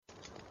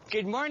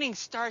Good morning,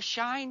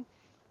 Starshine.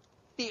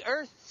 The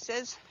Earth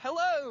says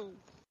hello.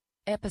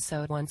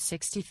 Episode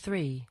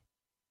 163.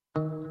 The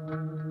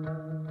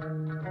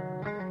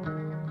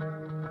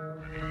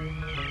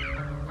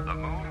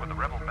moon with the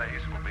rebel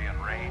base will be in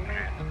range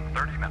in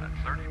 30 minutes.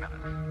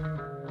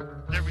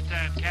 Every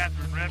time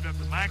Catherine revved up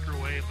the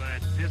microwave,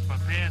 I'd piss my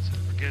pants and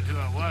forget who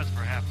I was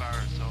for a half hour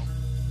or so.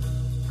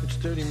 It's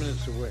 30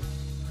 minutes away.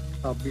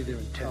 I'll be there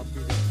in 10.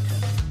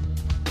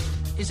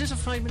 Is this a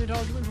 5-minute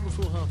argument or a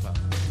full half hour?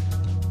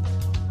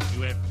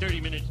 You have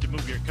 30 minutes to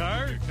move your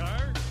car.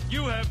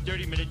 You have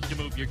 30 minutes to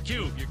move your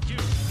cube.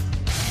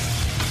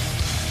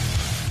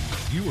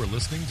 You are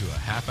listening to a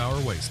half hour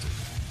wasted.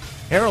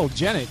 Harold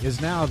Jennett is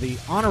now the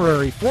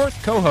honorary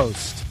fourth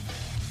co-host.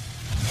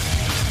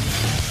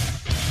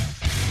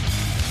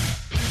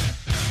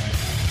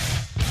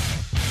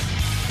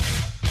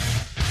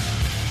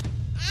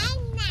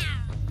 And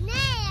now,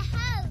 Brad,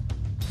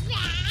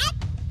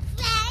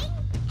 Frank,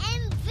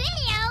 and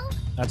Video.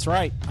 That's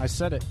right. I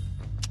said it.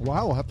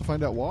 Wow, we'll have to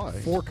find out why.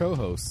 4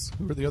 co-hosts.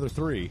 Who are the other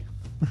 3?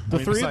 The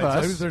three of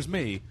us. There's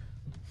me.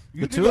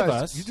 The two of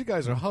us. You two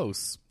guys are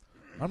hosts.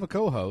 I'm a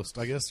co-host.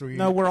 I guess we.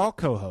 No, we're all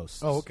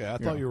co-hosts. Oh, okay. I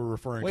thought you were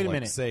referring Wait to a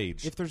minute.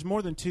 Sage. If there's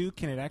more than two,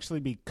 can it actually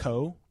be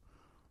co?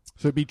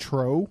 So it'd be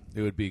Tro?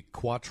 It would be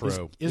Quattro.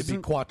 It'd be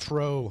Isn't-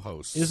 Quattro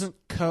hosts. Isn't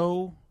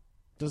co?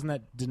 Doesn't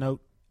that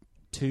denote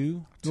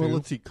two? Well,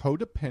 let's see.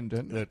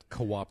 Codependent. that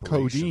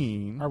cooperation?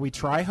 Codeine. Are we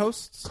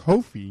tri-hosts?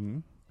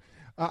 Cophine.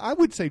 I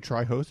would say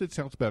tri-host. It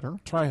sounds better.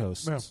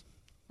 Tri-hosts. Yeah.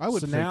 I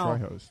would So say now-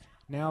 tri-host.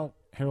 Now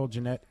Harold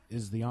Jennett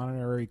is the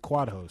honorary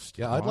quad host.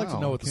 Yeah, I'd like to Wow,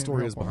 know what the can't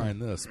story help is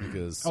behind this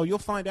because. Oh, you'll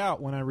find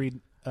out when I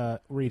read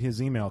his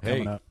email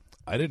coming hey, up.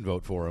 I didn't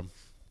vote for him.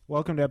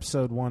 Welcome to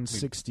episode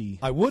 163.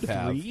 I would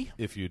have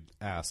if you'd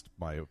asked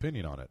my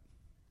opinion on it.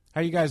 How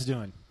you guys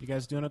doing? You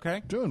guys doing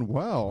okay? Doing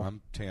well.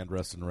 I'm tanned,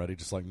 rested, and ready,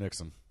 just like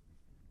Nixon.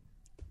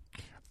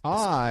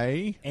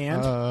 I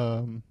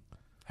And?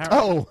 How,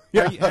 Oh,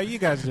 yeah. How you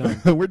guys doing?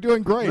 We're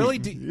doing great.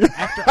 Really?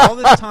 After all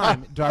this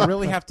time, do I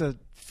really have to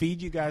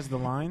feed you guys the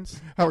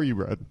lines? How are you,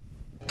 Brad?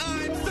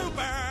 I'm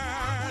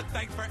super!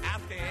 Thanks for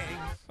asking.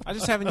 I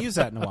just haven't used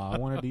that in a while. I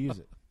wanted to use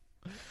it.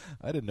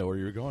 I didn't know where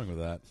you were going with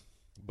that,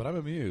 but I'm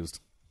amused.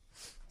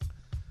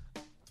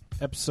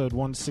 Episode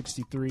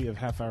 163 of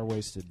Half Hour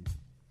Wasted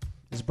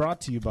is brought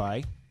to you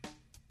by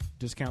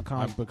Discount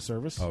Comic Book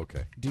Service,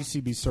 Okay,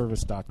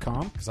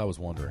 DCBService.com. because I was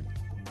wondering.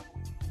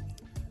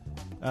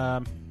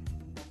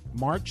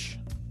 March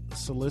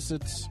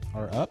solicits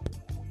are up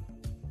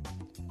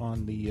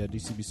on the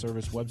DCB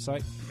Service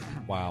website.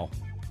 Wow.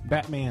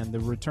 Batman, The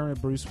Return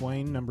of Bruce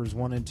Wayne, numbers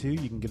 1 and 2.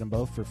 You can get them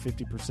both for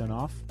 50%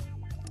 off.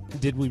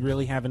 Did we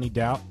really have any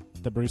doubt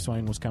that Bruce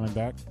Wayne was coming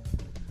back?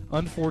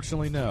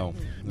 Unfortunately, no.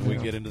 We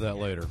can get into that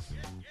later.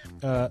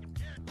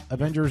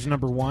 Avengers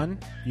number 1,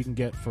 you can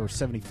get for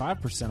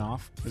 75%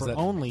 off Is for that-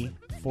 only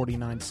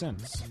 49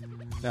 cents.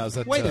 Now, is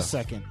that Wait a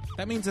second.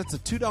 That means it's a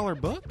 $2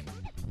 book?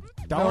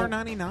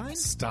 $1.99?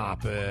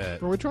 Stop it.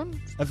 For which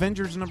one?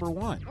 Avengers number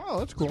 1. Oh,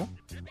 that's cool.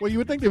 Well, you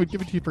would think they would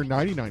give it to you for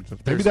 99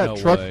 cents. Maybe There's that no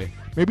truck. way.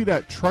 Maybe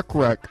that truck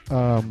wreck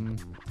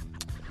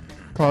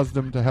caused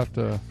them to have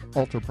to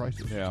alter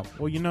prices. Yeah.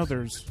 Well, you know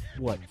there's,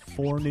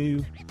 4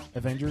 new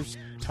Avengers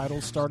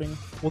titles starting?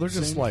 Well, they're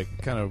just soon? like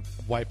kind of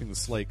wiping the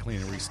slate clean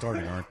and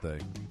restarting, aren't they?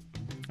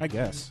 I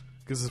guess.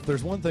 Because if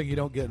there's one thing you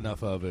don't get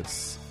enough of,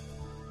 it's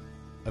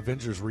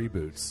Avengers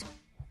reboots.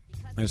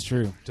 That's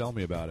true. Tell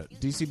me about it.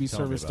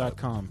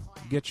 DCBService.com.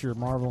 Get your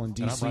Marvel and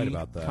And DC I'm right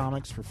about that.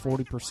 comics for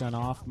 40%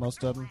 off.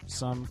 Most of them.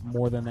 Some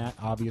more than that,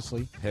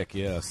 obviously. Heck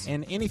yes.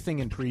 And anything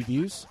in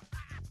previews.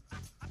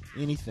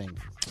 Anything.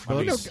 I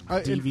mean, Books,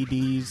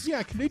 DVDs.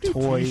 Yeah, can they do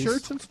toys.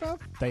 T-shirts and stuff?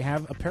 They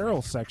have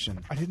apparel section.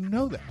 I didn't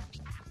know that.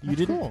 You That's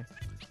didn't? Cool.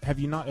 Have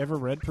you not ever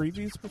read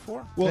previews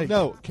before? Well, Hey.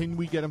 no. Can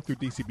we get them through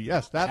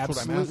DCBS? That's what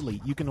I'm asking.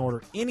 Absolutely. You can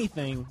order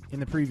anything in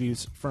the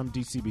previews from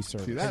DCB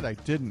Service. See, that I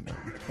didn't know.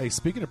 Hey,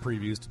 speaking of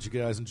previews, did you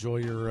guys enjoy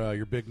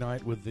your big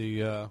night with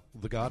the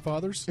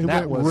Godfathers? It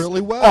That went was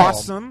really well.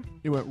 awesome.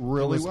 It went It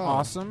really was well.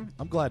 awesome.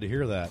 I'm glad to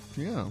hear that.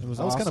 Yeah. It was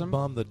I was kind awesome. of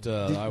bummed that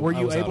I Were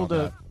you was out able on to?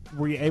 that.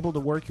 Were you able to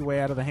work your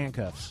way out of the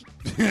handcuffs?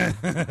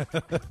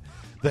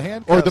 The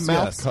handcuffs, Or the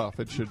mouth yes. cuff,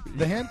 it should be.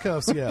 The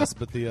handcuffs, yes,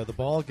 but the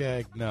ball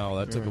gag, no,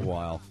 that took a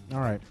while. All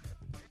right.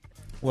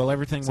 Well,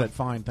 everything It's went that-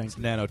 fine, thanks.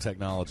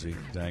 Nanotechnology,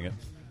 dang it.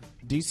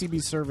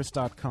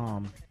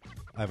 DCBService.com.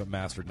 I haven't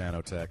mastered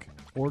nanotech.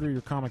 Order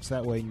your comics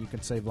that way, and you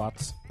can save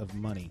lots of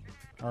money.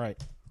 All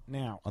right.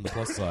 Now, On the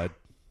plus side,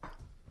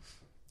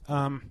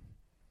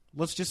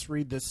 let's just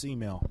read this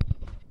email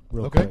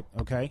real Okay. quick,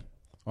 okay?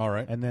 all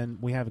right. And then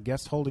we have a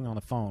guest holding on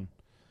the phone.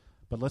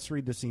 But let's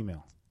read this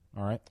email,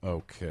 all right?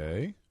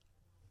 Okay.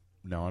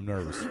 Now I'm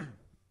nervous.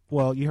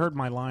 Well, you heard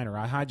my liner.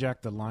 I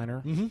hijacked the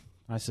liner. Mm-hmm.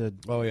 I said,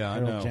 Oh, yeah, I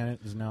Harold know.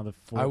 Jennett is now the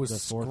fourth. I was the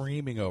fourth.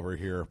 screaming over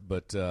here,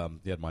 but you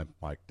had my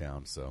mic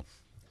down, so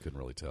couldn't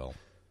really tell.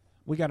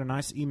 We got a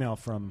nice email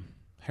from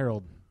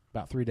Harold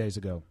about 3 days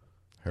ago.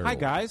 Harold. Hi,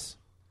 guys.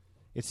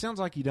 It sounds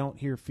like you don't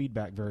hear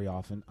feedback very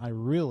often. I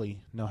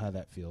really know how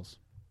that feels.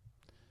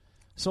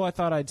 So I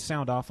thought I'd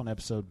sound off on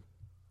episode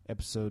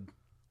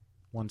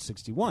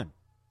 161.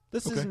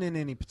 This Okay. isn't in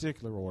any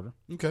particular order.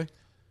 Okay.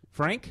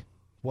 Frank,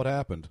 What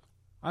happened?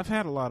 I've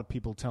had a lot of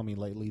people tell me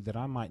lately that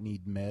I might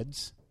need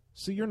meds,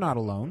 so you're not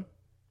alone.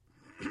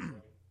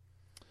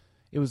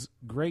 It was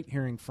great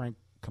hearing Frank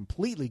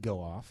completely go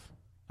off.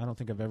 I don't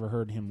think I've ever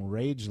heard him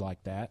rage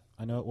like that.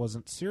 I know it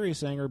wasn't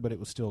serious anger, but it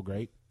was still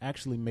great.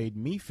 Actually made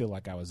me feel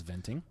like I was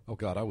venting. Oh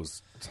God, I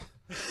was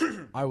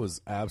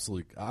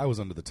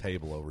under the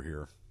table over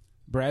here.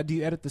 Brad, do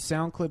you edit the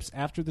sound clips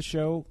after the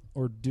show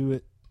or do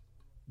it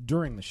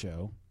during the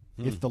show?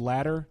 If the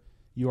latter,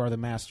 you are the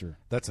master.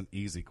 That's an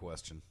easy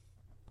question.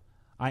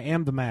 I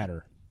am the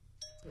matter.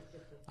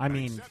 I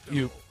mean,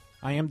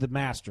 I am the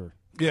master.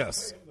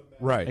 Yes.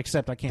 Right.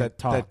 Except I can't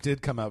talk. That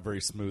did come out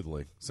very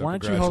smoothly. So Why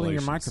aren't you holding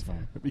your congratulations.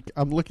 microphone?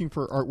 I'm looking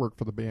for artwork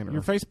for the banner.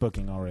 You're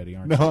Facebooking already,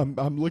 aren't No, you?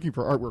 I'm looking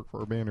for artwork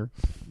for a banner.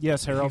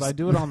 Yes, Harold, I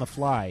do it on the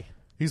fly.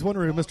 He's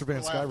wondering who Mr.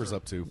 Van Skyver's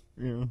up to.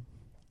 Yeah.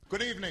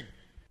 Good evening.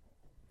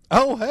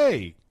 Oh,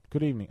 hey.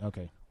 Good evening.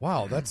 Okay.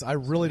 Wow, I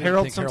really didn't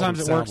Harold, think sometimes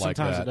Harold it would works, sound like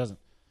sometimes that. it doesn't.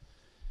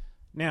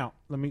 Now,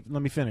 let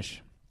me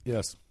finish.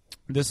 Yes.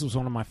 This was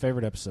one of my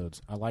favorite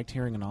episodes. I liked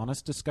hearing an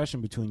honest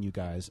discussion between you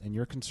guys and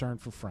your concern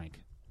for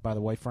Frank. By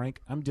the way,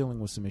 Frank, I'm dealing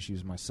with some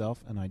issues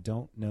myself, and I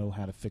don't know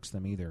how to fix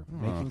them either.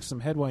 Making some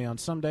headway on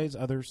some days,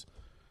 others,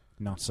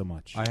 not so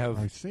much.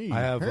 I see.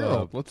 I have.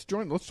 Harold, let's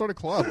start a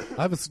club.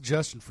 I have a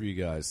suggestion for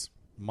you guys.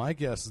 My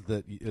guess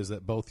is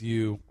that both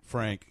you,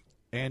 Frank,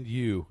 and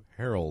you,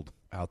 Harold,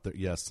 out there.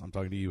 Yes, I'm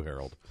talking to you,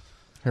 Harold.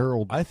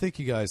 Harold. I think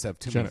you guys have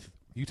too many. Janet.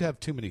 You have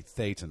too many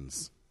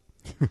Thetans.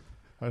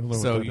 I don't know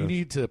So what that you is.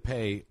 need to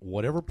pay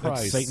whatever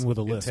price Satan with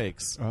a it lisp.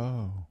 takes.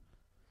 Oh.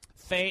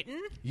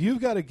 Phaeton? You've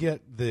got to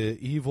get the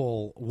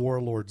evil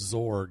warlord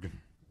Zorg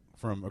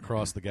from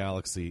across the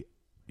galaxy.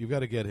 You've got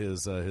to get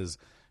his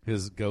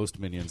ghost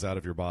minions out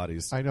of your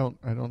bodies. I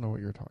don't know what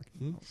you're talking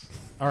about.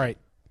 All right.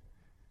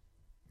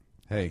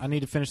 Hey, I need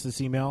to finish this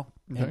email,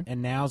 Okay.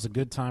 and now's a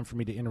good time for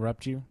me to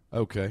interrupt you.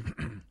 okay,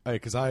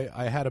 because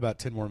I had about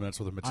 10 more minutes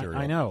worth of material.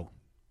 I know.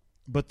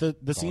 But this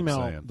All I'm email,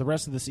 saying. the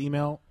rest of this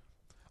email,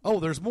 Oh,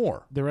 there's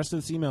more. the rest of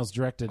this email is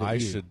directed at I you.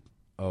 should.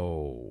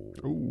 Oh,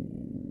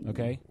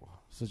 Okay?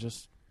 So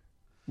just,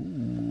 you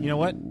know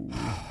what?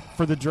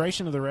 For the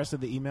duration of the rest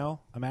of the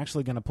email, I'm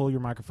actually going to pull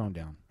your microphone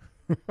down.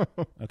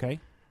 Okay?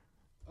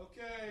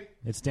 okay.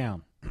 It's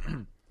down.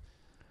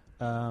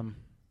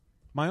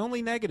 My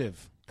only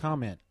negative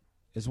comment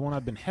is one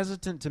I've been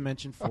hesitant to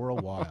mention for a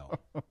while.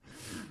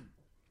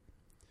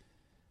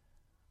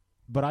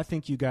 But I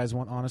think you guys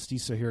want honesty,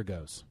 so here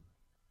goes.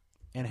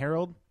 And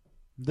Harold,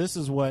 this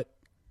is what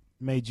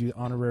made you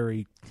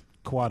honorary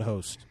quad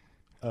host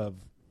of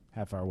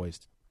Half Hour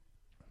Wasted.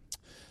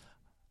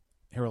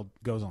 Harold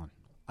goes on.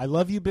 I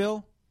love you,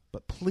 Bill,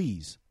 but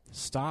please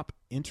stop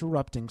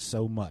interrupting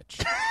so much.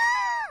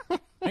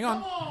 Hang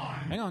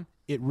on.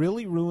 It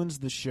really ruins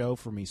the show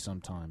for me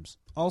sometimes.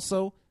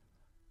 Also,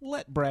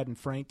 let Brad and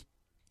Frank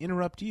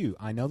interrupt you.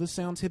 I know this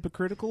sounds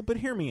hypocritical, but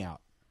hear me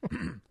out.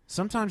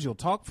 Sometimes you'll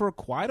talk for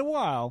quite a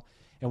while,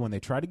 and when they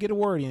try to get a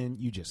word in,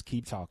 you just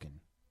keep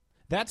talking.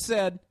 That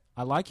said,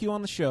 I like you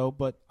on the show,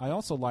 but I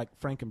also like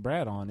Frank and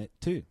Brad on it,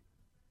 too.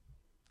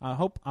 I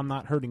hope I'm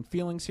not hurting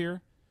feelings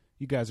here.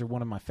 You guys are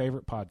one of my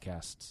favorite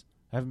podcasts.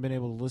 I haven't been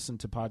able to listen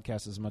to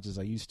podcasts as much as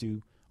I used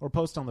to, or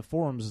post on the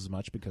forums as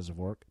much because of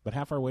work, but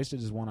Half Hour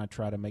Wasted is one I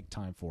try to make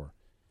time for.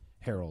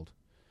 Harold.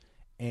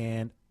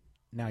 And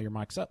now your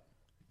mic's up.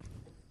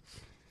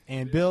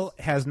 And Bill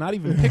has not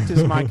even picked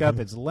his mic up.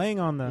 It's laying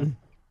on the...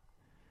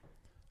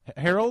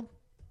 Harold,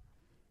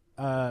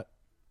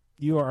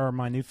 you are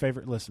my new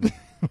favorite listener.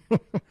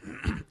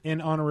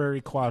 And honorary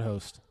quad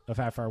host of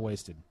Half Hour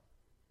Wasted.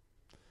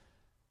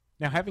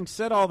 Now, having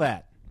said all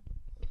that,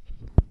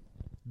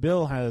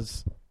 Bill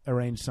has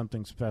arranged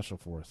something special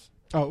for us.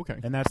 Oh, okay.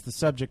 And that's the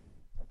subject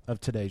of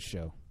today's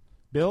show.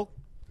 Bill,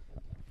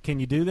 can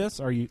you do this?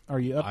 Are you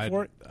up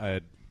for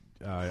it?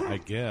 I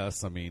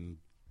guess. I mean,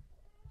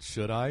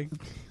 should I?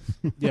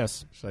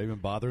 Yes. Should I even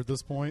bother at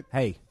this point?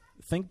 Hey,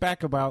 think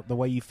back about the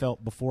way you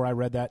felt before I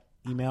read that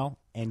email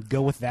and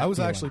go with that. I was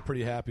feeling. actually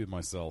pretty happy with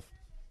myself.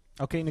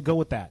 Okay, now go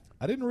with that.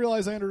 I didn't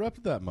realize I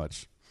interrupted that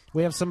much.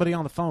 We have somebody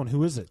on the phone.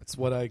 Who is it? It's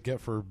what I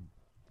get for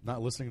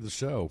not listening to the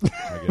show,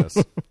 I guess.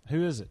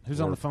 Who is it? Who's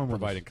on Or the phone with us?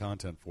 providing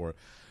content for it.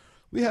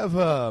 We have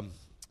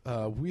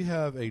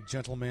a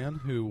gentleman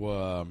who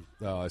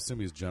I assume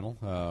he's gentle.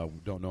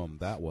 Don't know him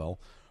that well,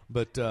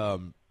 but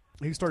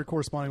he started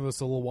corresponding with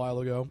us a little while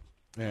ago,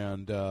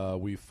 and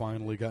we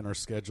finally gotten our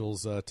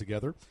schedules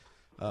together.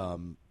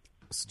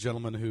 It's a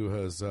gentleman who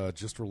has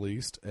just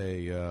released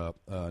a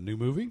new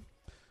movie,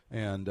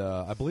 and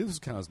I believe this is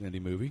kind of an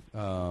indie movie.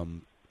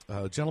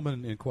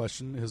 Gentleman in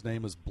question, his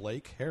name is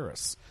Blake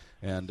Harris.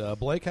 And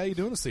Blake, how you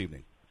doing this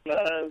evening?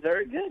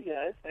 Very good,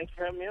 guys. Thanks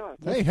for having me on.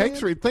 Hey, thanks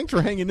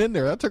for hanging in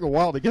there. That took a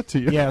while to get to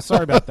you. Yeah,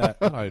 sorry about that.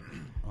 I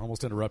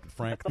almost interrupted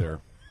Frank there.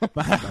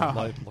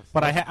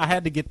 But I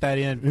had to get that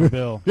in for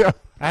Bill. Yeah,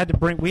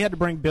 we had to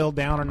bring Bill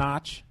down a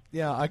notch.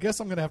 Yeah, I guess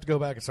I'm going to have to go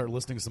back and start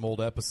listening to some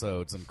old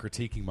episodes and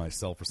critiquing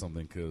myself or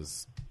something,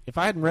 because... If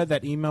I hadn't read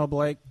that email,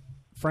 Blake,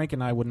 Frank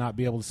and I would not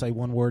be able to say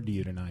one word to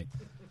you tonight.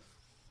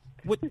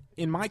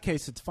 In my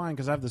case, it's fine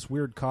because I have this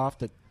weird cough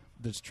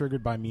that's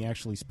triggered by me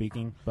actually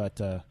speaking. But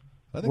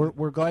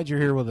we're glad you're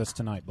here with us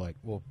tonight, Blake.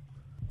 Well,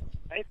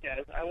 Thanks,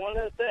 guys. I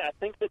wanted to say I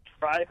think the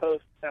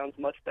tri-host sounds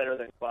much better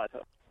than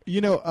quad-host.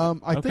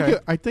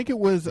 I think it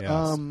was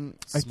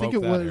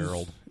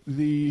Harold.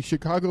 the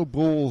Chicago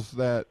Bulls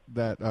that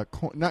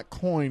not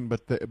coined,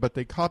 but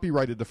they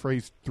copyrighted the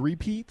phrase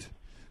three-peat.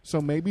 So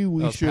maybe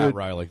we should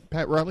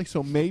Pat Riley.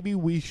 So maybe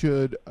we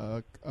should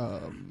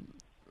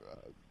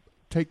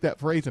take that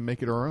phrase and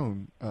make it our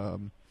own.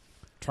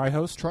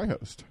 Tri-host.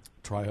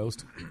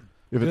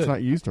 If it's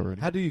not used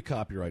already. How do you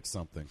copyright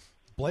something,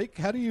 Blake?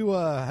 How do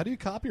you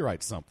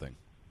copyright something?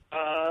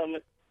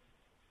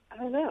 I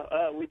don't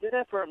know. We did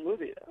that for a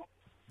movie, though.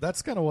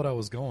 That's kind of what I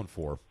was going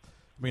for.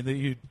 I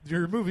mean,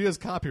 your movie is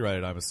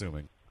copyrighted, I'm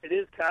assuming. It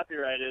is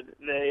copyrighted.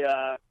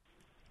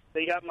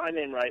 They got my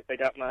name right. They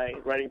got my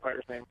writing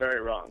partner's name very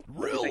wrong.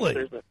 Really? I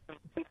think there's a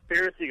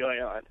conspiracy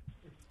going on.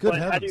 Good but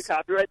heavens. How do you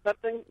copyright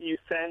something? You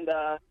send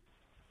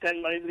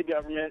money to the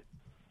government,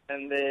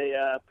 and they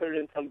put it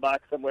in some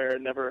box somewhere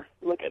and never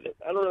look at it.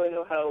 I don't really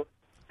know how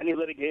any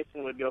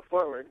litigation would go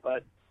forward,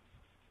 but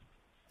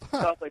it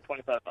costs like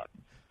 $25.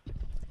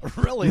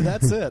 Really?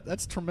 That's it?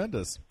 That's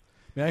tremendous.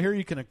 I mean, I hear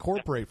you can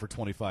incorporate for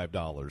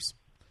 $25.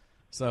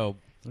 So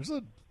there's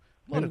a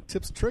lot of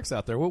tips and tricks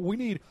out there. What we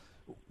need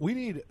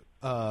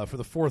for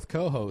the fourth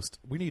co-host,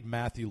 we need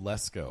Matthew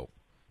Lesko.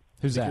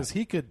 Who's that? Because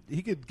he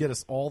could get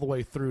us all the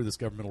way through this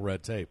governmental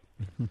red tape.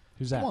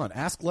 Who's that? Come on,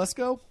 ask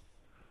Lesko.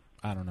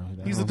 I don't know who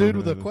that He's is. the dude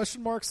with the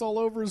question marks all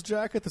over his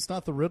jacket that's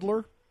not the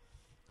Riddler.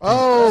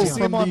 Oh, you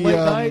see him on late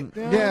night?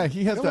 Yeah,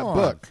 he has that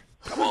book.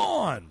 Come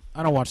on.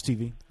 I don't watch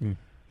TV.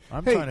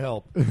 I'm trying to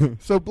help.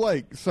 So,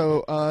 Blake,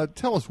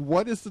 tell us,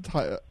 what is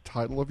the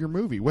title of your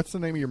movie? What's the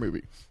name of your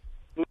movie?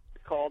 It's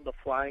called The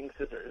Flying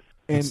Scissors.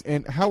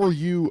 And how are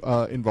you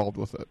involved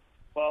with it?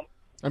 Well,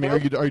 I mean, are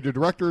you the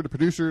director, the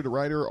producer, the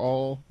writer,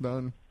 all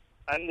done?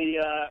 I'm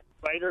the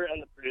writer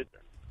and the producer.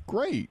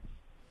 Great.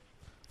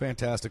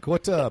 Fantastic.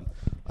 What?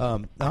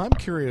 I'm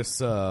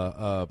curious.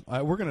 We're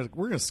gonna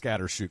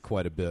scattershoot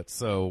quite a bit,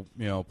 so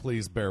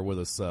please bear with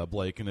us,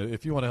 Blake. And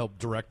if you want to help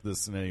direct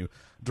this in any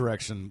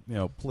direction,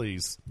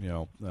 please,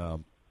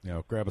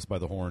 grab us by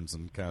the horns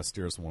and kind of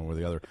steer us one way or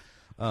the other.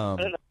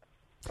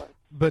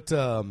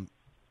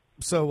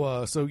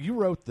 So you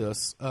wrote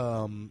this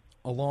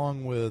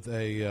along with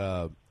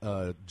a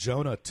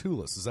Jonah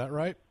Toulis, is that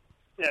right?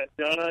 Yeah,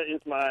 Jonah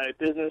is my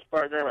business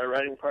partner, my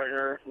writing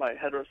partner, my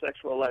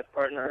heterosexual life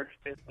partner,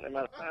 based on the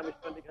amount of time we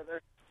spend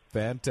together.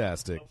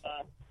 Fantastic.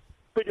 So,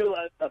 we do a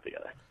lot of stuff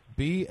together.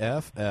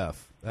 BFF.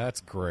 That's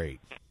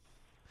great.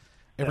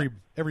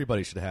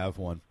 Everybody should have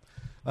one.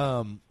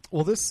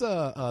 Well, this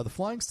The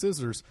Flying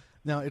Scissors.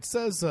 Now, it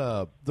says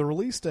the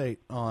release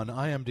date on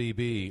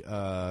IMDb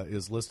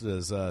is listed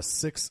as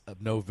 6th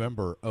of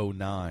November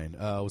 2009.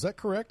 Was that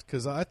correct?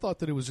 Because I thought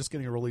that it was just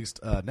getting released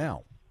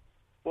now.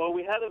 Well,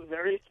 we had a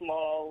very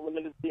small,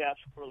 limited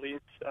theatrical release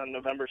on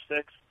November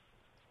 6th.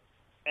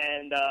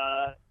 And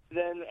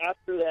then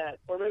after that,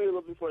 or maybe a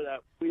little before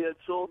that, we had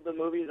sold the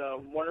movie to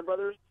Warner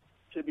Brothers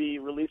to be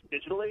released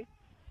digitally.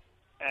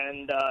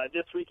 And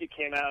this week it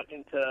came out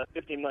into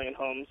 50 million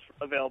homes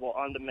available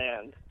on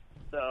demand.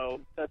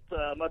 So that's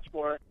a much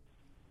more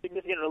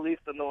significant release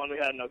than the one we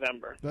had in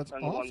November. That's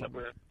and awesome. The one that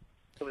we're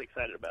really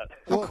excited about.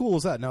 How cool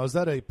is that? Now, is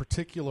that a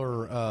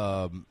particular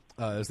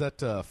is that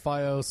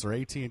Fios or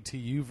AT&T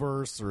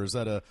Uverse, or is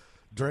that a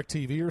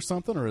DirecTV or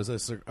something, or is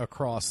this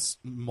across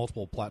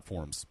multiple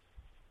platforms?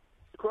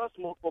 Across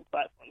multiple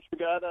platforms. We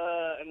got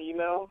an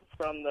email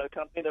from the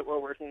company that we're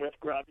working with,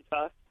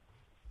 Gravitas,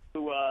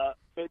 who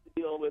made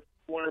the deal with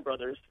Warner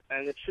Brothers,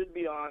 and it should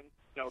be on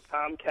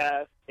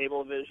Comcast,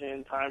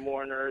 Cablevision, Time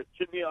Warner. It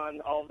should be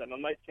on all of them.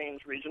 It might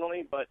change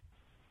regionally, but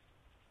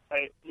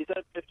he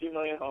said 50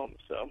 million homes,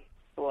 so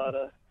a lot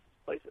of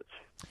places.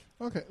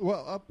 Okay,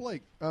 well,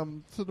 Blake,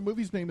 so the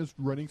movie's name is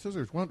Running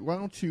Scissors. Why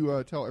don't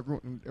you tell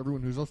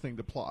everyone who's listening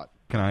the plot?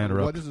 Can I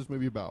interrupt? What is this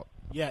movie about?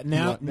 Yeah,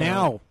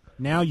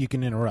 now you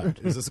can interrupt.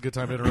 Is this a good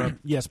time to interrupt?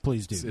 Yes,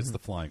 please do. It's The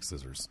Flying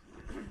Scissors.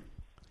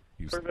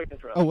 Perfect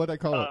interrupt. Oh, what'd I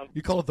call it?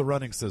 You call it The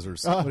Running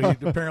Scissors.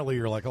 Apparently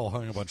you're like all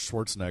hung up on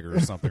Schwarzenegger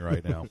or something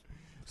right now.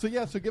 So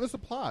give us a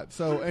plot.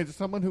 So, as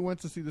someone who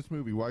wants to see this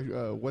movie,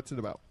 what's it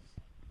about?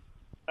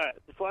 All right,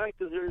 The Flying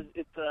Scissors,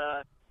 it's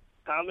a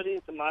comedy.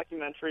 It's a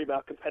mockumentary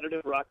about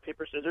competitive rock,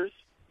 paper, scissors.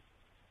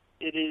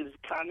 It is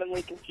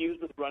commonly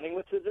confused with Running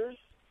with Scissors,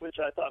 which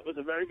I thought was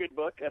a very good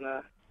book and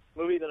a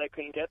movie that I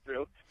couldn't get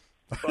through.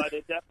 But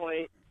it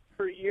definitely,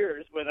 for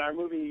years, when our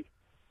movie,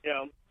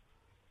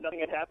 nothing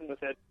had happened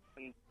with it,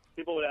 and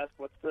people would ask,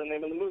 what's the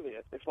name of the movie?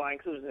 I'd say Flying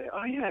Scissors. They'd say,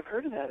 oh, yeah, I've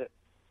heard of that.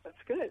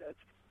 That's good. That's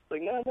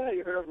like, no,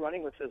 you heard of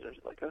Running with Scissors.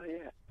 Like, oh,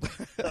 yeah.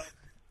 So, I'm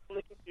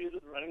really confused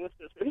with Running with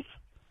Scissors.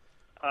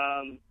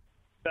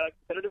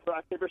 Competitive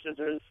rock, paper,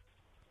 scissors.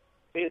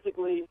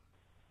 Basically,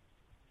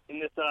 in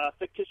this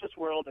fictitious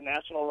world, the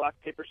National Rock,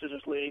 Paper,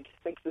 Scissors League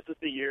thinks this is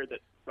the year that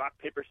rock,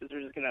 paper,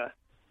 scissors is going to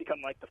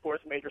become like the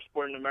fourth major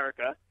sport in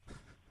America.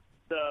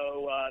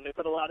 So they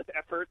put a lot of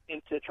effort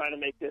into trying to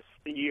make this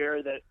the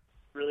year that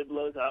really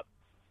blows up.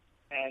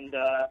 And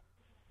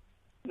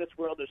in this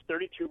world, there's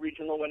 32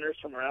 regional winners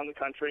from around the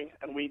country,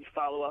 and we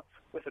follow up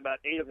with about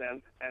 8 of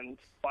them and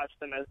watch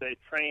them as they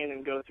train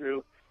and go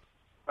through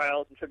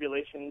trials and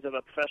tribulations of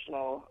a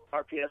professional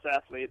RPS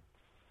athlete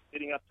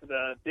leading up to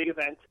the big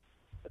event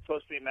that's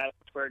supposed to be at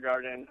Madison Square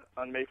Garden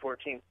on May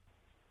 14th,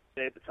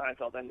 the day that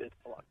Seinfeld ended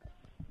a long time.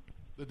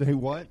 The day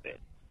what?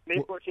 May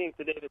 14th,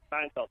 the day that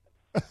Seinfeld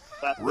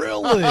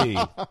Really?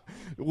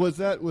 was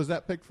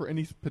that picked for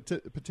any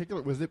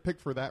particular? Was it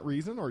picked for that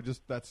reason, or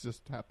that's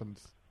just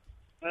happens?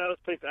 No, it was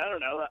picked. I don't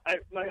know.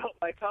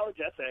 My college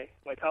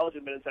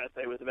admittance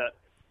essay was about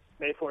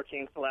May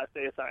 14th, the last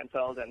day of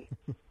Seinfeld, and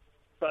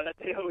so that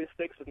day always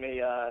sticks with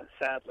me.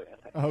 Sadly, I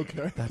think.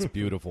 Okay, that's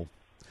beautiful.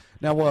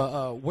 Now,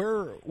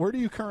 where do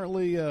you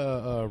currently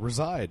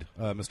reside,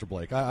 Mr.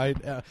 Blake? I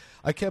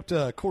kept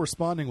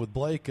corresponding with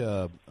Blake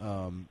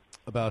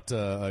about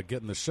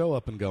getting the show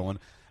up and going.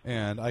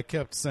 And I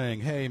kept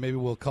saying, hey, maybe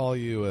we'll call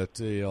you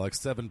at like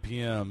 7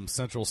 p.m.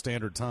 Central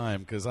Standard Time,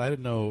 because I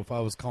didn't know if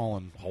I was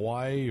calling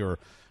Hawaii or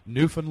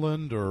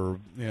Newfoundland or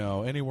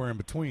anywhere in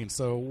between.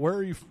 So where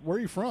are you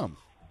from?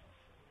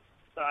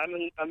 I'm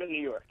in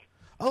New York.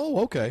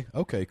 Oh, okay,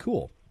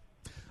 cool.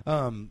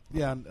 I'd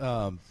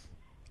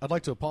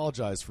like to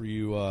apologize for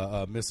you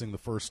missing the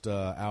first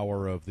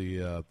hour of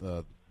the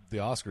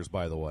Oscars.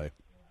 By the way,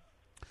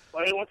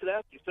 Well, I wanted to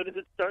ask you. So does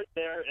it start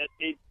there at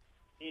 8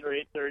 or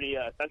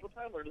 8:30 Central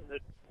Time, or does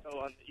it go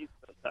on the East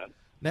Coast time?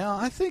 Now,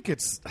 I think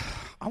it's.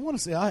 I want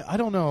to say I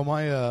don't know.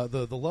 My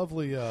the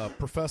lovely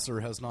professor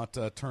has not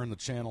turned the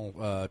channel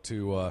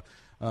to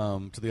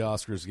the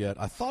Oscars yet.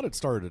 I thought it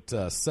started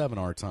at 7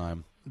 our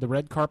time. The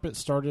red carpet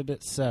started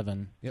at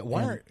 7. Yeah,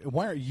 why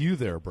aren't you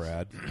there,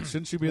 Brad?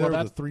 Shouldn't you be there with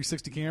a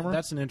 360 camera?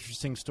 That's an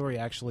interesting story.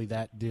 Actually,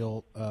 that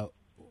deal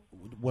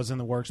was in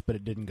the works, but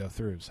it didn't go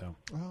through. So,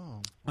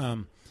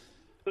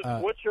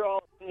 what's your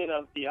all opinion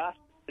of the Oscars?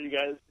 Are you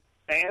guys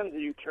fans? Are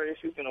you curious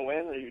who's going to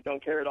win, or you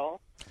don't care at all?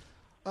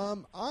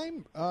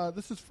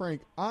 This is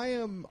Frank. I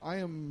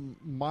am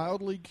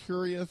mildly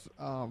curious.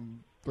 I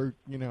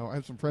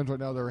have some friends right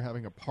now that are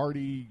having a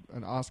party,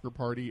 an Oscar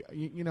party.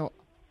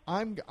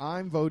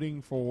 I'm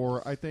voting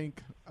for. I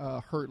think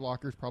Hurt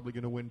Locker's probably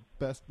going to win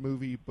Best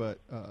Movie, but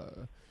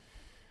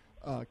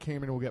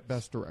Cameron will get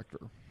Best Director.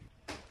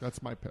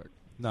 That's my pick.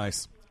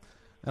 Nice.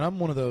 And I'm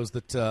one of those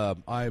that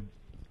I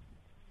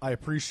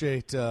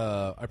appreciate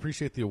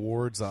the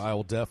awards. I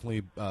will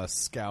definitely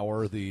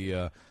scour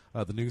the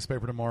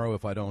newspaper tomorrow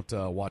if I don't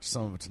watch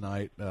some of it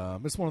tonight.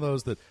 It's one of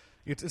those that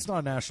it's not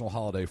a national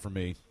holiday for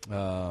me.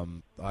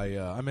 I'm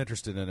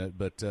interested in it,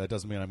 but it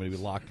doesn't mean I'm going to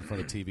be locked in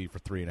front of the TV for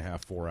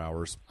 3.5, 4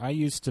 hours. I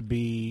used to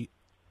be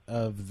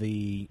of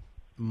the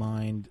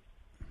mind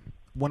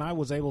when I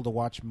was able to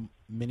watch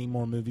many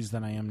more movies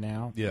than I am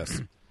now. Yes,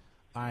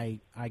 I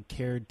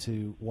cared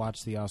to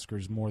watch the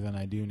Oscars more than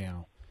I do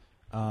now.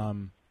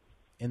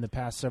 In the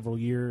past several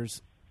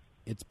years,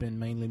 it's been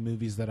mainly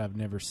movies that I've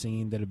never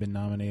seen that have been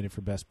nominated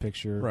for Best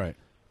Picture. Right.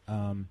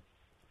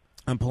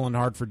 I'm pulling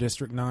hard for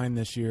District 9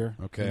 this year.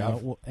 Okay.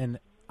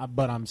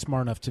 But I'm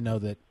smart enough to know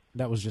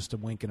that was just a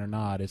wink and a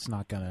nod. It's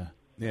not gonna.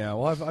 Yeah.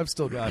 Well, I've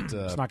still got.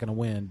 It's not gonna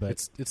win, but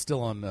it's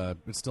still on.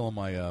 It's still on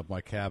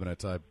my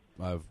cabinet.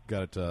 I've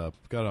got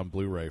it on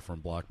Blu-ray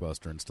from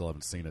Blockbuster and still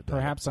haven't seen it.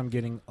 Perhaps I'm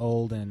getting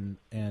old and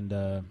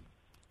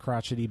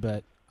crotchety,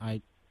 but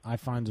I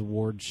find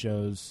award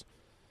shows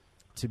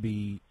to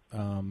be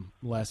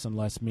less and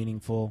less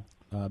meaningful.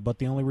 But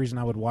the only reason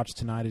I would watch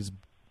tonight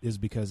is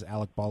because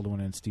Alec Baldwin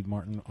and Steve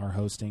Martin are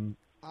hosting.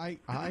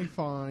 I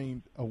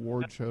find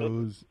award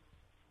shows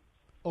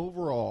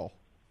overall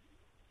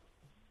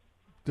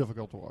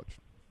difficult to watch.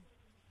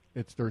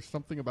 There's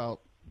something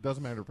about,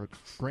 doesn't matter if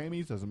it's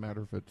Grammys, doesn't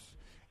matter if it's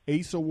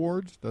Ace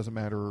Awards, doesn't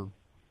matter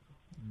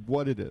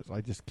what it is.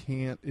 I just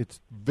can't. It's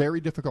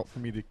very difficult for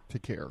me to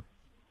care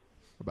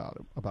about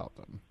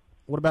them.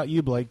 What about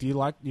you, Blake? Do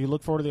you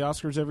look forward to the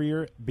Oscars every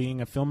year,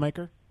 being a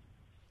filmmaker?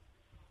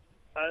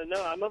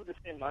 No, I'm of the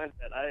same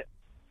mindset.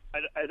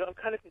 I'm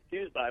kind of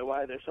confused by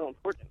why they're so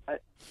important. I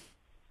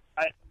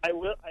am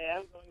going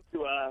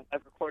to.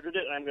 I've recorded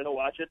it, and I'm going to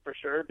watch it for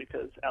sure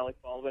because Alec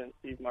Baldwin and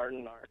Steve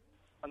Martin are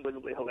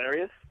unbelievably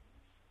hilarious.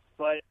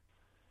 But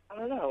I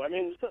don't know. I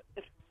mean,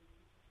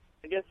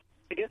 I guess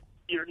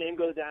your name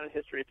goes down in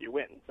history if you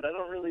win. But I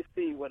don't really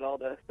see what all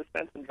the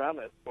suspense and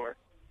drama is for.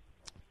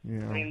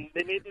 Yeah. I mean,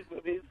 they made these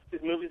movies.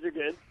 These movies are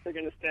good. They're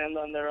going to stand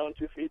on their own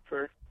 2 feet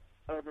for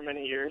however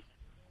many years.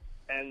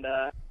 And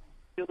it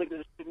feels like they're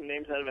just picking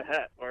names out of a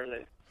hat. Or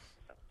they.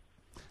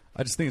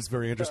 I just think it's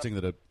very interesting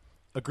that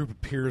a group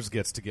of peers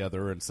gets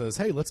together and says,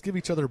 hey, let's give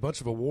each other a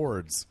bunch of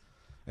awards.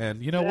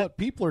 And you know what?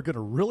 People are going to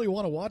really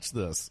want to watch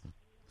this.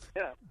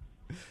 Yeah.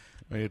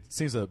 I mean, it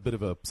seems a bit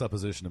of a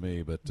supposition to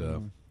me, but yeah,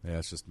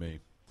 it's just me.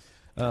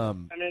 I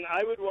mean,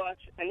 I would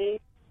watch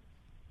any.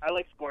 I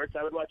like sports.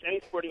 I would watch any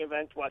sporting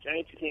event, watch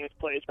any two teams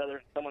play each other,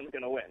 and someone's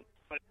going to win.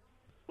 But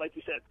like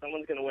you said,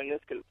 someone's going to win this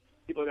because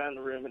people got in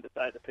the room and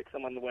decide to pick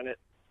someone to win it,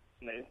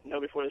 and they know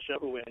before the show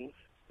who wins.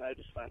 I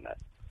just find that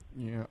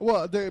Yeah.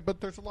 Well,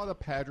 but there's a lot of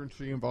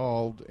pageantry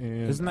involved.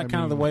 And Isn't that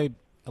kind of the way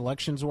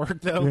elections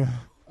work, though? Yeah.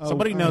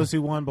 Somebody knows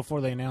who won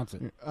before they announce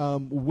it.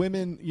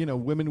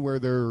 Women wear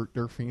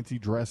their fancy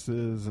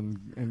dresses,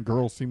 and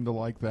girls seem to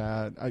like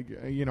that.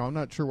 I'm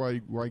not sure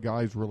why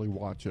guys really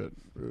watch it.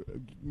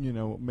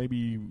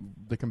 Maybe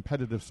the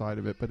competitive side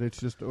of it, but it's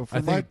just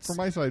from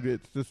my side,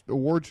 it's just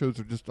award shows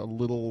are just a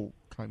little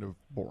kind of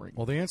boring.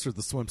 Well, the answer is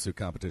the swimsuit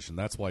competition.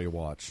 That's why you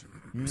watch.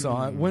 So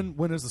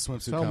when is the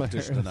swimsuit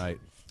competition tonight?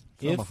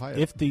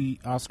 If the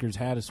Oscars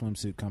had a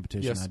swimsuit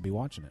competition, Yes. I'd be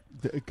watching it.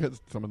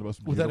 Because some of the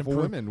most Would that beautiful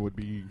improve- women would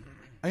be.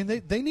 I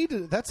mean, they need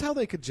to. That's how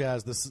they could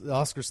jazz this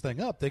Oscars thing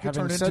up. They could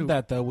Having turn said into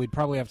that, though, we'd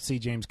probably have to see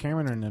James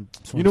Cameron in a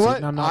swimsuit. You know what?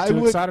 And I'm not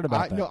too excited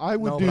about that. No, I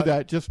would do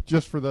that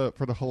just for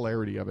the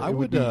hilarity of it. I It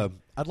would. be-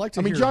 I'd like to.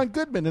 I mean, hear, John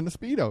Goodman in the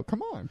Speedo.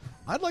 Come on.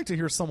 I'd like to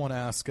hear someone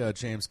ask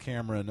James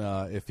Cameron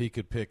if he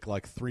could pick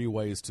like 3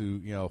 ways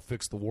to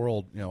fix the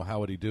world. How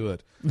would he do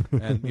it?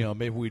 And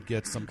maybe we'd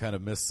get some kind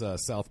of Miss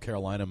South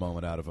Carolina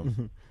moment out of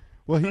him.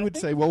 Well, he would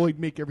say, "Well, we'd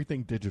make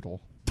everything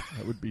digital."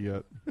 That would be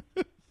it.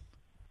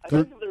 I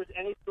think if there was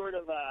any sort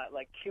of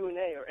like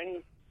Q&A or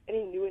any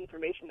new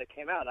information that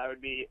came out, I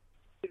would be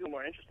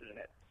more interested in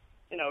it.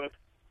 If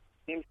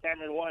James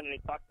Cameron won and he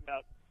talked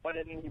about what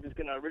he was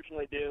going to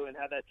originally do and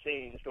how that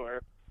changed,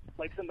 or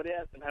like somebody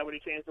asked him, how would he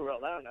change the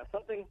world? I don't know.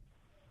 Something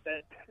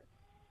that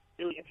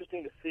really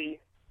interesting to see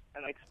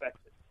and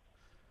unexpected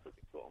would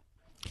be cool.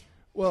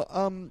 Well,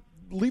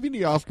 leaving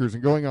the Oscars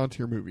and going on to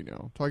your movie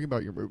now, talking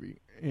about your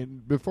movie,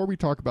 and before we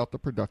talk about the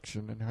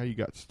production and how you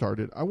got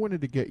started, I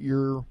wanted to get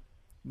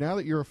now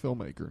that you're a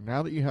filmmaker,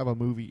 now that you have a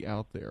movie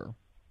out there,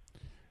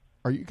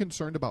 are you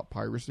concerned about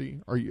piracy?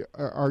 Are you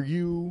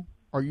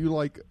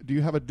like, do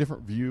you have a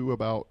different view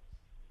about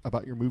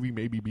your movie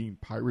maybe being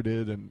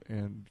pirated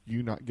and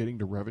you not getting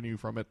the revenue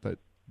from it that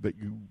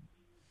you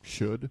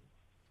should?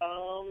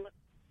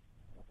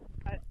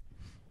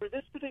 For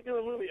this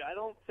particular movie, I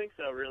don't think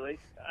so, really.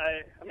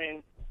 I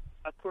mean,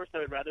 of course I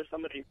would rather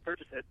somebody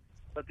purchase it,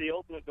 but the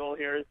ultimate goal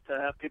here is to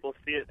have people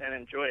see it and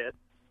enjoy it.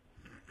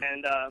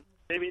 And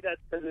maybe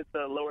that's because it's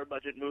a lower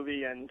budget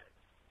movie and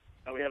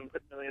we haven't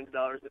put millions of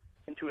dollars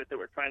into it that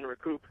we're trying to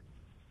recoup.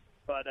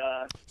 But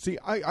see,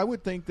 I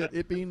would think that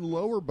it being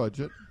lower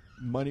budget,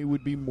 money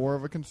would be more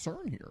of a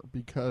concern here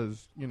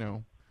because,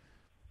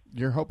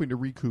 you're hoping to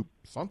recoup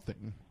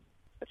something.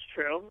 That's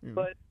true. Yeah.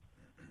 But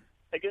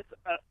I guess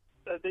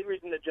the big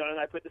reason that John and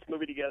I put this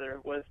movie together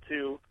was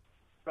to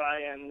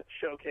try and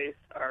showcase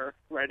our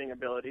writing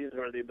abilities,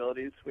 or the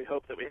abilities we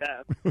hope that we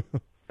have.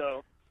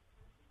 So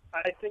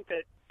I think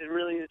that it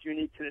really is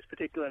unique to this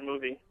particular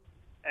movie.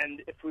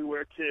 And if we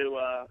were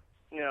to,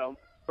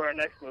 for our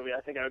next movie,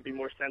 I think I would be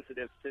more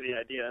sensitive to the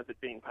idea of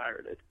it being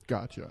pirated.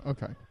 Gotcha.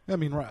 Okay. I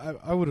mean,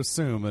 I would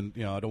assume, and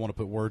I don't want to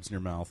put words in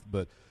your mouth,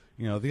 but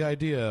the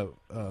idea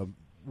of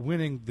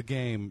winning the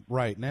game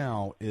right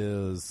now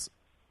is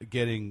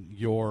getting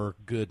your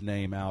good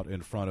name out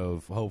in front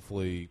of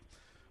hopefully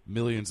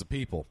millions of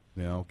people.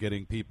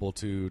 Getting people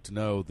to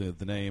know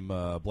the name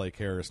Blake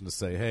Harris and to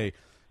say, hey,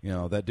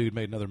 that dude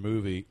made another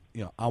movie.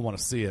 I want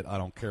to see it. I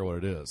don't care what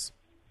it is.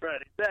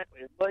 Right.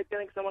 Exactly. It's like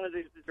getting someone to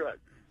do the drugs.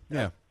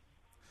 Yeah.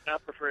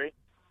 Not for free.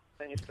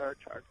 Then you start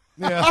charging.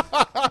 Yeah.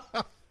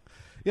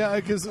 Yeah,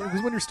 because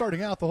when you're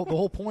starting out, the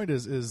whole point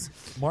is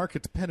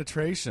market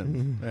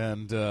penetration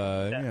and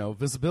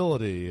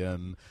visibility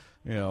and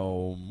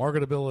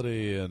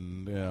marketability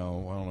and I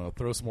don't know,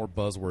 throw some more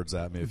buzzwords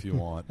at me if you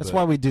want. That's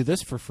why we do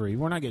this for free.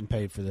 We're not getting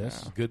paid for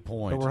this. Yeah, good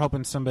point. But we're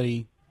hoping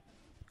somebody.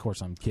 Of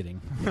course, I'm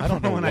kidding. I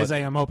don't know when I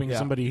say I'm hoping yeah.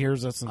 somebody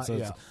hears us and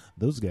says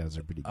those guys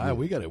are pretty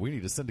good. We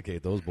need to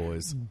syndicate those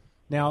boys.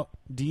 Now,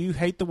 do you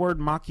hate the word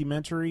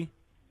mockumentary?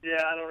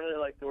 Yeah, I don't really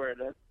like the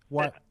word.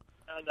 What?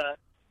 And a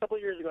couple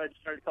of years ago, I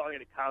just started calling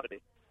it a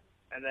comedy,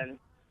 and then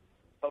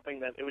hoping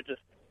that it would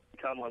just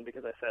become one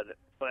because I said it.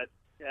 But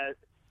yeah, it's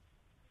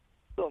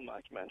still a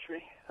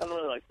mockumentary. I don't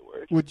really like the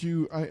word. Would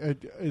you?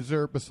 Is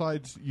there,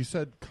 besides you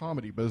said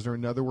comedy, but is there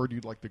another word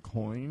you'd like to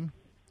coin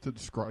to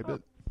describe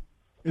it?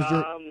 Is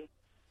there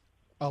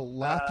a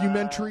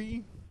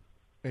laughumentary,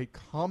 a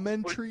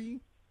commentary,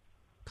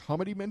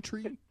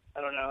 comedy-mentary?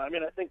 I don't know. I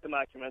mean, I think the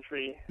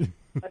mockumentary.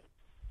 That's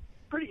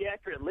a pretty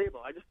accurate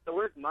label. The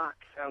word mock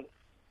sounds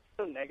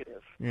so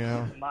negative.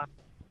 Yeah. Mock.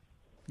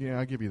 Yeah,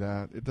 I give you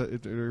that.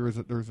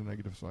 There's a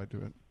negative side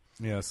to it.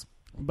 Yes,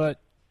 but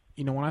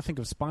when I think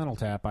of Spinal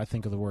Tap, I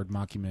think of the word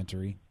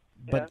mockumentary,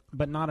 but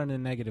not in a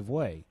negative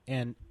way.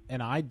 And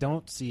I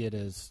don't see it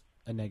as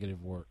a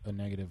negative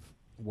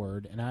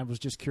word. And I was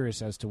just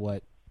curious as to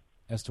what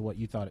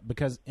you thought,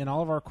 because in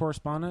all of our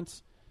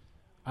correspondence,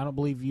 I don't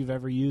believe you've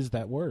ever used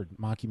that word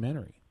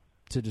mockumentary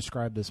to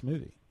describe this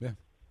movie. Yeah.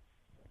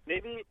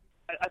 Maybe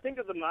I think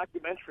of the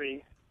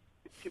mockumentary,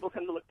 people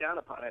tend to look down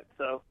upon it,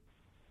 so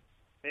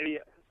maybe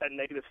that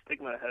negative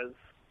stigma has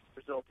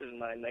resulted in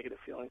my negative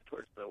feelings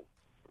towards the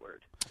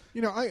word.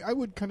 I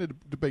would kind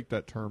of debate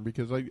that term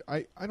because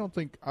I don't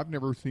think I've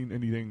never seen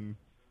anything.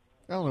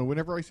 I don't know.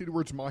 Whenever I see the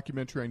words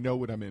mockumentary, I know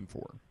what I'm in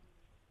for.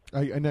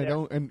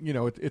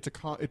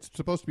 It's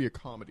supposed to be a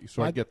comedy,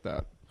 so I get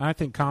that. I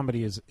think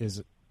comedy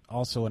is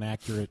also an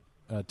accurate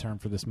term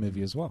for this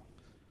movie as well.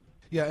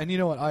 Yeah, and you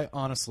know what?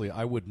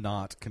 I would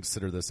not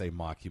consider this a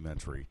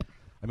mockumentary.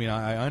 I mean,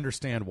 I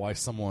understand why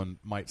someone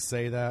might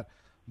say that,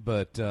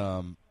 but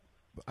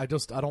I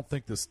don't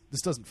think this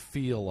doesn't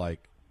feel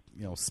like,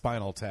 you know,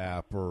 Spinal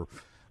Tap or,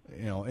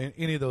 you know,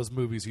 any of those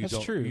movies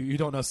you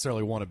don't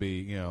necessarily want to be,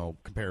 you know,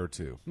 compared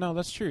to. No,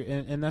 that's true,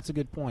 and that's a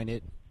good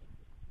point.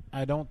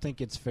 I don't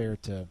think it's fair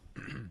to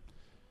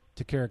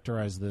to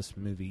characterize this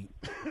movie,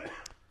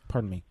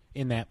 pardon me,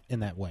 in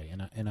that way,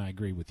 and I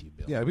agree with you,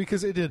 Bill. Yeah,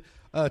 because it did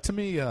to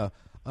me.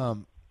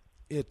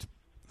 It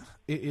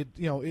you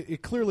know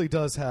it clearly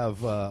does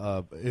have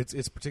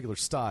its particular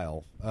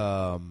style,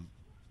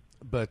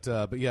 but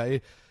yeah,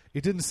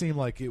 it didn't seem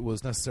like it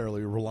was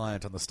necessarily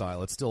reliant on the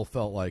style. It still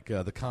felt like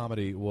the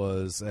comedy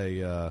was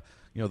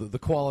you know, the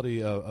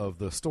quality of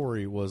the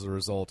story was a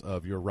result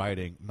of your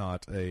writing,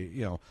 not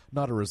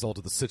a result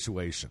of the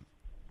situation.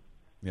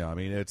 Yeah, I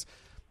mean, it's,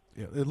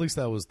 you know, at least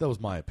that was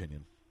my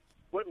opinion.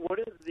 What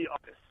is The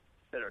Office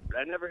considered?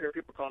 I never hear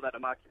people call that a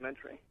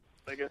mockumentary.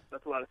 I guess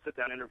that's a lot of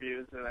sit-down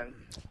interviews, and then,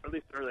 or at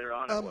least earlier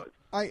on it was.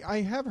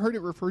 I have heard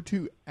it referred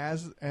to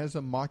as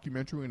a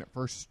mockumentary when it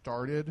first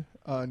started.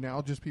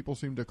 Now just people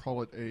seem to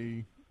call it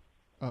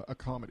a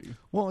comedy.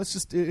 Well, it's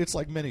just it's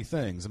like many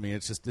things. I mean,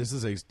 it's just this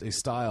is a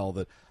style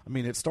that, I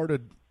mean, it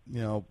started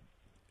a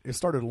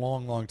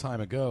long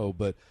time ago,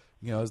 but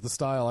you know, as the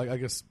style, I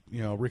guess,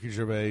 you know, Ricky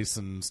Gervais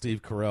and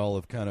Steve Carell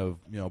have kind of,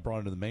 you know, brought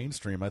into the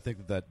mainstream. I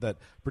think that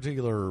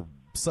particular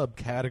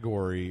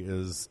subcategory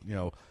is, you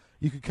know,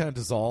 you could kind of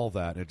dissolve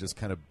that, and it just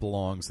kind of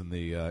belongs in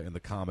the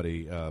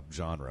comedy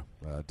genre.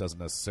 It doesn't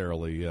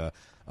necessarily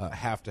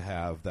have to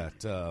have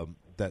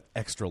that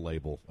extra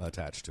label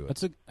attached to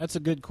it. That's a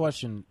good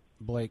question,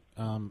 Blake.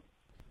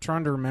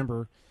 Trying to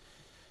remember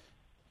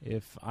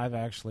if I've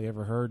actually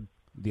ever heard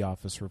The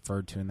Office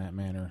referred to in that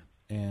manner,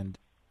 and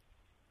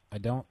I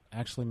don't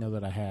actually know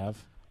that I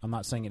have. I'm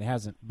not saying it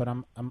hasn't, but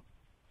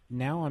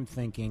I'm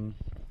thinking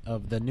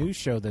of the new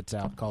show that's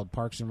out called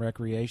Parks and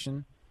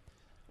Recreation.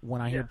 When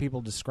I hear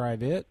people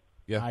describe it,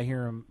 I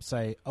hear them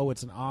say, "Oh,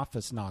 it's an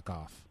Office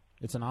knockoff.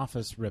 It's an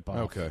Office ripoff."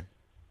 Okay,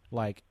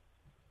 like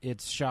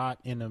it's shot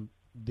in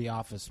the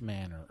Office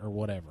manner or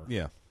whatever.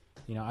 Yeah,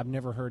 you know, I've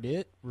never heard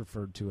it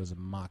referred to as a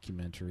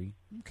mockumentary.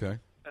 Okay.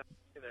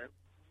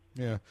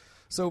 Yeah.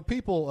 So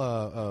people,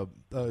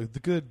 the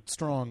good,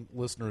 strong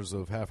listeners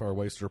of Half Hour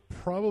Waste are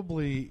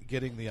probably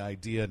getting the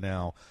idea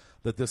now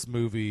that this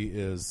movie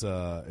is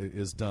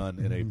done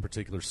in a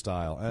particular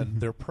style, and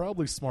they're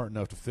probably smart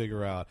enough to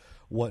figure out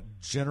what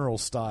general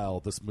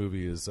style this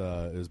movie is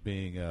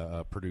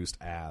being produced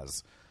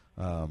as.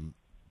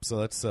 So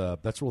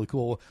that's really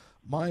cool.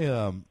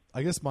 I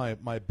guess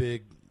my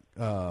big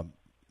home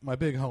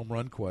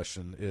run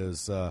question is,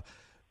 so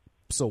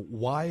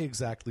why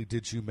exactly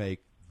did you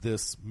make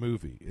this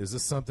movie? Is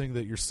this something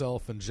that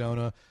yourself and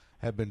Jonah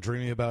have been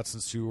dreaming about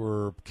since you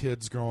were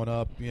kids growing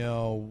up, you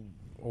know,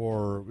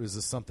 or is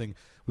this something,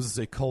 was this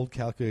a cold,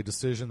 calculated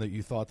decision that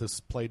you thought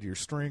this played to your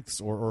strengths,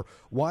 or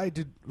why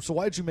did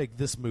you make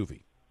this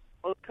movie?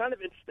 Well, it's kind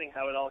of interesting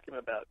how it all came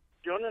about.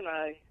 Jonah and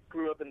I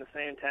grew up in the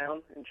same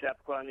town in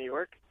Chappaqua, New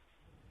York.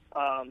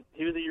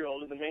 He was a year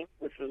older than me,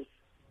 which was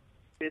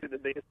basically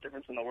the biggest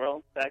difference in the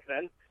world back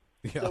then.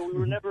 Yeah. So we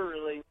were never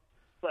really,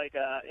 like,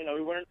 you know,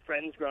 we weren't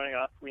friends growing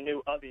up. We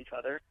knew of each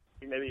other.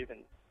 We maybe even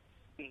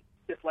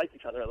disliked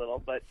each other a little,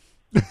 but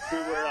we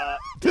were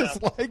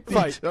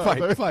fight.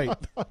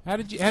 How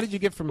did you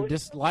get from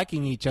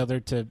disliking each other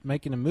to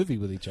making a movie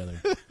with each other?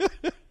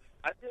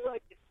 I feel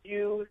like if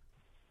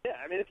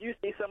you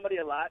see somebody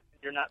a lot,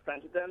 and you're not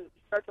friends with them, you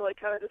start to like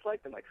kind of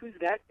dislike them. Like, who's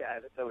that guy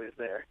that's always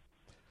there?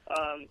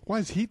 Why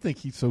does he think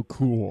he's so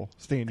cool,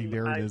 standing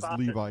there in his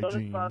Levi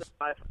jeans?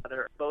 My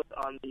father are both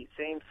on the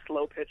same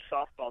slow pitch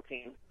softball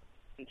team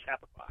in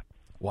Chappaqua.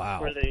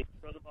 Wow! Where they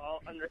throw the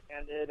ball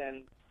underhanded,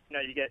 and you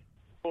know you get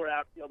 4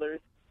 outfielders.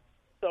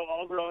 So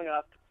all growing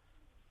up,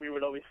 we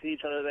would always see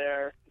each other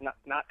there,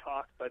 not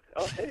talk, but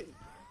oh hey,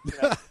 you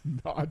know.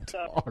 Not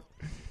talk.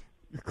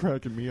 You're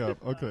cracking me up.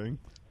 Okay.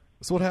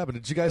 So what happened?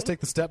 Did you guys take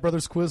the Step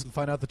Brothers quiz and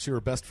find out that you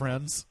were best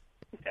friends?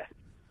 Yeah.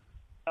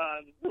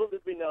 Little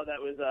did we know that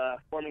was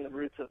forming the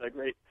roots of a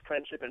great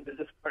friendship and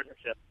business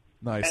partnership.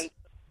 Nice. And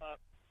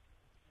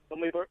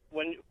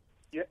when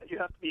you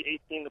have to be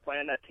 18 to play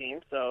on that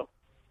team, so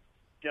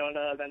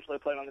Jonah eventually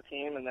played on the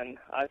team, and then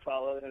I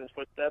followed in his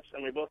footsteps,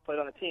 and we both played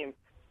on the team.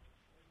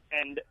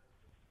 And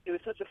it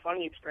was such a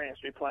funny experience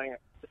to be playing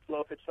the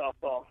slow pitch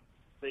softball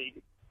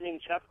league. I mean,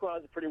 Chappaqua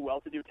is a pretty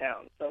well-to-do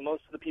town, so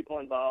most of the people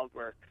involved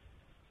were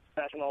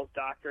professionals,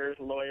 doctors,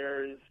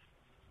 lawyers,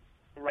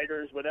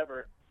 writers,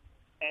 whatever.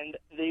 And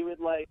they would,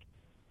 like,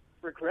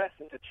 regress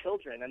into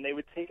children, and they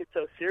would take it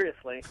so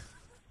seriously.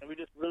 And we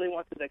just really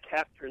wanted to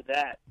capture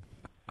that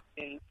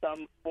in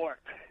some form.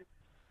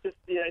 Just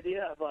the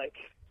idea of, like,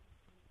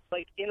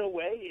 in a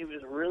way, it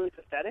was really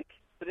pathetic,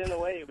 but in a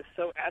way, it was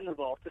so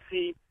admirable to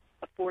see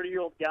a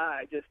 40-year-old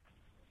guy just,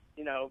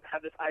 you know,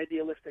 have this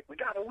idealistic, we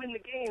got to win the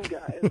game,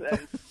 guys.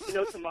 And, you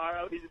know,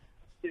 tomorrow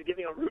he's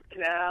getting a root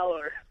canal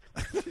or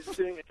he's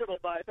doing a triple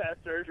bypass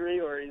surgery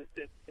or he's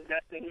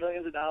investing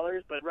millions of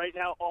dollars. But right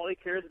now, all he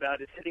cares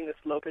about is hitting the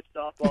slow pitch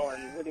softball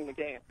and winning the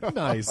game.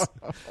 Nice.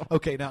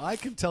 Okay, now I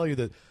can tell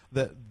you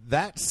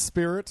that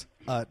spirit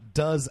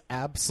does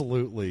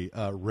absolutely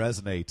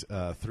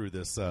resonate through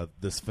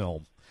this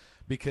film,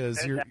 because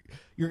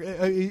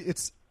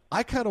it's.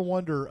 I kind of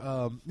wonder.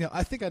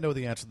 I think I know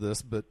the answer to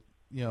this, but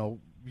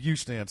you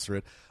should answer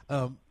it.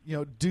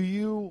 Do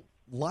you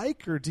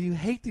like or do you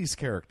hate these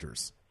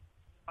characters?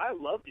 I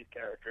love these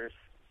characters.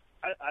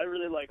 I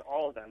really like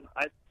all of them.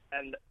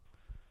 And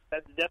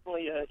that's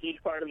definitely a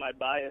huge part of my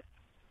bias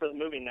for the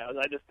movie now. Is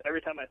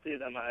every time I see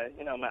them, my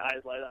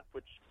eyes light up.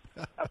 Which,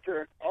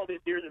 after all these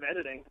years of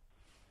editing,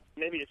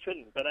 maybe it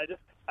shouldn't. But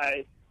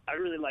I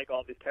really like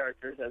all these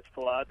characters, as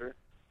flawed or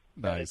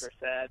nice or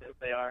sad as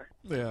they are.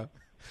 Yeah,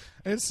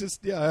 it's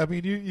just I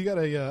mean, you got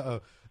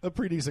a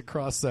pretty decent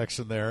cross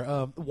section there.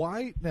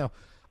 Why now?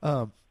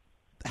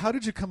 How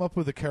did you come up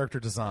with the character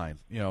design?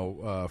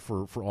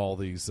 For all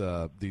these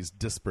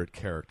disparate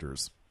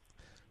characters.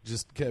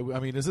 Is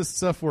this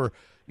stuff where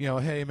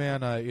hey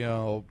man,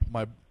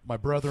 my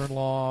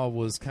brother-in-law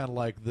was kind of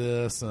like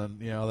this,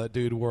 and that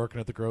dude working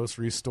at the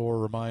grocery store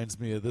reminds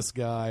me of this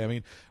guy. I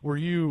mean, were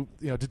you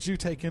did you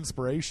take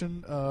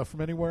inspiration from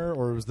anywhere,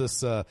 or was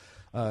this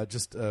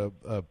just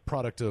a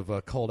product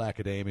of cold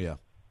academia?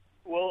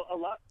 Well, a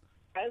lot.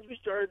 As we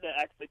started to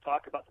actually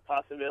talk about the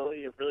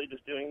possibility of really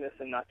just doing this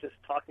and not just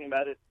talking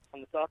about it on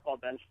the softball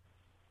bench,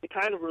 it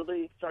kind of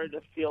really started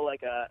to feel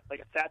like a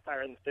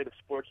satire in the state of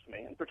sports to me.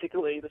 And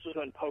particularly, this was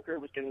when poker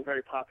was getting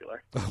very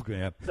popular. Oh,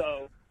 man.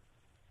 So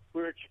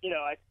we were,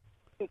 I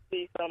can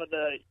see some of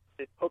the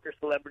poker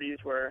celebrities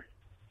were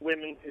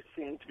women who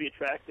seemed to be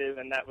attractive,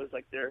 and that was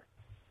like their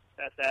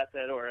best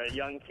asset, or a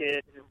young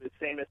kid who was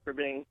famous for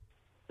being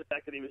the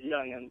fact that he was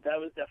young. And that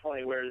was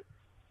definitely where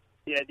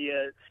the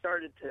idea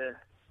started to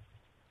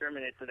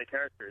germinate for the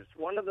characters.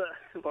 One of the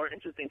more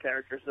interesting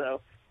characters,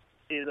 though,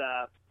 is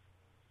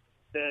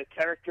the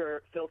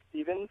character Phil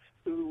Stevens,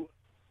 who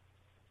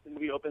the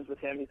movie opens with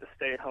him. He's a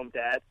stay-at-home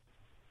dad.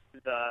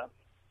 He's a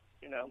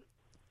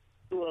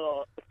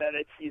little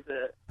pathetic. He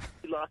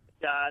lost his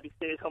job. He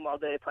stays home all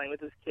day playing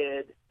with his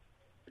kid.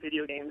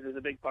 Video games is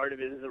a big part of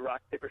it. Is a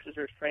rock paper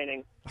scissors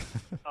training.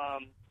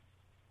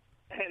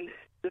 And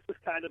this was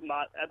kind of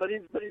but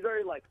he's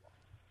very likable.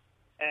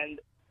 And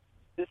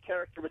this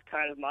character was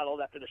kind of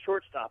modeled after the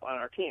shortstop on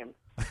our team,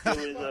 who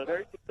is a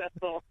very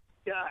successful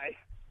guy,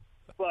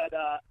 but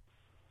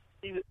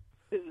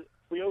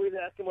we always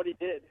ask him what he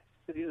did,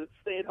 because he's a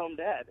stay-at-home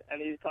dad, and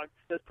he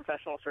does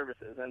professional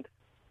services, and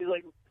he's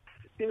like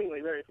seemingly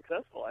very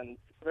successful and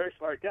a very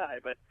smart guy,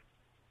 but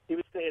he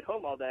would stay at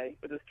home all day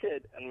with his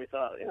kid, and we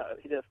thought,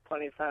 he'd have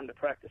plenty of time to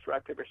practice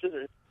rock, paper,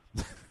 scissors.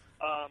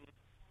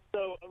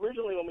 So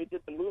originally when we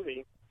did the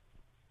movie,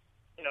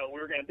 we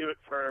were going to do it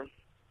for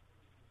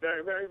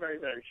very, very, very,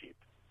 very cheap.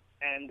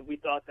 And we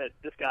thought that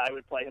this guy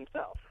would play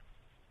himself.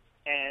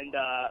 And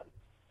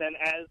then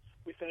as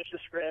we finished the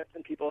script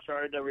and people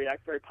started to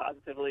react very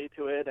positively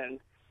to it and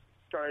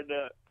started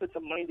to put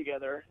some money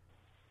together,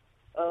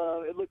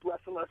 it looked less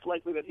and less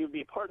likely that he would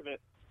be a part of it.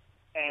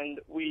 And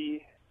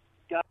we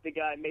got the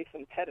guy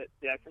Mason Pettit,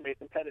 the actor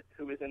Mason Pettit,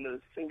 who was in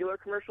those Singular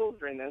commercials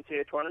during the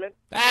NCAA tournament.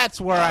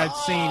 That's where I'd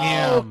seen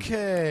him.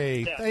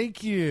 Okay, yeah.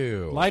 Thank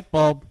you. Light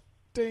bulb.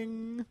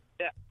 Ding.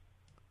 Yeah.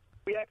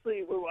 We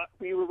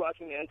were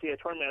watching the NCAA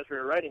tournament as we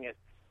were writing it,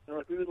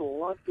 and we would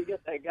love to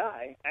get that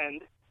guy,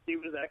 and he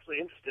was actually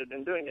interested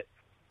in doing it.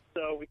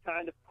 So we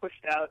kind of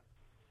pushed out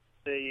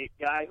the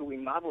guy who we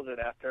modeled it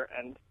after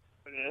and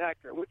put in an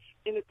actor, which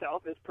in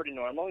itself is pretty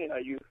normal.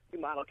 You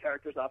model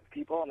characters off of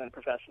people, and then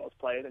professionals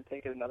play it and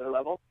take it another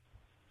level.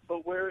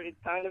 But where it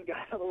kind of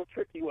got a little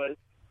tricky was,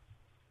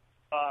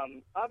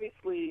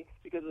 obviously,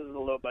 because this is a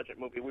low-budget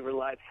movie, we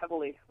relied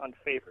heavily on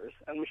favors,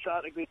 and we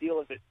shot a good deal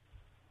of it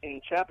in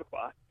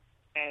Chappaqua.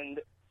 And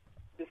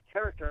this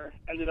character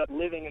ended up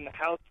living in the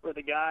house where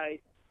the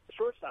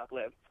shortstop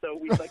lived. So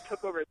we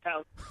took over his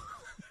house.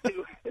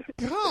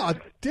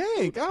 God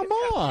dang! Come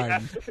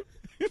on.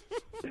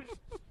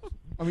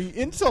 I mean,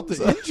 insult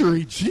to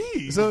injury.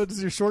 Geez. So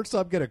does your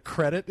shortstop get a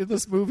credit in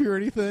this movie or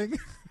anything?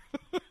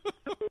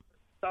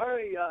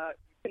 Sorry, you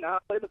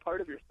cannot play the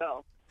part of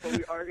yourself. But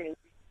we are going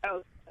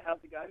to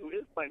have the guy who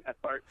is playing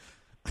that part.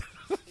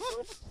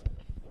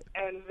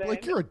 And then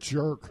you're a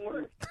jerk.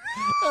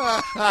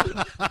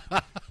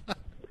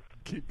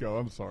 Keep going.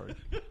 I'm sorry.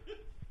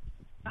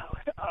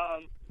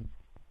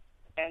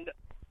 And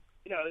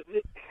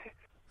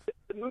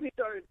the movie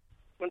started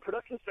when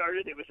production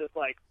started. It was just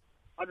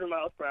 100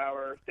 miles per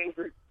hour. Things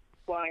were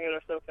flying at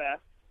us so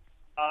fast.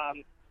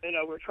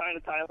 We're trying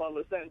to tie up all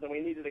those ends, and we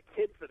needed a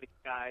kid for the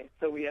guy,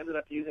 so we ended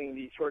up using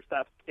the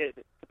shortstop's kid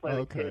to play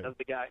the kid of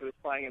the guy who was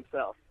playing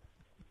himself.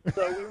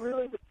 So we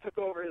really just took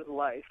over his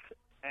life,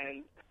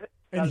 and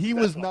he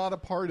was not a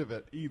part of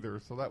it either.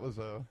 So that was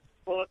a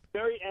well. At the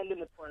very end in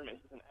the tournament,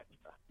 he's an extra.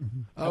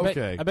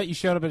 Okay. I bet you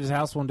showed up at his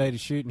house one day to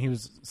shoot, and he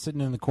was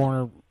sitting in the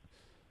corner,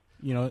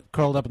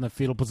 curled up in the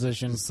fetal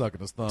position,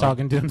 sucking his thumb,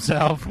 talking to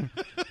himself.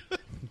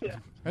 Yeah.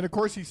 And of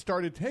course, he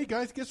started, hey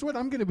guys, guess what?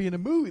 I'm going to be in a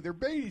movie. They're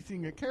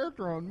basing a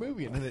character on a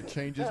movie. And then it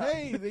changes.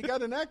 Hey, they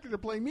got an actor to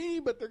play me,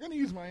 but they're going to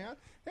use my.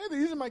 Hey, they're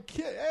using my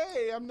kid.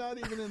 Hey, I'm not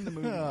even in the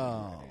movie.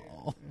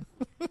 Oh.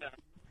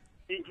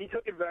 He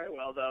took it very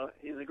well, though.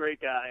 He's a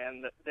great guy,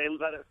 and they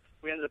let us.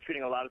 We ended up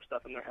shooting a lot of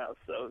stuff in their house,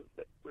 so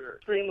we're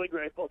extremely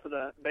grateful to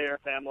the Bayer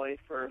family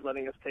for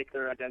letting us take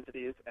their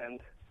identities and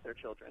their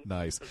children.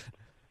 Nice.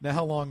 Now,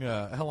 how long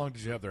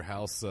did you have their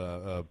house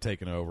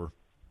taken over?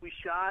 We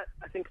shot,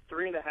 I think,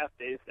 3.5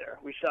 days there.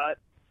 We shot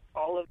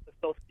all of the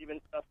Phil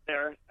Stevens stuff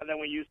there, and then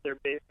we used their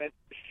basement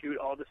to shoot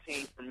all the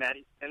scenes for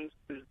Maddie Sims,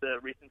 who's the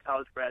recent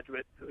college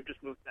graduate who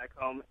just moved back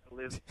home and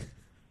lives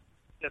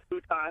in a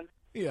futon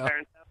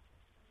parents'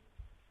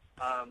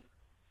 house,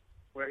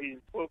 where he's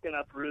woken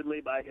up rudely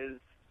by his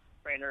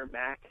trainer,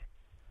 Mac,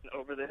 an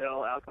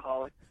over-the-hill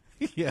alcoholic.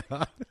 Yeah.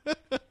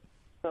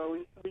 So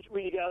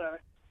we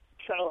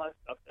shot a lot of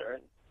stuff there,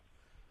 and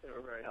they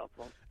were very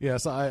helpful.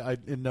 Yes, I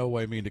in no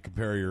way mean to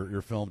compare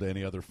your film to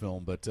any other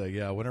film, but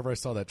yeah, whenever I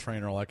saw that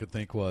trainer, all I could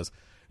think was,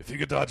 if you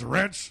could dodge a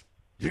wrench,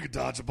 you could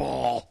dodge a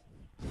ball.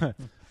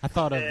 I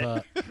thought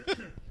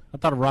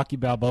of Rocky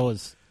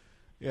Balboa's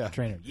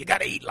trainer. You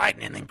got to eat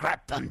lightning and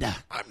crap thunder.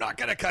 I'm not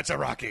going to catch a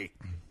Rocky.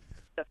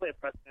 Definitely a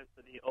precedent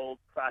for the old,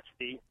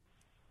 crotchety,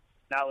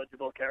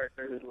 knowledgeable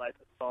character whose life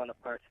has fallen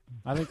apart.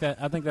 I think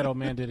that old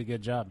man did a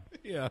good job.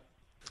 Yeah.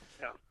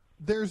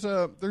 There's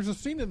a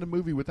scene in the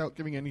movie, without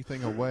giving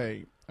anything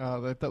away,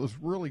 that was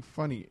really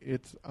funny.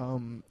 It's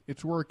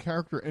where a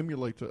character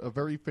emulates a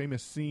very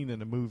famous scene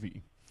in a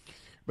movie,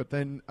 but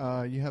then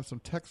you have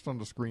some text on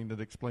the screen that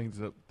explains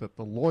that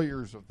the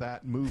lawyers of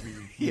that movie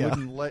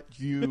wouldn't let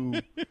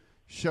you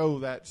show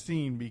that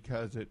scene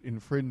because it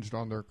infringed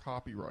on their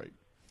copyright.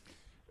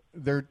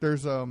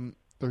 There's a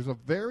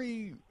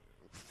very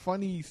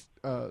funny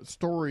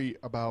story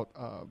about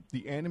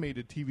the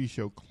animated TV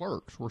show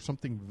Clerks, where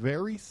something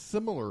very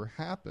similar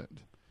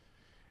happened,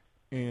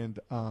 and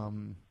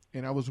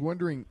I was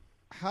wondering,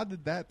 how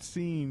did that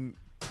scene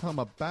come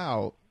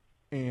about,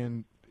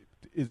 and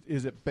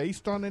is it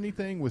based on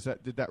anything?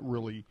 Did that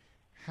really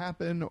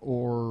happen,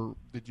 or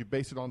did you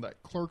base it on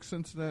that Clerks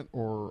incident?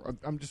 Or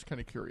I'm just kind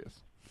of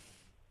curious.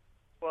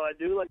 Well, I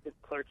do like the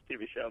Clerks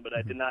TV show, but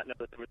I did not know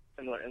that there was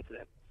a similar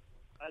incident.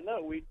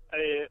 No, we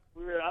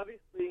were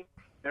obviously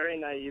very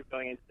naive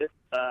going into this.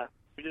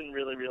 We didn't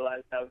really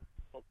realize how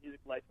difficult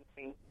music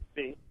licensing would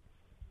be.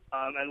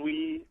 And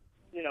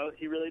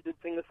he really did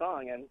sing the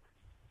song. And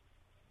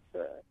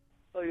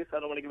I guess I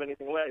don't want to give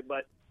anything away,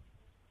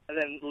 and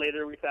then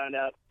later we found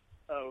out,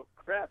 oh,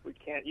 crap, we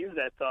can't use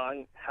that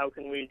song. How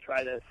can we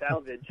try to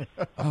salvage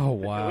Oh,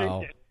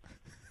 wow.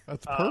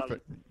 That's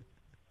perfect.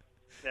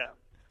 Yeah.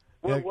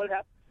 What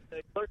happened to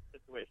the Clerks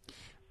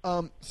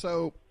situation?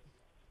 So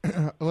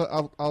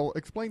I'll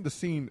explain the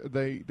scene.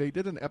 They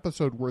did an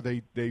episode where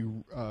they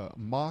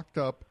mocked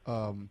up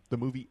the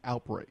movie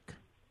Outbreak,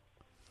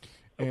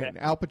 and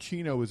Al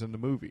Pacino is in the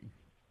movie.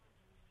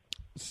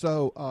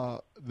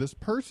 So this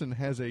person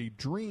has a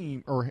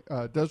dream, or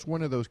does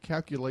one of those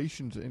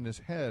calculations in his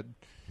head,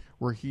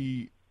 where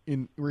he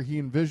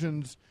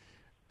envisions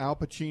Al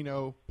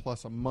Pacino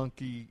plus a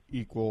monkey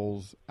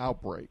equals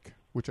Outbreak,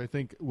 which I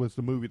think was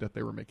the movie that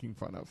they were making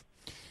fun of.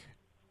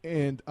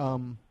 And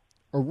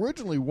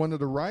originally, one of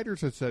the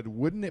writers had said,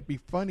 wouldn't it be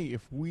funny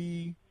if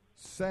we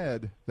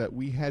said that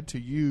we had to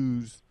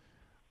use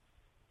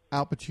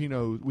Al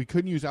Pacino, we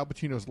couldn't use Al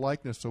Pacino's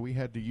likeness, so we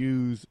had to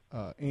use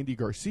Andy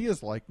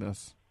Garcia's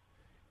likeness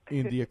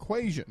in the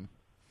equation,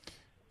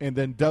 and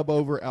then dub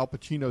over Al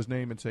Pacino's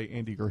name and say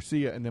Andy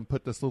Garcia, and then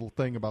put this little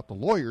thing about the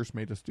lawyers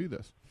made us do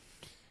this.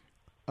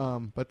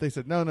 But they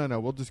said, no,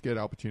 we'll just get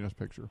Al Pacino's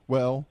picture.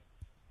 Well,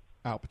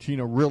 Al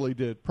Pacino really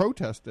did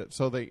protest it,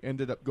 so they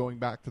ended up going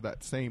back to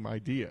that same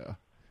idea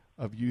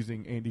of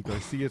using Andy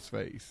Garcia's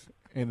face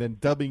and then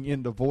dubbing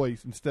in the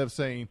voice. Instead of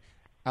saying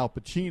Al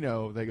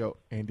Pacino, they go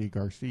Andy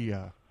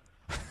Garcia.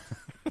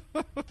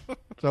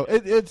 So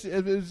it's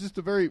just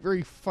a very,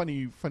 very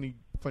funny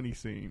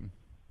scene.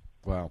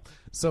 Wow.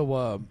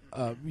 So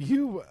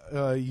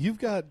you've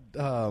got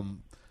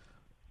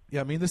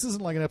I mean, this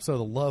isn't like an episode of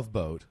The Love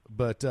Boat,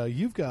 but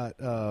you've got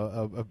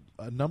a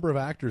number of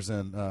actors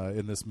in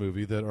this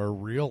movie that are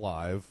real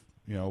live,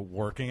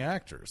 working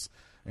actors.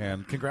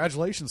 And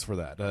congratulations for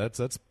that.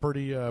 That's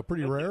pretty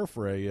rare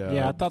for a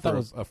I thought that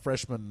was a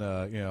freshman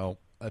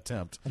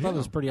attempt. I thought it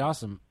was pretty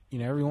awesome.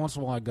 Every once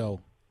in a while I go,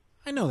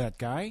 I know that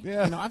guy.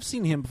 Yeah. I've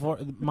seen him before.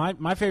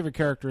 My favorite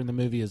character in the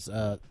movie is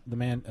the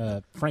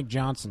man Frank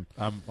Johnson.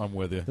 I'm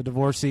with you. The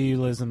divorcee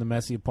who lives in the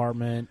messy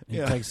apartment. He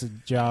takes a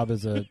job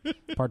as a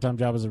part-time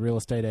job as a real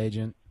estate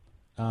agent.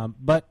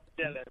 But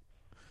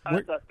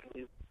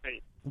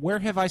where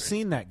have I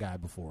seen that guy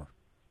before?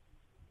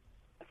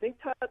 I think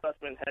Todd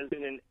Sussman has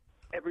been in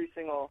every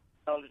single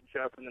television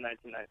show from the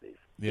 1990s.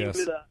 Yes.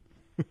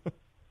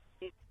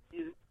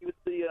 He was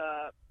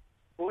the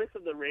voice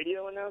of the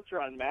radio announcer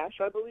on MASH,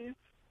 I believe.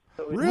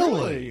 So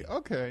Really?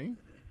 Okay.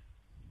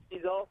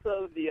 He's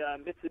also the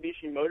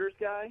Mitsubishi Motors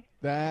guy.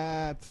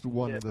 That's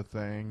one of the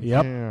things.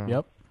 Yep. Yeah.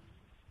 Yep.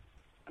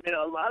 I mean,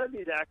 a lot of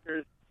these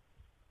actors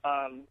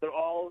They're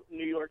all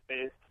New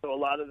York-based, so a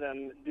lot of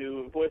them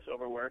do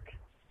voiceover work.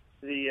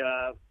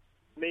 The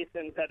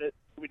Mason Pettit,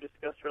 who we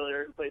discussed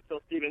earlier, who plays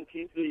Phil Stevens,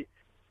 he's the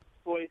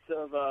voice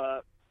of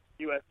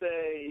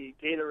USA,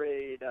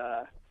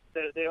 Gatorade.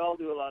 They all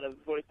do a lot of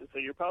voices, so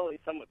you're probably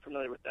somewhat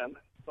familiar with them.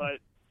 But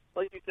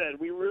like you said,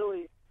 we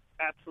really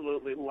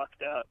absolutely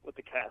lucked out with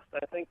the cast.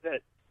 I think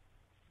that,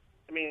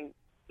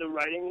 the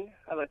writing,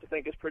 I like to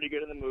think, is pretty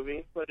good in the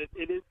movie, but it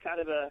is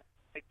kind of a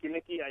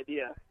gimmicky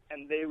idea,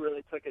 and they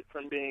really took it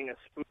from being a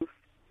spoof,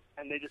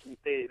 and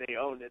they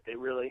owned it. They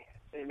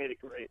made it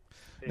great.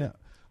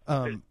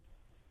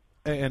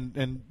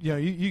 And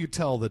you could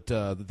tell that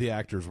the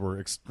actors were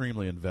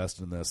extremely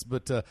invested in this.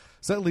 But so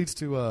that leads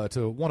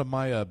to one of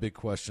my big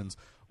questions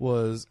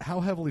was,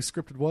 how heavily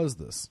scripted was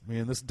this?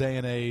 In this day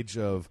and age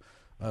of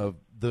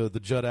the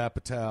Judd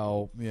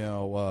Apatow,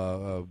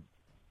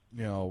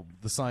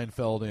 the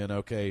Seinfeldian,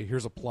 okay,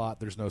 here's a plot,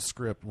 there's no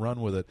script,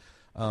 run with it.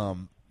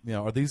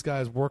 Are these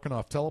guys working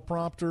off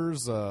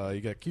teleprompters?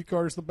 You got cue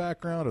cards in the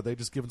background? Are they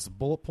just giving some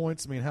bullet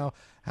points?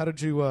 How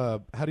do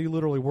you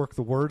literally work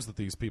the words that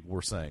these people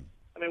were saying?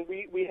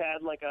 We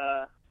had like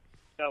a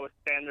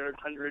standard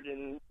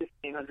 115,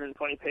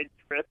 120 page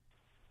script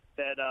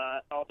that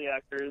all the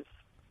actors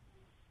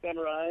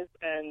memorized,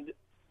 and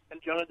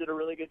Jonah did a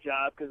really good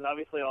job because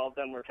obviously all of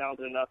them were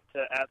talented enough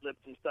to ad-lib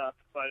some stuff.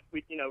 But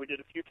we did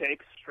a few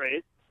takes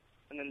straight,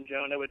 and then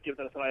Jonah would give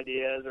them some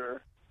ideas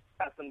or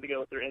ask them to go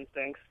with their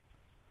instincts.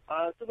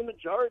 So the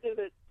majority of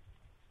it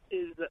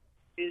is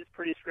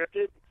pretty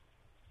scripted,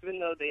 even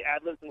though they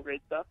ad-lib some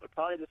great stuff. But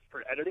probably just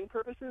for editing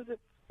purposes,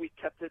 we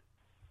kept it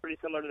pretty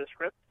similar to the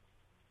script.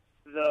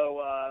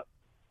 Though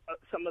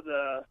some of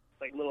the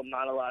little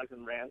monologues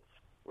and rants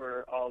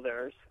were all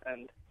theirs,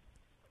 and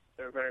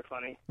they're very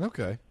funny.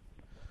 Okay.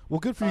 Well,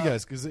 good for you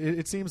guys, because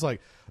it seems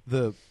like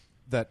that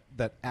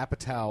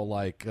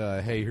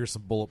Apatow, hey, here's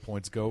some bullet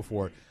points, go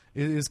for it,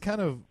 is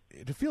kind of,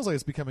 it feels like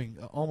it's becoming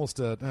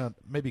almost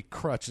maybe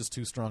crutch is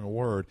too strong a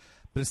word,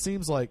 but it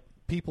seems like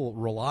people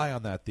rely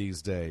on that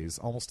these days,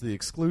 almost to the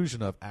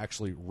exclusion of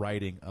actually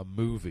writing a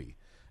movie.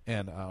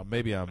 And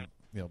maybe I'm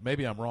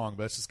wrong,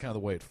 but it's just kind of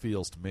the way it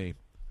feels to me.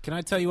 Can I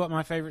tell you what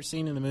my favorite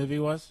scene in the movie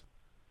was?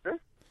 Sure.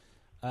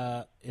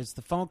 It's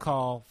the phone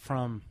call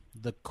from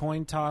the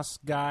coin toss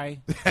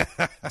guy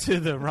to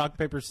the rock,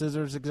 paper,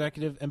 scissors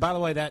executive. And by the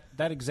way,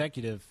 that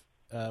executive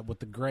with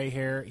the gray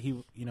hair,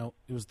 it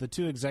was the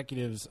two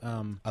executives.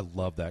 I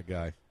love that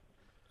guy.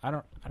 I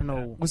don't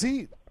know. Was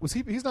he?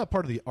 He's not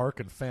part of the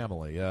Arkin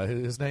family.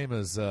 His name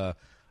is.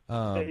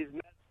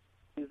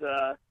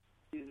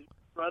 He's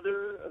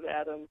brother of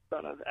Adam,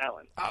 son of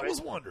Alan. I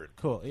was wondering.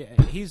 Cool. Yeah,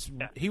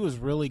 he was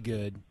really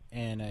good,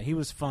 and he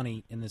was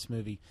funny in this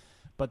movie.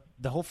 But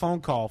the whole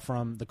phone call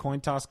from the coin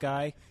toss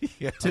guy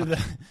to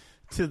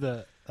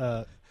the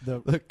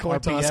coin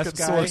toss RPS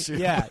guy,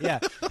 consortium. yeah,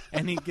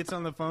 and he gets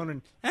on the phone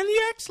and he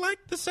acts like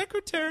the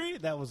secretary.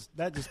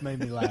 That just made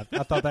me laugh.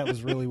 I thought that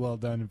was really well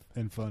done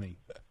and funny.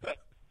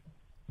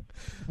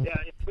 Yeah,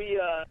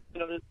 we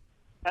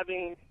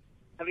having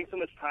so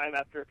much time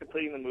after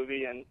completing the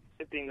movie and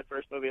it being the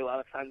first movie, a lot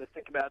of time to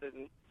think about it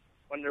and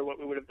wonder what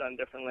we would have done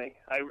differently.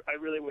 I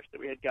really wish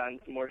that we had gotten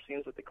some more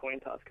scenes with the coin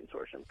toss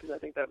consortium, because I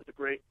think that was a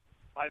great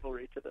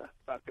rivalry to the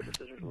rock, paper,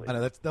 scissors league. I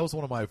know that was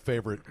one of my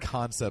favorite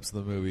concepts of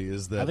the movie.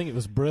 Is that I think it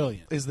was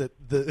brilliant. Is that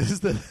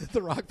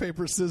the rock,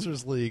 paper,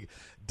 scissors league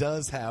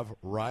does have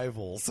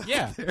rivals?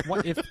 Yeah.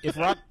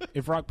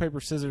 If rock, paper,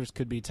 scissors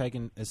could be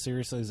taken as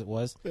seriously as it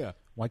was,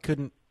 why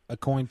couldn't a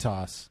coin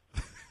toss?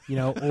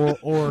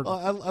 Or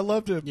I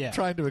love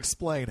trying to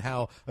explain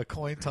how a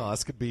coin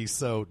toss could be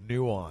so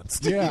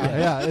nuanced.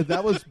 Yeah.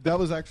 That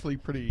was actually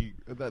pretty.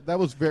 That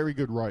was very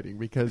good writing,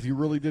 because you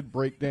really did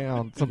break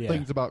down some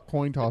things about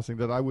coin tossing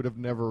that I would have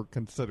never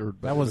considered.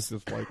 But that was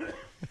just like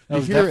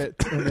you hear it,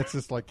 and it's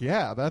just like,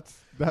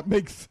 that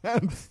makes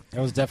sense.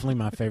 That was definitely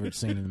my favorite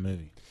scene in the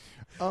movie.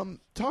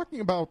 Talking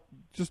about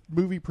just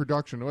movie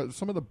production,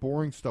 some of the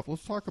boring stuff.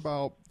 Let's talk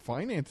about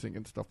financing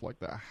and stuff like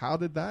that. How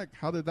did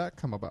that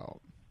come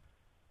about?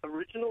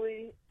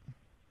 Originally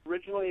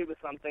it was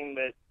something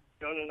that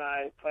Jonah and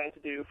I planned to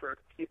do for a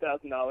few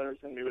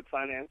 $1,000s, and we would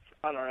finance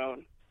on our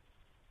own.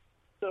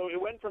 So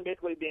it went from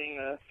basically being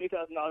a few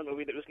 $1,000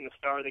 movie that was going to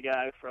star the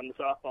guy from the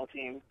softball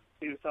team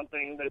to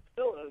something that's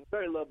still a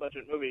very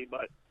low-budget movie,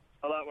 but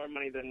a lot more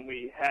money than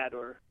we had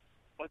or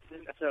wanted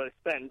to necessarily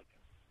spend.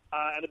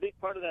 And a big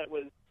part of that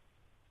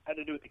had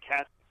to do with the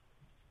cast.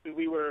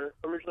 We were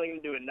originally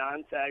going to do a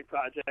non-SAG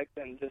project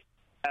and just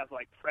have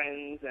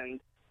friends and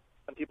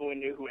some people we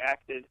knew who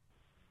acted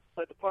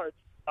play the parts.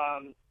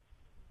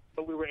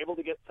 But we were able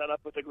to get set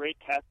up with a great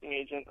casting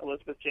agent,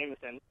 Elizabeth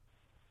Jameson,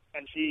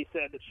 and she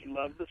said that she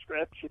loves the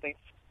script. She thinks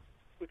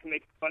we can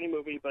make a funny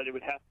movie, but it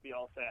would have to be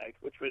all SAG,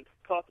 which would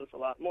cost us a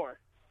lot more.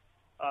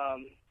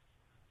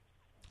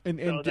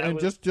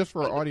 Just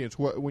for our audience,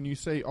 when you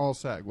say all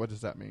SAG, what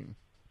does that mean?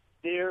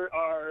 There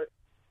are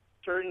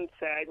certain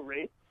SAG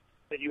rates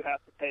that you have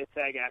to pay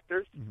SAG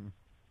actors. Mm-hmm.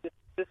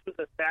 This was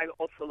a SAG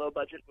ultra low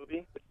budget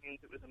movie, which means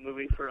it was a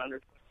movie for under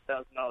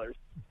 $20,000.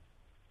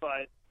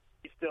 But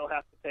you still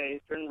have to pay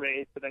certain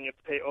rates, but then you have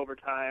to pay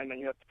overtime, and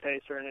you have to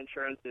pay certain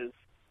insurances.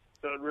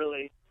 So it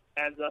really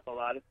adds up a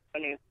lot. I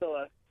mean, it's still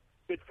a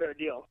good, fair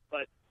deal,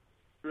 but it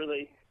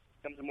really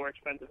becomes a more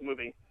expensive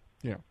movie.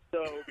 Yeah.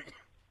 So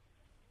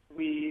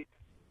we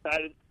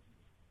decided,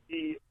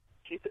 she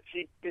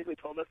basically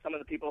told us some of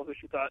the people who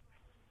she thought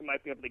we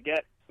might be able to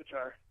get, which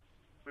are,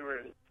 we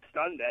were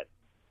stunned at,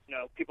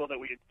 people that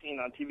we had seen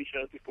on TV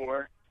shows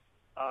before.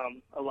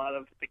 A lot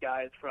of the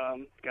guys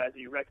that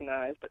you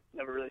recognize but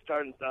never really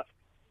started and stuff.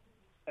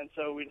 And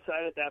so we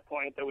decided at that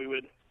point that we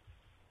would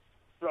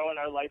throw in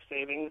our life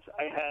savings.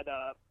 I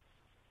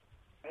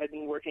had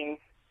been working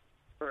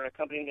for a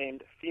company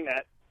named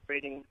FEMAT,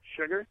 trading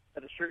sugar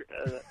at a sugar.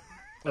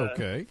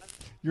 Okay.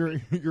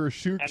 You're a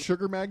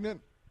sugar magnet?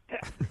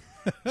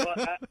 Well,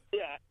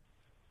 yeah.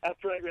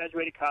 After I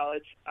graduated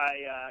college,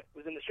 I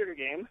was in the sugar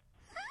game,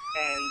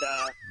 and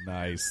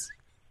nice.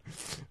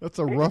 That's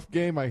a rough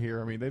game, I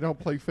hear. I mean, they don't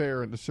play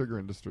fair in the sugar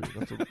industry.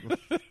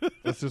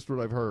 That's just what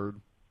I've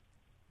heard.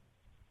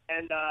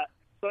 And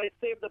so I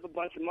saved up a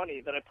bunch of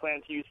money that I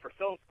planned to use for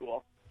film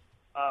school,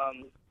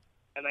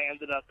 and I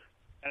ended up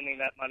spending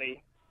that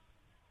money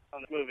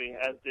on the movie,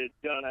 as did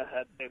Jonah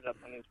had saved up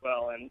money as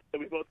well. And so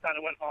we both kind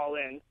of went all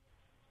in.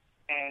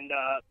 And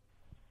I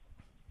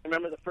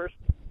remember the first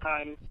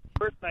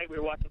night we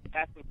were watching the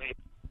casting tape,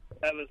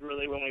 that was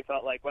really when we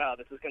felt like, wow,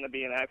 this is going to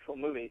be an actual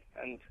movie.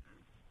 And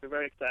we were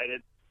very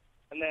excited.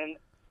 And then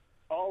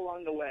all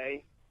along the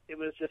way, it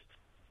was just,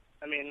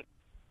 I mean,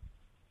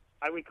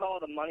 I would call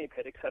it a money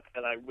pit, except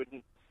that I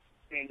wouldn't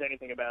change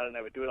anything about it, and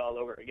I would do it all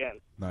over again.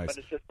 Nice. But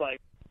it's just like,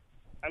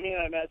 I mean,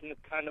 I imagine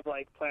it's kind of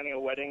like planning a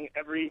wedding.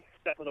 Every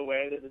step of the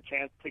way, there's a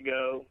chance to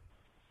go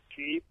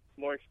cheap,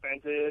 more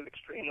expensive,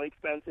 extremely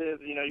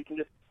expensive. You can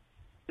just,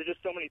 there's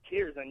just so many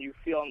tiers, and you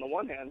feel on the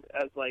one hand,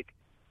 as like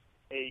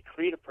a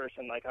creative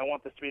person, like, I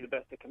want this to be the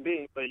best it can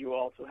be, but you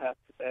also have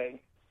to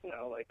say,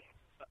 like,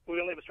 we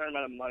only have a certain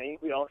amount of money.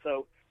 We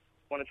also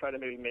want to try to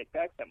maybe make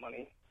back that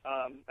money.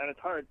 And it's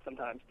hard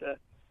sometimes to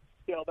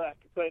scale back.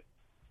 But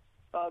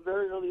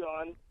very early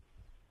on,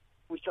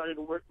 we started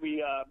to work.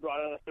 We brought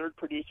on a third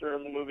producer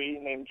of the movie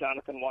named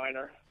Jonathan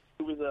Weiner,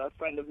 who was a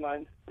friend of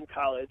mine from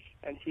college,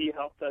 and he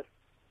helped us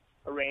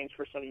arrange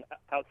for some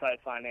outside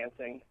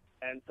financing.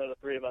 And so the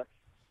three of us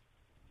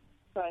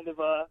kind of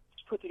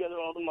put together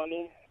all the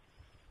money,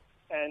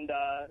 and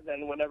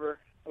then whenever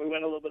we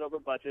went a little bit over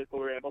budget, but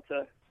we were able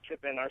to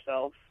chip in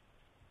ourselves.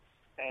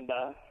 And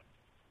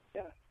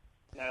yeah,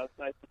 now it's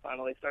nice to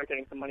finally start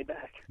getting some money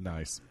back.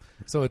 Nice.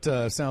 So it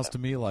sounds to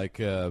me like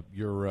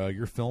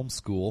your film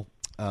school.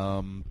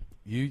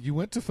 You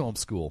went to film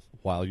school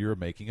while you were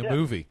making a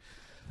movie.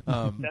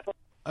 Definitely.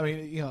 I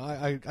mean,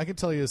 I can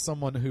tell you as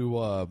someone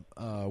who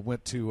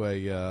went to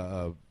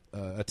a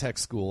tech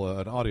school,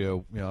 an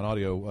audio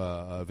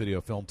video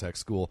film tech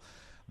school,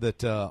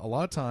 that a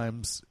lot of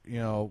times,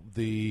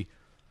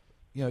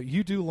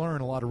 you do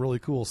learn a lot of really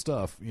cool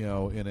stuff,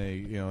 in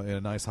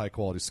a nice high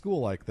quality school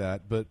like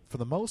that. But for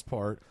the most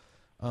part,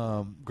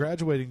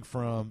 graduating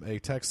from a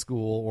tech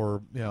school,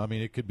 or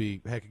it could be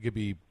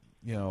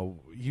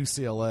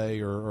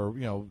UCLA or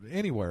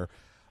anywhere.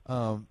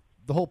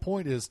 The whole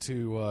point is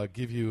to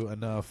give you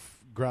enough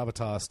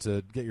gravitas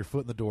to get your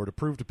foot in the door to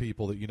prove to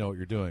people that you know what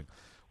you're doing.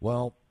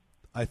 Well,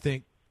 I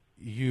think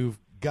you've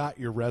got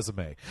your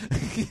resume.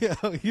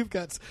 You've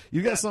got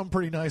something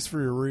pretty nice for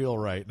your reel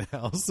right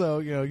now. So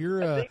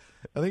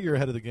I think you're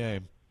ahead of the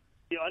game.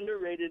 The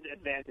underrated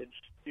advantage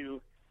to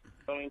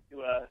going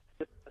to a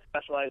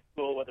specialized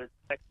school, whether it's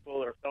tech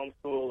school or film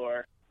school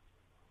or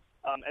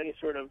any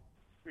sort of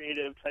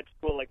creative type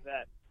school like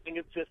that, I think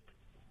it's just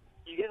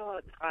you get a lot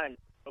of time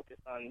to focus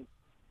on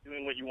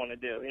doing what you want to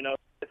do.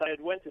 If I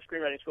had went to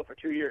screenwriting school for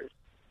 2 years,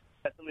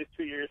 that's at least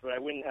 2 years where I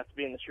wouldn't have to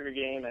be in the sugar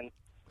game and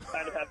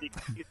kind of have the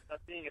excuse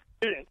of being a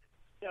student.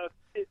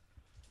 If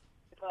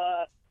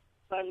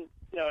I'm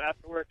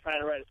after work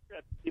trying to write a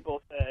script,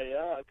 people say,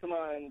 "Oh, come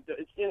on,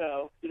 you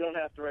don't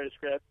have to write a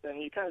script,"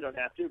 and you kind of don't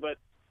have to. But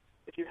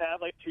if you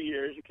have like 2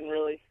 years, you can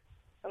really,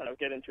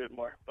 get into it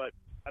more. But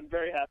I'm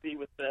very happy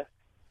with the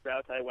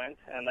route I went,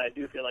 and I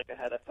do feel like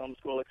I had a film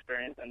school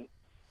experience and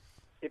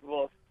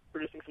capable of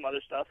producing some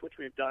other stuff, which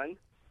we've done,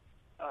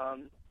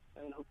 and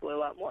hopefully a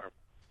lot more.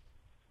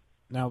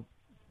 Now,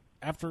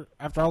 after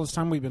all this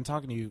time we've been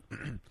talking to you,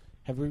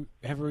 have we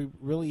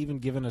really even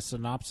given a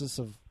synopsis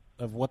of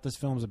what this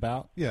film's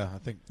about? Yeah, I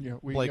think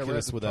Blake hit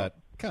us with that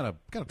kind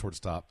of towards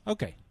the top.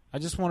 Okay. I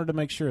just wanted to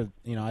make sure,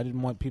 I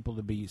didn't want people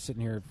to be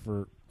sitting here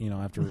for,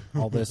 after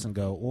all this and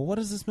go, well, what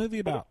is this movie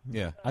about?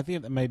 Yeah. I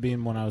think that may be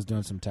when I was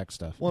doing some tech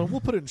stuff. Well,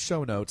 we'll put it in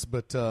show notes,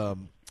 but, we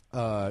can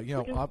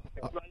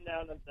run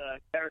down of the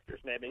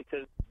characters maybe,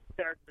 because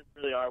characters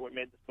really are what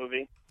made this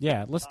movie.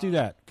 Yeah, let's do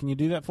that. Can you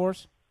do that for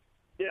us?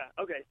 Yeah,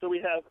 okay. So we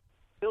have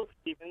Phil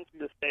Stevens,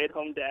 who's a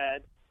stay-at-home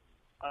dad,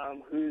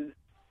 who's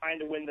trying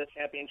to win the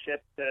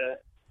championship to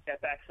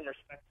get back some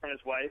respect from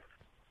his wife.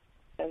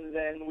 And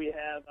then we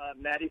have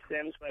Matty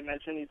Sims, who I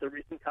mentioned. He's a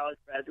recent college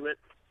graduate,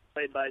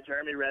 played by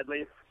Jeremy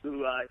Redleaf,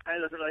 who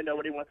kind of doesn't really know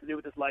what he wants to do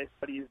with his life,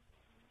 but he's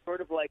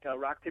sort of like a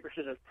rock, paper,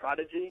 scissors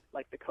prodigy,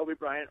 like the Kobe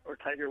Bryant or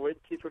Tiger Woods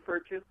he's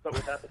referred to, but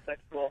without the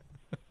sexual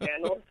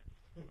scandals.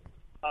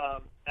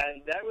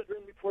 And that was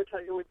written before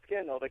Tiger Woods'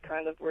 scandal. That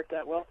kind of worked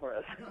out well for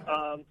us.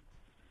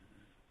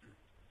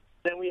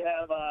 Then we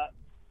have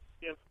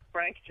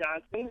Frank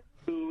Johnson,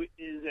 who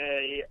is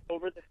a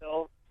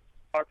over-the-hill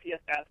RPS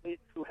athlete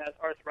who has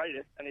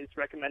arthritis, and he's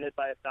recommended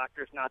by his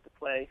doctors not to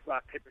play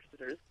rock, paper,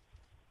 scissors.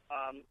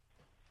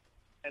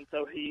 And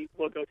so he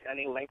will go to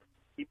any length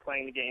to keep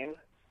playing the game,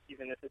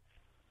 even if it's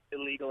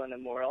illegal and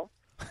immoral.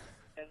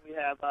 And we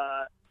have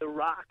The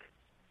Rock,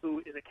 who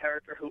is a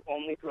character who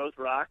only throws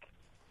rock.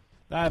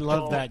 I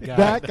love that guy.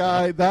 That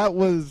guy, that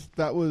was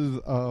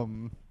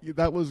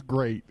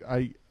great.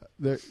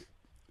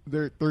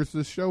 There's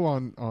this show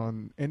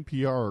on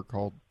NPR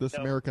called This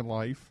American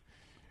Life,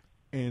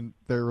 and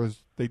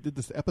they did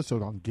this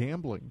episode on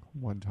gambling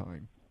one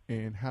time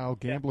and how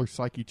gamblers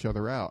psych each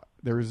other out.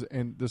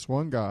 And this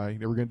one guy,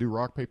 they were going to do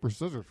rock, paper,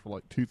 scissors for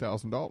like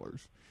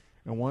 $2,000,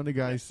 and one of the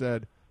guys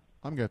said,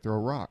 "I'm going to throw a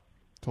rock."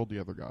 Told the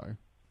other guy.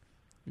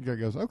 The guy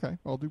goes, "Okay,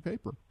 I'll do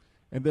paper."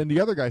 And then the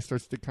other guy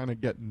starts to kind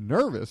of get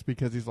nervous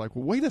because he's like,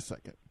 "Well, wait a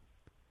second.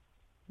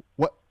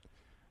 What?"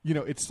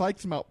 It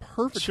psychs him out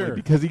perfectly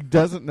because he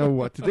doesn't know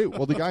what to do.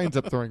 Well, the guy ends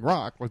up throwing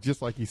rock,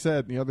 just like he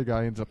said, and the other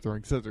guy ends up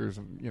throwing scissors,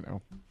 and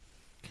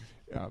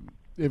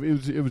it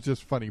was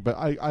just funny. But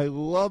I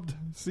loved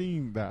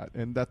seeing that,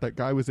 and that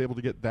guy was able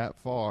to get that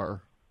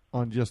far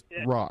on just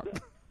rock.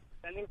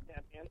 Defending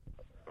champion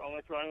for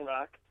only throwing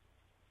rock.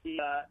 He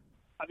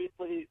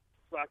obviously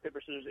rock, paper,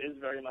 scissors is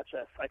very much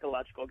a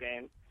psychological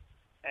game.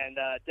 And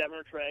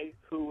Devon Trey,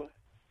 who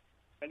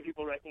many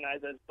people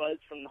recognize as Buzz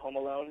from the Home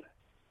Alone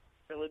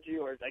trilogy,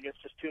 or I guess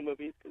just 2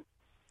 movies.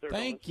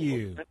 Thank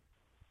you.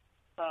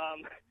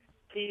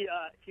 He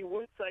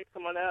would psych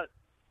someone out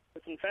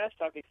with some trash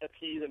talk, except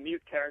he's a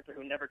mute character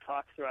who never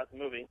talks throughout the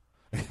movie,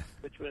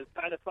 which was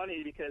kind of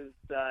funny because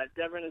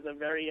Devon is a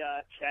very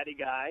chatty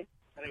guy,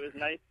 and it was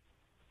nice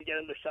to get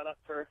him to shut up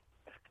for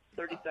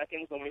 30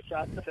 seconds when we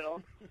shot the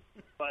film.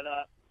 But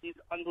he's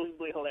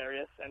unbelievably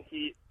hilarious, and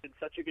he did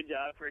such a good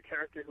job for a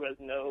character who has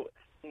no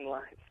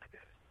lines.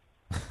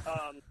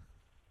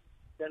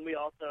 Then we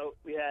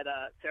had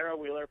Sarah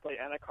Wheeler play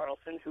Anna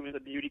Carlson, who was a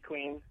beauty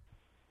queen,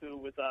 who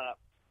was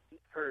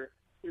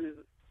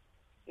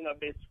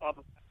based off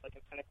of like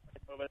a kind of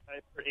Krakova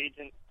type. Her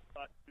agent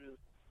thought she was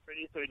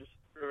pretty, so he just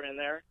threw her in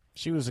there.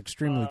 She was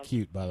extremely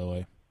cute, by the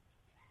way.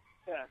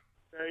 Yeah,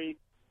 very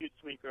cute,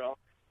 sweet girl.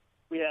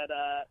 We had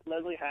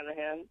Leslie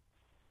Hanrahan,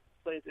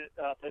 played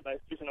by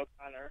Susan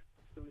O'Connor,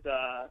 who's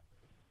a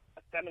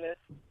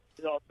feminist.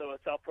 She's also a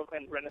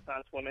self-proclaimed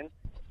Renaissance woman.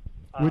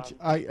 Which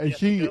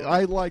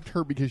I liked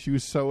her because she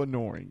was so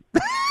annoying.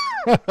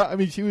 I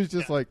mean, she was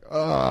just like,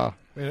 ugh.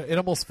 It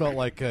almost felt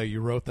like you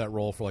wrote that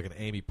role for like an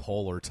Amy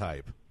Poehler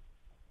type.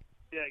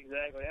 Yeah,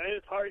 exactly. I mean, it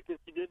was hard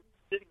because she did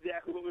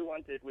exactly what we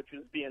wanted, which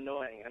was be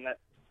annoying, and that,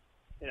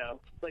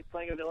 it's like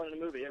playing a villain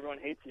in a movie. Everyone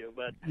hates you,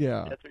 but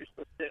that's what you're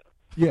supposed to do.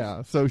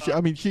 Yeah. So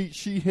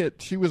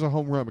she was a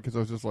home run because I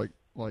was just like,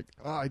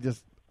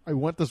 I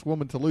want this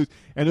woman to lose,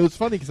 and it was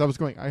funny because I was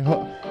going, I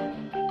hope.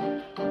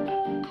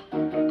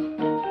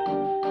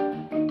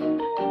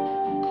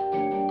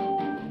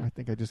 I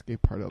think I just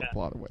gave part of the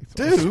plot away.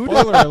 So Dude!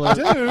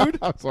 Dude!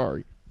 I'm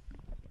sorry.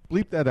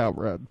 Bleep that out,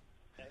 Red.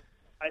 Okay.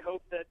 I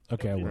hope that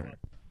I will.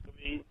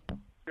 Movie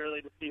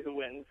purely to see who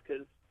wins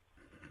because,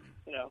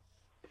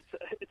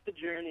 it's the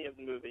journey of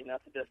the movie,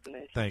 not the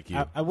destination. Thank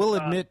you. I will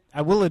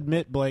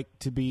admit, Blake,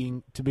 to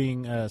being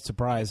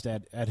surprised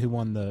at who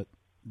won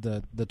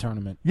the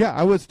tournament. Yeah,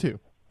 I was too.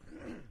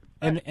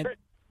 And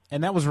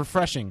that was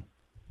refreshing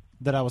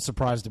that I was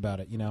surprised about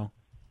it,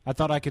 I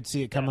thought I could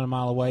see it coming a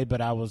mile away, but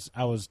I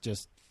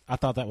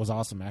thought that was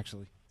awesome,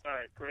 actually. All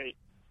right, great.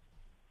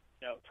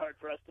 It's hard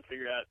for us to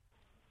figure out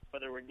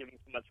whether we're giving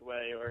too much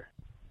away or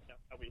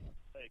how we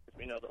play because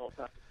we know the whole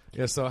time.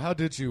 Yeah. So how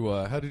did you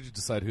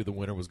decide who the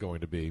winner was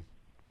going to be?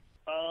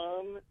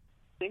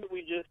 I think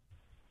we just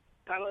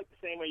kind of like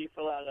the same way you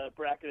fill out a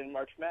bracket in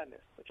March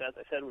Madness, which, as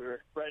I said, we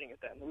were writing it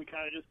then. We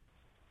kind of just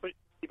put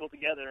people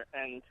together,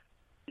 and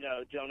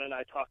Jonah and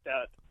I talked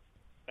out,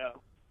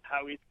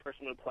 how each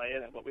person would play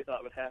it and what we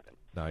thought would happen.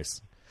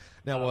 Nice.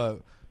 Now, I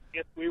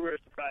guess we were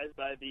surprised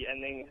by the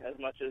ending as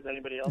much as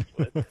anybody else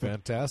would.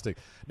 Fantastic.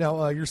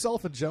 Now,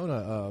 yourself and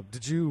Jonah,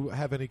 did you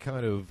have any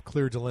kind of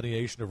clear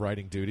delineation of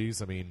writing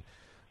duties? I mean,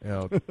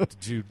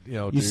 did you,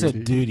 You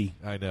said duty.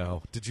 I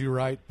know. Did you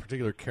write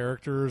particular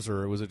characters,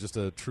 or was it just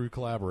a true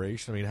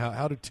collaboration? I mean,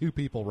 how did 2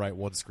 people write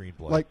one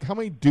screenplay? Like, how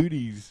many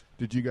duties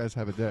did you guys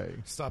have a day?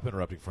 Stop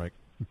interrupting, Frank.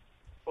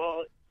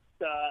 Well,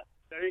 it's a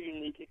very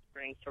unique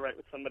experience to write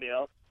with somebody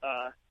else.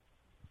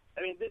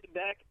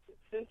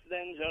 Since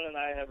then, Jonah and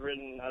I have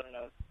written,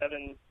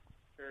 7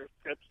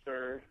 scripts,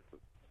 or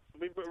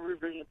we've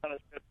written a ton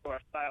of scripts, so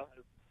our style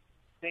has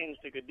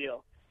changed a good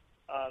deal.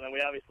 And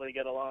we obviously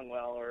get along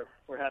well, or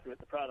we're happy with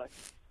the product.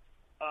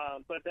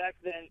 But back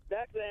then,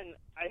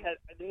 I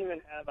didn't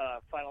even have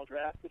a Final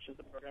Draft, which is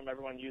the program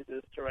everyone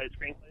uses to write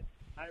screenplays.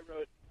 I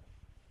wrote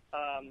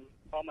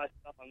all my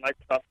stuff on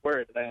Microsoft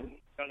Word, and then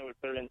Jonah would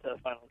put it into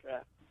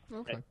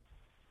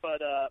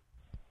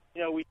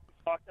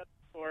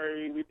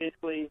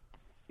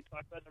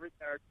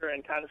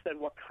said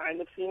what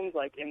kind of scenes,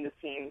 like in this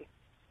scene,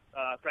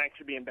 Frank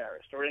should be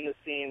embarrassed, or in this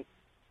scene,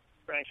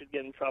 Frank should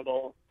get in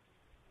trouble.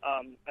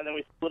 And then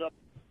we split up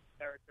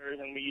characters,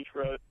 and we each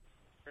wrote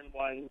different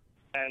ones,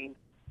 and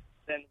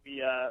then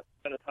we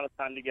spent a ton of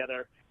time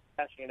together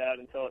hashing it out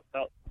until it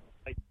felt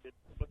like it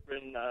was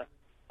written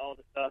all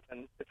the stuff,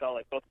 and it felt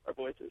like both of our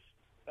voices.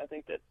 I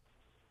think that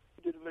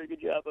we did a very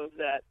good job of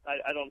that.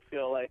 I don't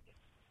feel like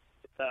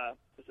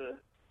there's a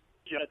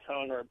Jonah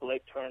tone or a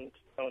Blake tone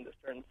to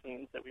certain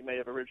scenes that we may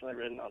have originally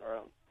written on our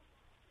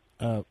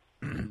own.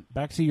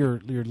 Back to your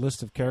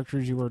list of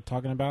characters you were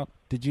talking about.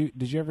 Did you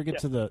ever get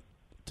to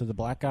the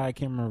black guy? I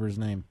can't remember his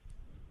name.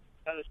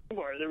 There's two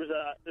more.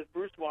 There's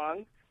Bruce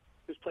Wong,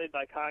 who's played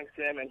by Kong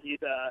Sim, and he's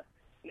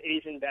an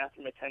Asian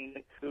bathroom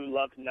attendant who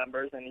loves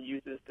numbers, and he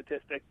uses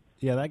statistics.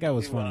 Yeah, that guy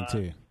was funny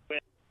too.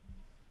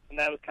 And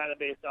that was kind of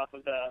based off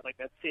of that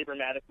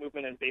sabermatic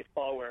movement in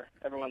baseball, where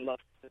everyone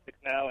loves statistics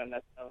now, and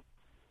that's how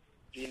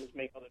GMs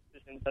make all the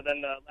decisions. But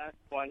then the last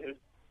one, who's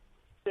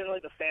generally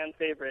the fan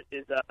favorite,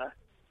 is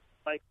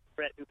Mike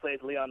Britt, who plays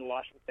Leon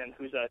Washington,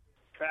 who's a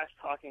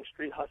trash-talking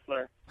street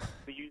hustler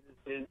who uses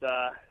his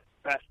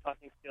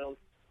trash-talking skills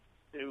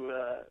to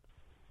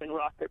win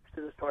rock paper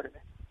scissors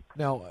tournament.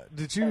 Now,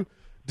 did you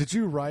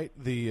write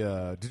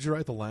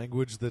the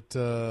language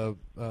that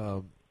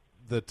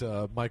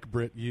Mike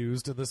Britt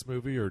used in this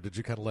movie, or did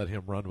you kind of let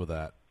him run with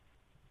that?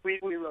 We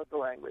wrote the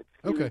language.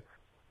 Okay.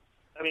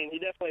 He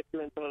definitely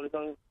threw in some of his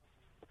own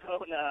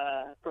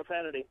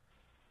profanity,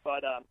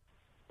 but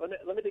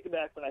let me take it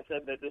back when I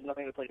said that there's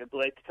nothing that's like a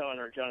Blake tone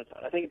or a Jonah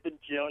tone. I think the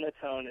Jonah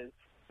tone is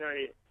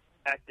very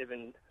active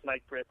in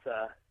Mike Britt's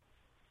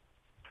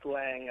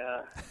slang.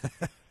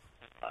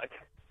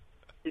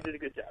 He did a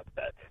good job with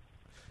that.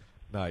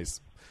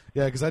 Nice.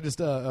 Yeah, because I just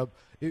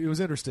it was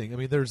interesting. I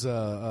mean, there's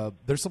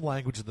some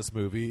language in this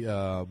movie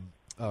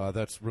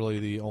that's really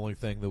the only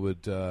thing that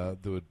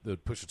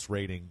would push its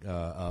rating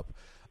up.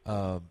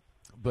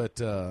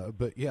 But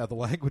yeah, the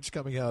language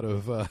coming out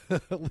of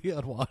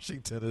Leon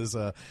Washington is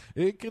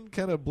it can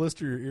kind of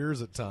blister your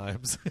ears at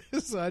times.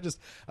 So I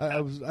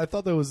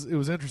thought that it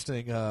was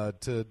interesting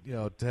to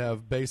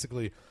have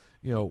basically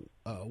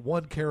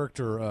one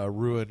character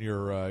ruin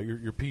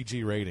your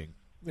PG rating.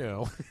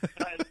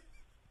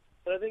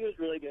 But I think it was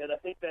really good. I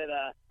think that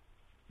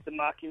the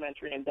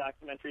mockumentary and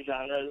documentary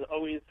genre is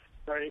always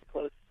very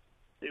close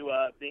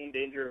to being in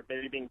danger of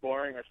maybe being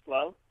boring or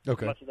slow.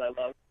 Okay. As much as I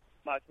love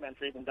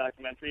mockumentaries and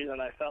documentaries,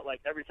 and I felt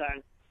like every time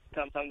it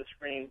comes on the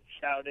screen,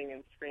 shouting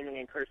and screaming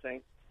and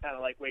cursing kind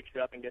of like wakes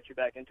you up and gets you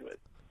back into it.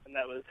 And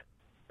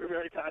we're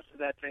very conscious of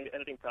that during the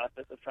editing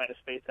process of trying to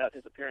space out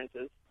his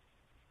appearances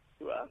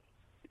to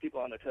keep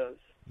people on their toes.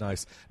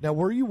 Nice. Now,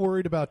 were you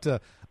worried about the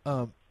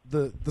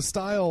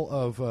style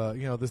of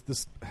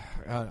this?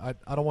 I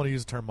don't want to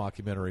use the term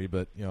mockumentary,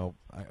 but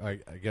I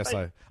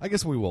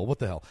guess we will. What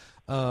the hell?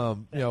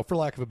 For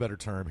lack of a better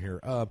term here,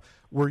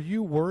 were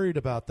you worried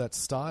about that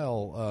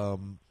style?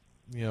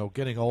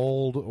 Getting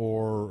old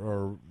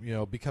or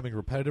becoming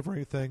repetitive or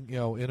anything?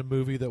 In a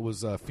movie that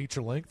was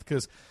feature length,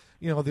 because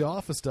The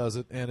Office does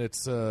it, and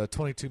it's a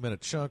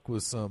 22-minute chunk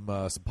with some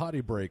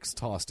potty breaks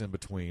tossed in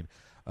between.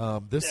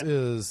 This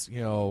is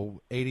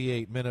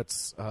 88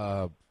 minutes.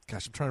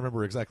 Gosh, I'm trying to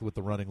remember exactly what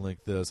the running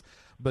length is,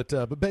 but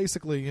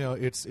basically,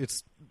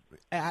 it's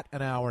at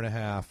an hour and a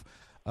half,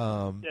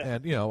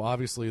 and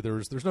obviously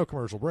there's no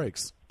commercial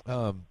breaks.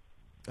 How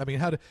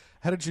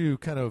did you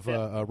kind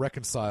of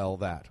reconcile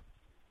that?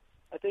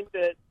 I think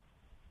that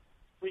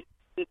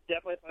it's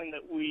definitely something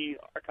that we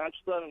are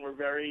conscious of, and we're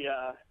very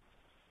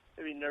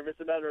maybe nervous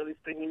about, or at least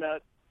thinking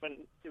about when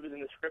it was in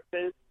the script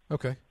phase.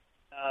 Okay.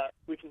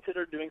 We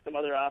considered doing some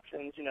other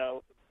options,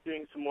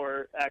 doing some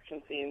more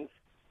action scenes,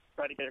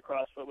 try to get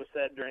across what was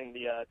said during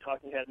the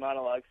talking head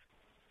monologues,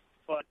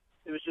 but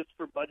it was just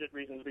for budget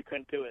reasons we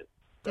couldn't do it.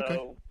 So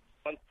okay.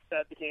 Once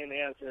that became the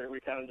answer, we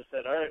kind of just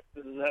said, all right,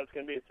 this is how it's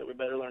going to be, so we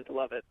better learn to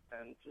love it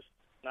and just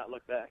not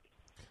look back.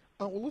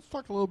 Well, let's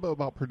talk a little bit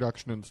about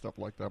production and stuff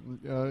like that.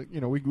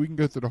 We can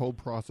go through the whole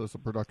process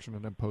of production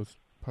and then post.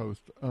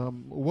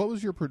 What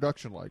was your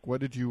production like?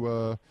 What did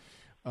you?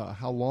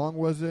 How long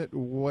was it?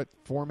 What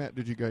format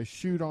did you guys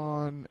shoot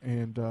on?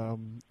 And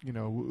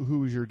who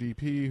was your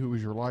DP? Who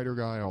was your lighter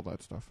guy? All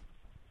that stuff.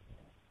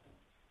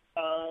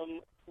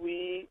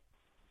 We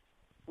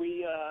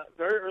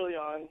very early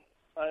on,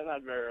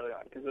 not very early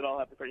on because it all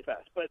happened pretty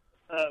fast. But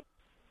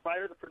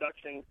prior to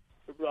production,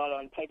 we brought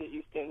on Peggy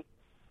Houston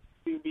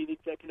to be the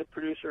executive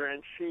producer,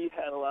 and she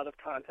had a lot of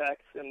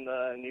contacts in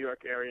the New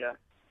York area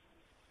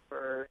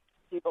for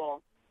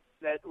people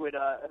that would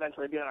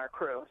eventually be on our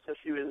crew. So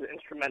she was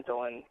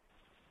instrumental in,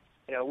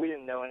 we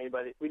didn't know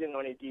anybody. We didn't know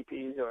any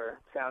DPs or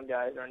sound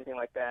guys or anything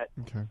like that.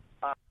 Okay.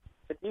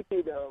 The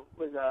DP, though,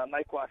 was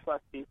Mike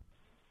Washleski,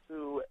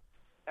 who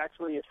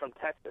actually is from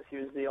Texas. He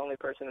was the only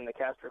person in the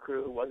cast or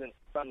crew who wasn't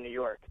from New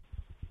York.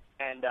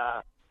 And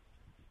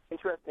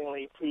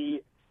interestingly,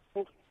 he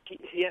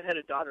had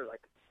a daughter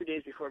like 2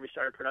 days before we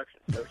started production.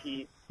 So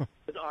he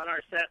was on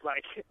our set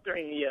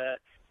during the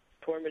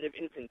formative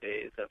infant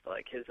days of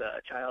his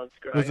child's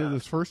growing up. Was it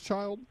his first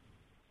child?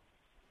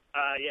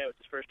 Yeah, it was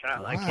his first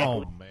child. I Wow,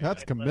 can't believe man. it.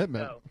 That's Let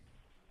commitment. him go.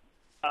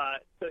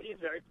 So he's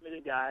a very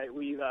committed guy.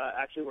 We've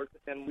actually worked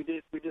with him. We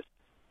just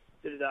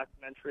did a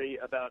documentary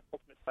about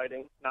Ultimate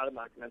Fighting, not a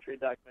mockumentary, a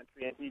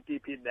documentary, and he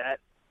DP'd that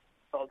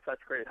called Such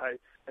Great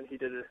Heights, and he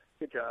did a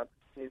good job.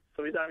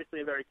 So he's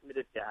obviously a very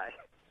committed guy.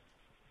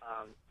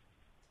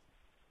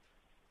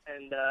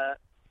 And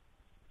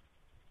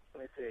let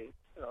me see,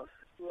 who else?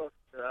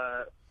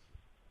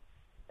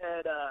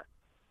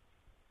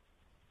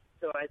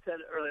 So I said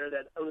earlier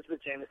that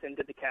Elizabeth Jameson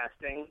did the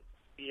casting.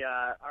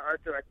 Our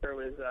art director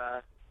was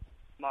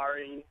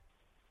Mari.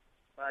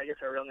 I guess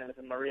her real name is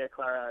Maria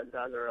Clara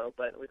Zazzaro,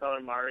 but we call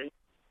her Mari.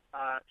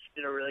 She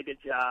did a really good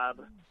job.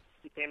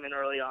 She came in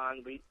early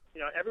on.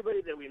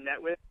 Everybody that we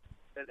met with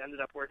that ended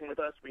up working with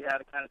us, we had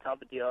to kind of tell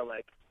the deal,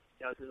 like,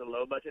 this is a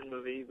low-budget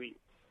movie. We'd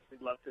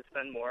love to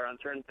spend more on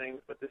certain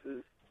things, but this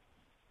is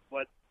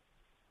what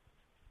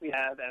we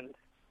have. And,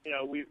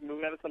 we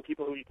met with some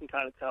people who you can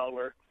kind of tell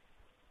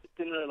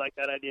didn't really like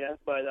that idea,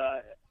 but,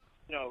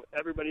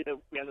 everybody that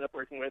we ended up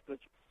working with was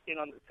in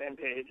on the same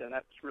page, and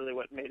that's really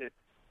what made it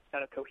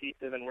kind of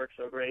cohesive and work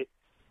so great.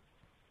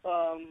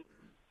 And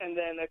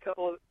then a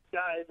couple of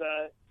guys,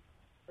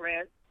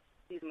 Grant,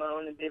 Steve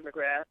Moan, and Dave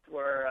McGrath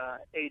were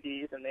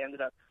ADs, and they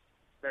ended up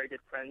very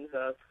good friends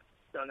of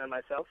Jonah and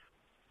myself.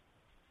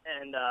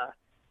 And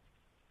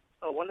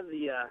one of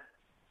the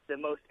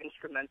most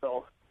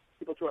instrumental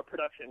people to our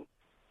production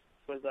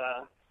was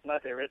my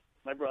favorite,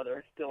 my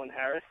brother, Dylan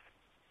Harris,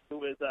 who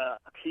was a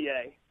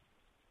PA.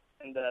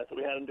 And so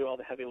we had him do all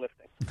the heavy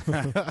lifting.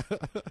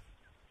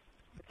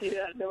 He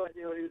had no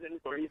idea what he was in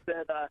for. He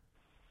said, I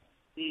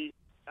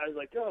was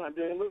like, Dylan, I'm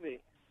doing a movie.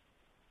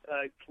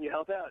 Can you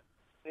help out?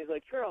 And he's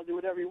like, sure, I'll do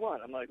whatever you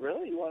want. I'm like,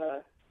 really? You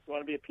wanna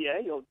be a PA?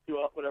 You'll do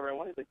whatever I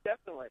want? He's like,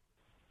 definitely.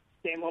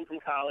 Came home from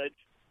college,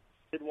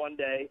 did one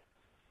day.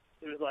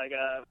 It was like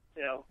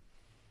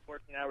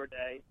 14-hour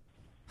day.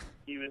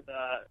 He had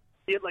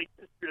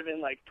just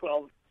driven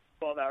 12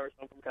 hours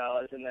home from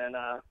college, and then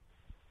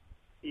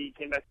he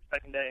came back the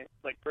second day,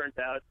 burnt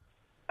out,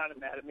 kind of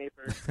mad at me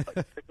for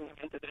tricking him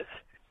into this.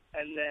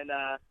 And then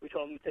we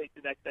told him to take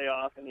the next day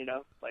off, and you're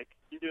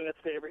doing us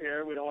a favor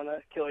here. We don't want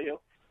to kill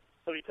you.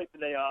 So he took the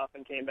day off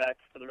and came back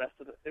for the rest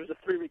of it. It was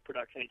a 3-week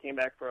production. He came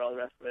back for all the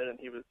rest of it, and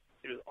he was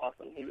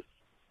awesome. He was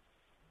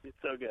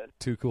so good.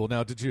 Too cool.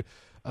 Now, did you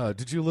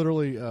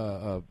literally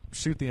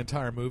shoot the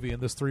entire movie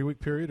in this 3-week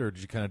period, or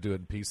did you kind of do it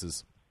in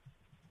pieces?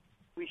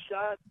 We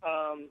shot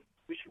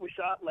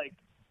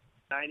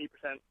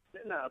 90%.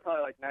 No,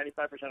 probably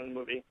 95% of the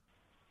movie.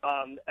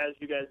 As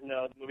you guys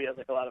know, the movie has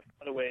a lot of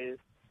cutaways,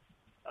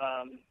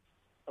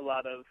 a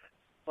lot of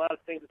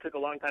things that took a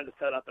long time to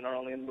set up and are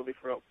only in the movie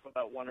for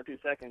about 1 or 2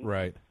 seconds.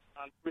 Right.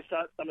 We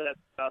shot some of that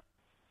stuff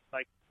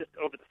just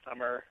over the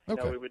summer.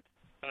 Okay.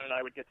 John and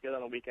I would get together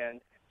on the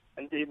weekend,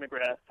 and Dave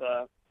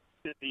McGrath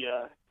did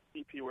the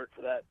EP work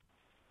for that.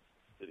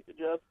 Did a good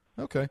job.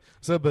 Okay.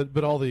 So,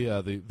 but all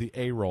the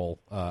A roll,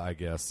 I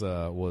guess,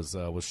 was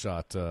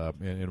shot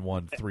in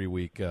one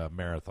 3-week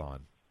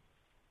marathon.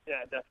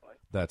 Yeah, definitely.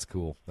 That's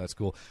cool. That's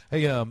cool.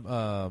 Hey,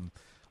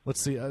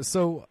 let's see.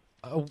 So,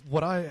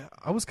 what I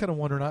was kind of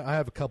wondering, I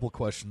have a couple of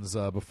questions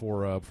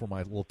before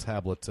my little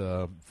tablet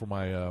for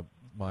my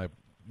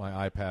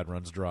iPad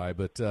runs dry.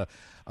 But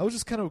I was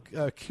just kind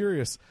of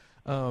curious.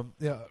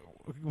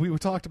 We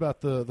talked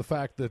about the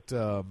fact that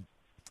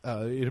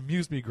it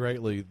amused me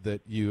greatly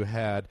that you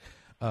had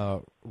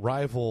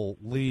rival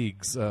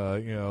leagues,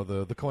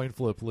 the coin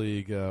flip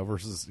league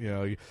versus,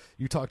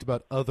 you talked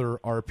about other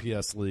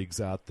RPS leagues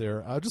out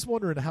there. I was just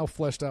wondering how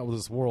fleshed out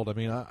was this world. I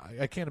mean,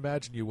 I can't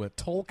imagine you went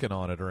Tolkien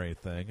on it or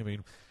anything. I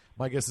mean,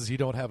 my guess is you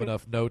don't have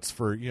enough notes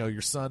for,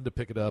 your son to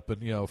pick it up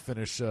and,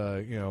 finish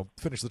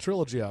the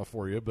trilogy out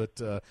for you. But,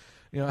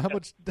 how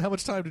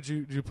much time did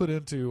you put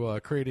into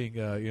creating,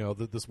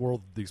 this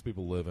world that these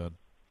people live in?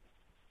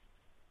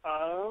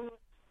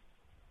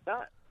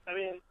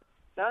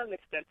 Not an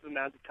extensive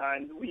amount of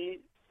time.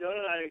 Jonah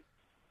and I,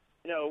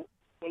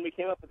 when we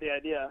came up with the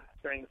idea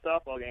during the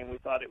softball game, we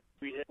thought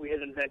we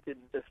had invented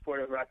the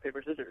sport of rock,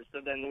 paper, scissors. So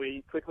then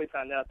we quickly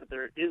found out that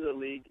there is a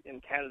league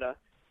in Canada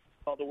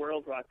called the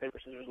World Rock, Paper,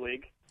 Scissors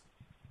League.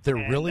 There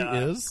really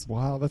is?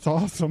 Wow, that's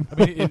awesome.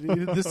 I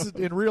mean, this is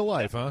in real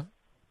life, huh?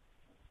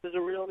 There's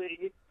a real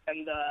league,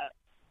 and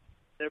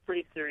they're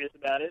pretty serious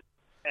about it.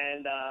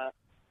 And I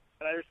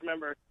just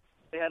remember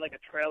they had a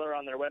trailer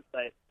on their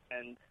website,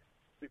 and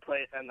we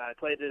played, and I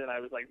played it, and I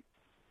was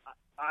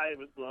I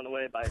was blown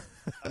away by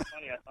how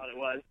funny I thought it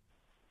was.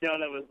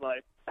 Jonah was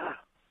like,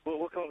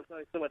 we'll come up with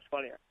something so much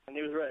funnier. And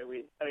he was right.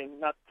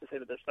 Not to say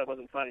that their stuff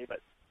wasn't funny, but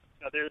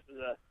theirs was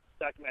a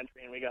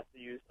documentary, and we got to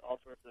use all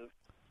sorts of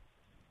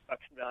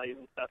production values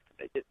and stuff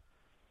to make it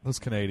those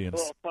Canadians a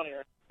little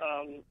funnier.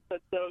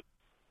 But so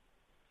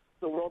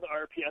the World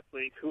RPS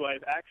League, who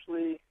I've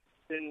actually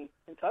been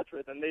in touch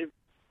with, and they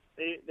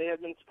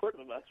have been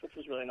supportive of us, which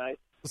was really nice.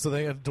 So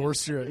they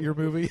endorse your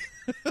movie?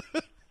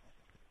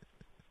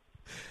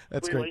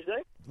 That's Wait, great.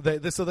 What did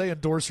you say? So they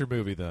endorse your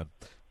movie then?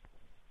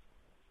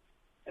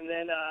 And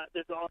then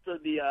there's also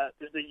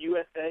there's the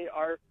USA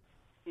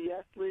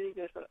RPS league.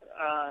 There's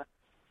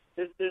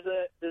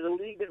a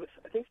league that was,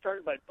 I think,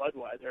 started by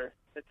Budweiser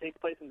that takes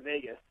place in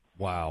Vegas.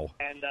 Wow.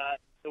 And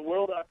the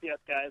World RPS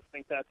guys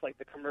think that's like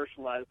the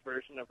commercialized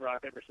version of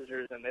rock, paper,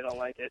 scissors, and they don't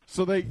like it.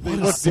 So they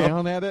look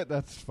down at it?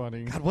 That's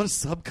funny. God, what a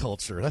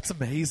subculture. That's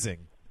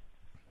amazing.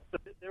 So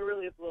there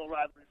really is a little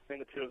rivalry between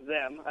the two of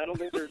them. I don't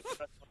think there's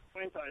a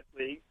coin-toss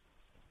league.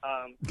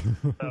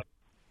 So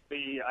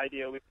the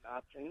idea we can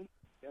option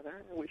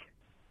together.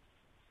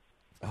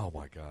 Oh,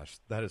 my gosh.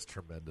 That is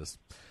tremendous.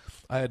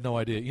 I had no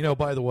idea. You know,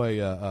 by the way,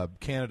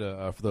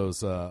 Canada, for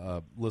those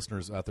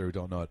listeners out there who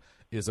don't know it,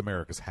 is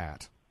America's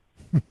hat.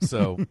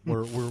 So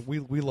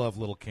we love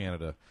little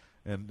Canada.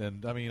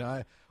 And I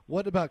mean,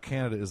 what about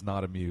Canada is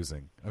not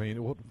amusing? I mean,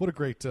 what a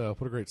great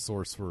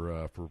source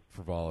for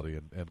frivolity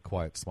and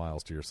quiet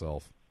smiles to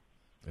yourself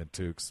and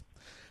toques.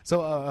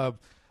 So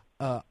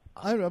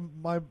I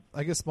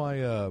guess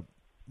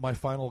my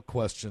final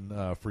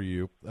question for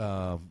you,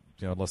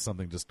 unless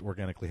something just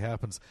organically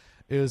happens,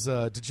 is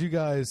did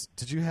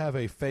you have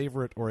a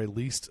favorite or a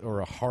least or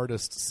a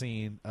hardest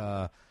scene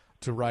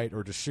to write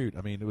or to shoot?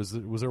 I mean, was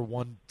there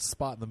one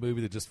spot in the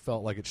movie that just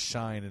felt like it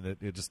shined and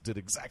it just did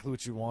exactly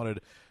what you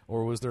wanted,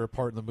 or was there a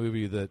part in the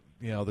movie that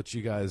that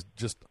you guys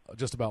just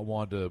about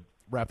wanted to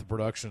wrap the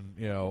production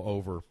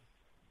over?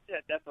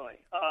 Yeah, definitely.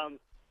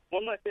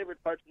 One of my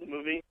favorite parts of the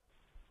movie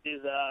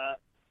is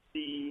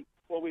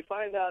we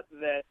find out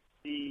that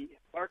the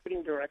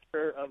marketing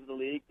director of the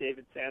league,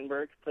 David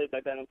Sandberg, played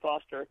by Benham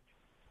Foster,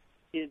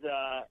 has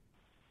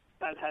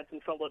had some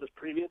trouble at his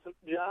previous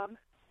job,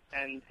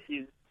 and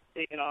he's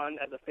taken on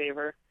as a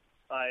favor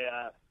by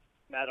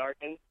Matt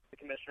Arkin, the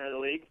commissioner of the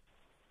league.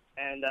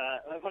 And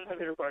one of my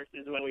favorite parts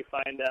is when we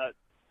find out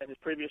that his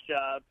previous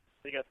job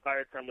that he got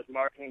fired from was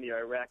marketing the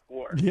Iraq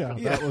War. Yeah,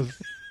 that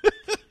was...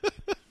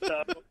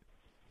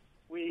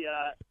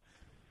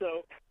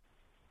 So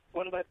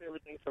one of my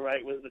favorite things to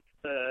write was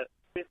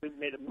basically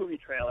made a movie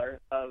trailer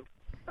of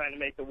trying to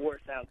make the war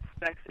sound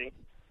sexy,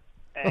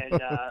 and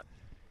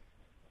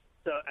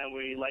and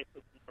we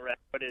licensed the Iraq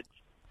footage.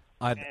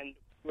 And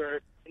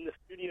we're in the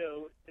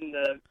studio in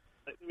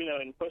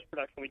post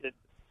production we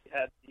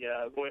had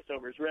the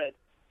voiceovers read,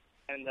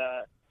 and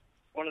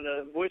one of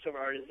the voiceover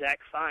artists, Zach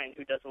Fine,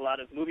 who does a lot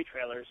of movie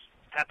trailers,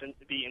 happened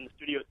to be in the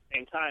studio at the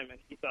same time, and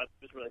he thought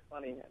it was really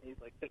funny, and he's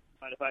like,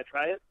 "Mind if I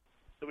try it?"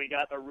 So we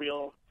got a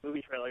real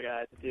movie trailer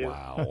guy to do.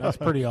 Wow, that's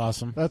pretty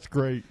awesome. That's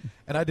great.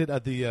 And I did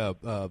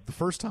the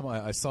first time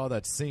I saw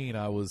that scene,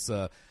 I was,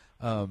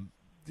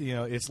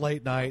 it's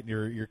late night, and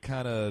you're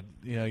kind of,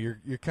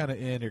 you're kind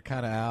of in, you're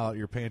kind of out,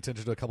 you're paying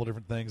attention to a couple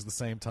different things at the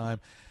same time,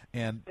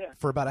 and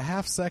for about a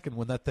half second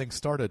when that thing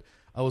started,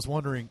 I was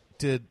wondering,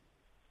 did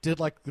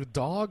like the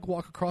dog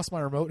walk across my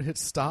remote and hit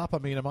stop? I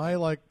mean, am I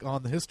like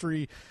on the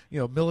history,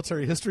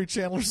 military history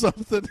channel or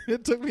something?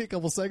 It took me a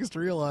couple seconds to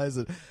realize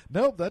that.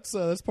 Nope, that's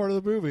part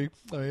of the movie.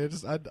 I mean,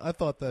 I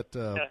thought that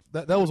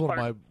that was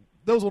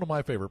one of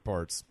my favorite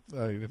parts.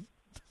 And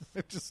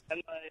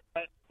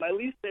my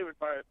least favorite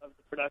part of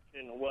the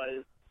production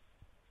was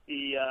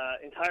the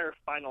entire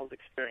finals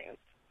experience.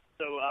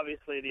 So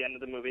obviously, the end of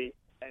the movie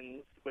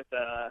ends with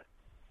a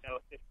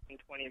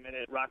 15-20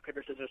 minute rock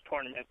paper scissors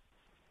tournament.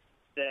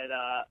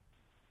 That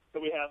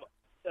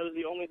was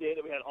the only day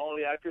that we had all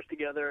the actors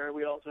together.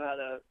 We also had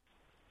to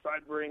try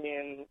to bring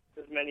in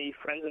as many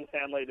friends and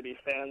family to be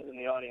fans in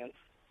the audience,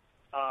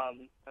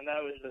 and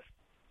that was just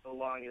the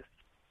longest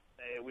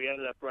day. We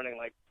ended up running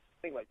like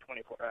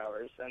 24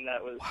 hours, and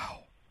that was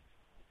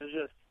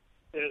it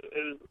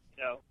was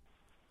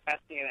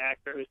asking an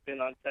actor who's been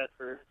on set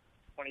for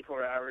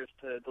 24 hours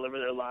to deliver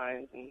their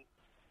lines, and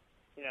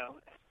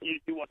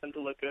you want them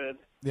to look good.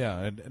 Yeah,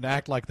 and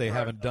act like they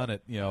haven't done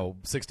it,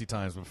 60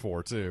 times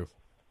before, too.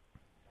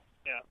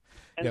 Yeah.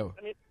 And,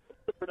 I mean,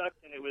 the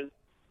production, it was,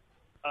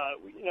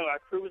 our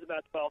crew was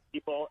about 12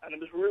 people, and it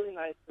was really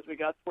nice because we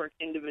got to work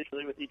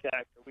individually with each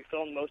actor. We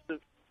filmed most of,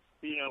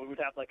 we would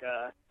have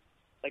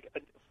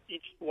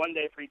each 1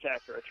 day for each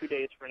actor, or 2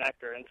 days for an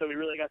actor. And so we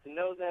really got to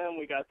know them.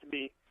 We got to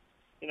be,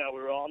 we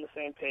were all on the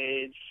same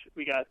page.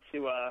 We got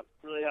to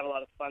really have a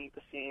lot of fun with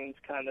the scenes,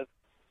 kind of.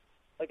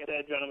 Like I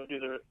said, Jonah would do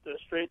the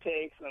straight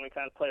takes, and then we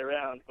kind of play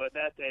around. But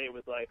that day, it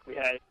was like we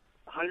had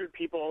 100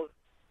 people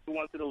who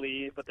wanted to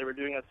leave, but they were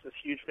doing us this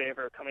huge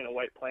favor, coming to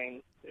White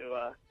Plains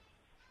or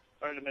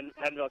to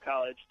Haddonfield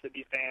College to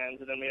be fans.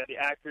 And then we had the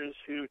actors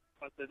who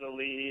wanted to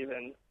leave,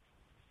 and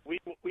we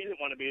didn't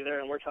want to be there,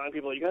 and we're telling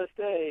people, you got to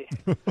stay.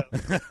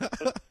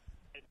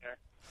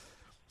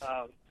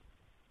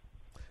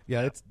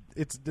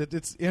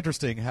 It's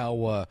interesting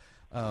how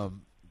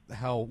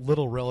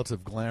little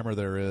relative glamour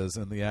there is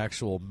in the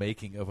actual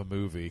making of a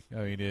movie.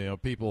 I mean,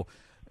 people,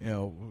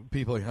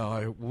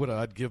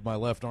 I'd give my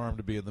left arm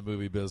to be in the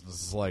movie business.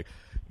 It's like,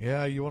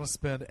 yeah, you want to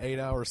spend 8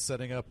 hours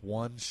setting up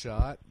one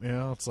shot?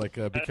 It's like,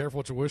 be careful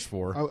what you wish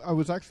for. I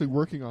was actually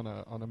working on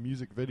a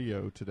music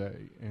video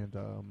today, and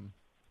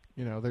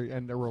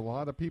there were a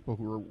lot of people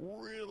who were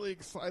really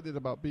excited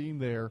about being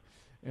there.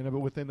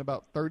 and within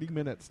about 30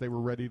 minutes they were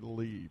ready to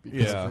leave.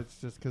 Because Yeah. it's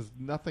just because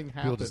nothing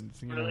People happens.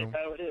 just- Really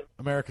how it is.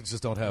 Americans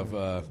just don't have,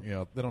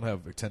 they don't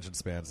have attention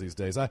spans these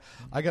days. I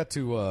got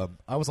to,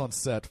 I was on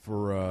set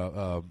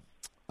for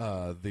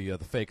the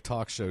fake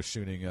talk show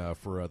shooting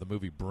for the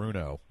movie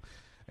Bruno,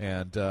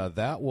 and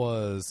that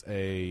was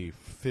a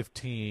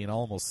 15,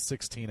 almost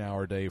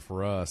 16-hour day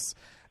for us,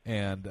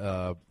 and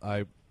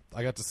I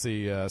got to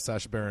see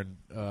Sacha Baron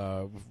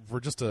for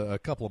just a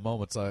couple of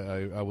moments.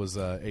 I was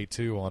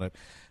A2 on it,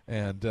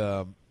 and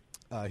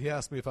he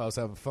asked me if I was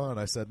having fun.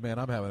 I said, "Man,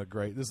 I'm having a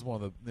great. This is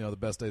one of the the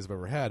best days I've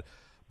ever had."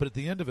 But at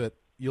the end of it,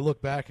 you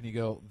look back and you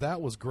go,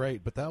 "That was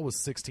great," but that was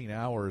 16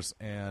 hours,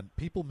 and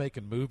people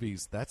making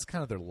movies, that's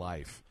kind of their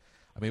life.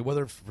 I mean,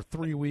 whether it's for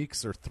 3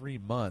 weeks or 3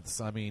 months,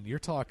 I mean, you're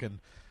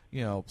talking,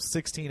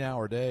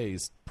 16-hour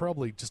days,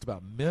 probably just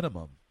about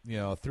minimum,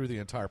 through the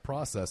entire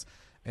process,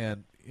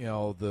 and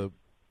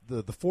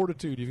the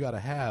fortitude you've got to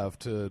have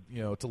to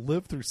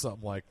live through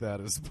something like that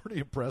is pretty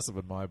impressive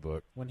in my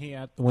book. When he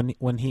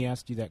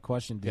asked you that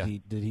question, did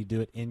he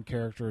do it in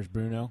character as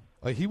Bruno?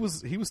 He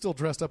was still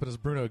dressed up in his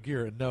Bruno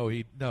gear, and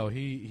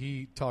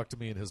he talked to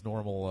me in his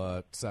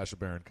normal Sacha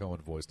Baron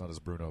Cohen voice, not his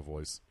Bruno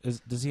voice.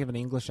 Does he have an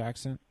English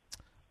accent?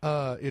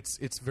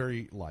 It's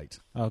very light.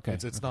 Okay,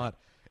 it's not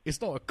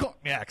a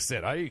Cockney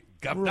accent. Right.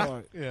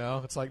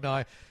 It's like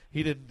no,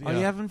 he didn't. Are you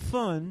having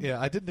fun?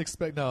 Yeah, I didn't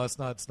expect. No, it's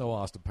no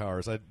Austin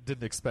Powers. I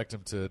didn't expect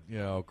him to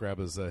grab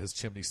his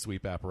chimney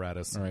sweep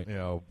apparatus, right.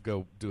 and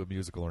go do a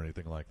musical or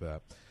anything like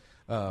that.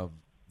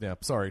 Yeah,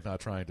 sorry,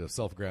 not trying to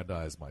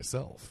self-aggrandize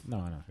myself.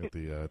 No. At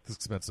the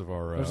expense of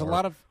our. There's a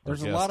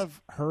lot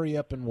of hurry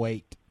up and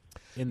wait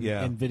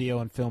in video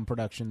and film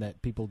production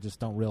that people just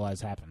don't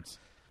realize happens.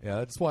 Yeah,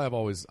 that's why I've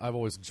always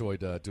enjoyed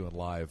doing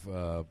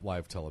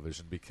live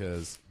television,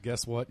 because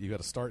guess what? You got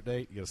a start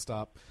date, you got to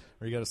stop,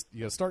 or you got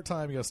to start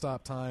time, you got to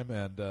stop time,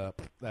 and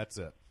that's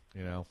it.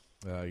 You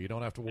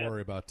don't have to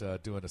worry about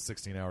doing a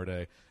 16-hour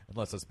day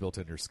unless it's built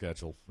in your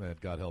schedule,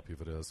 and God help you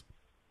if it is.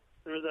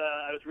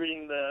 I was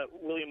reading the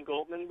William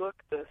Goldman book,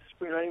 the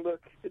screenwriting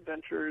book,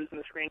 Adventures in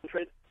the Screen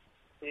Trade.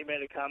 He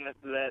made a comment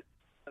that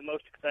the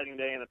most exciting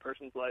day in a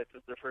person's life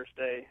is their first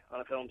day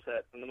on a film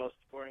set, and the most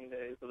boring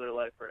days of their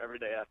life are every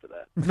day after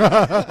that.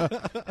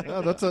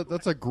 No, that's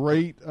a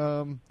great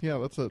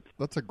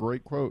that's a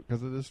great quote,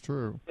 because it is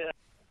true. Yeah,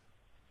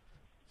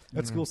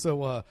 that's cool.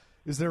 So,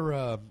 is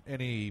there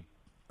any?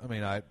 I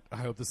mean, I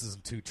hope this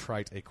isn't too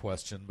trite a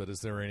question, but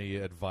is there any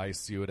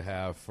advice you would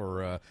have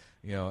for an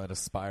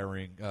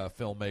aspiring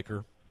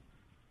filmmaker?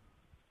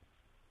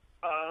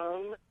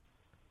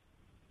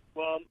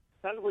 Well,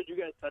 kind of what you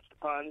guys touched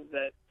upon,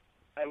 that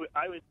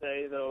I would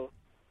say, though,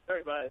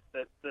 very biased,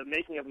 that the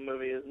making of a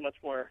movie is much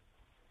more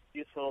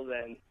useful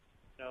than,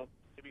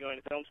 maybe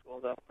going to film school,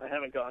 though. I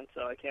haven't gone,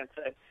 so I can't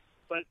say.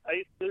 But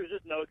there's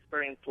just no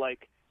experience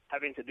like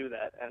having to do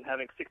that and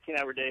having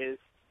 16-hour days,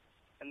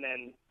 and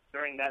then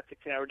during that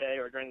 16-hour day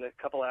or during the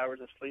couple hours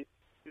of sleep,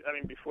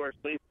 before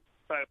sleep,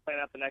 trying to plan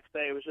out the next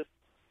day, it was just,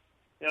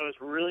 it was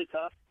really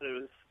tough. It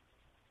was,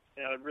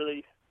 it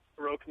really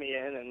broke me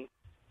in and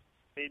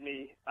made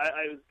me,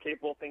 I was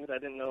capable of things I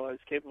didn't know I was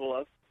capable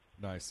of.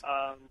 Nice.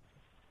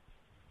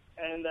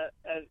 And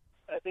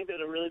I think that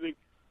a really big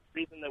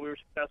reason that we were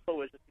successful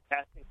was just the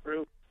casting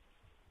crew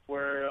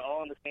were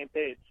all on the same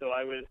page. So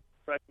I would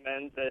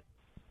recommend that,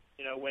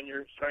 when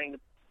you're starting to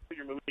put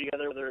your movie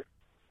together, whether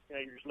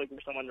you're just looking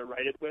for someone to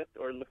write it with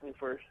or looking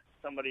for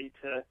somebody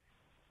to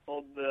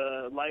hold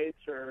the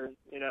lights or,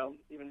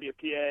 even be a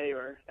PA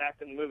or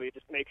act in the movie,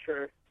 just make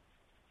sure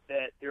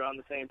that you're on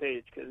the same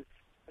page, because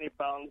any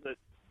problems that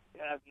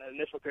you have in the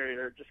initial period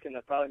are just going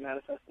to probably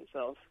manifest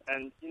themselves.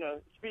 And, as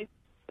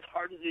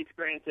hard as the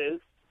experience is,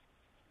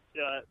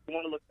 you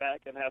want to look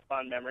back and have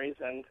fond memories,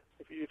 and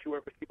if you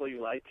work with people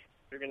you like,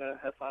 you're going to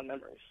have fond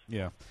memories.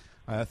 Yeah,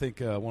 I think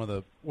one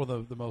of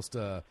the most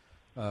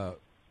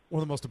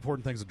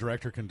important things a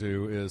director can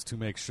do is to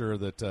make sure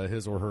that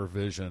his or her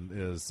vision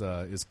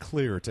is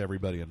clear to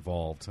everybody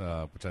involved,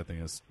 which I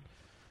think is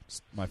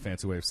just my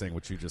fancy way of saying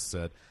what you just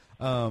said.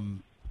 Now,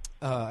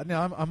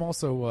 I'm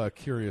also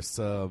curious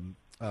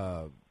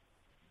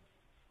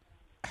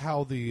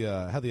how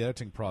the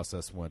editing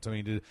process went. I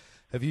mean,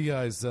 have you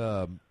guys?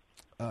 How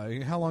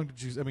long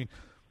did you? I mean,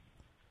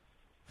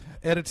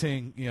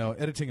 editing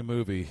a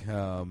movie,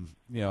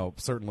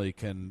 certainly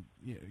can.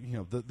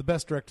 The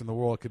best director in the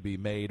world could be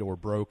made or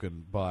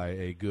broken by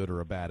a good or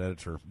a bad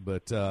editor.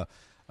 But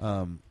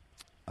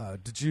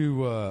did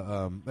you?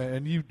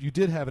 And you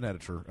did have an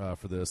editor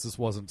for this. This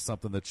wasn't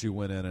something that you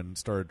went in and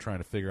started trying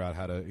to figure out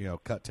how to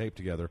cut tape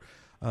together.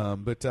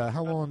 But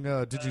how long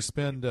did you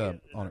spend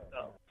on it?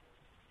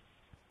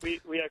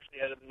 We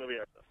actually edited the movie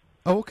ourselves.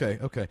 Oh,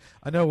 okay.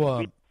 I know.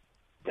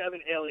 We have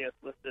an alias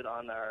listed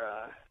on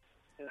our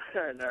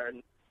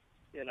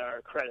in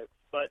our credits,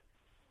 but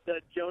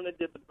Jonah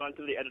did the brunt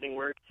of the editing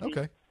work.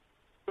 Okay.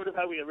 Sort of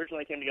how we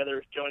originally came together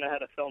is Jonah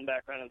had a film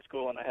background in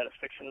school, and I had a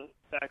fiction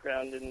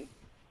background in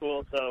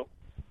school. So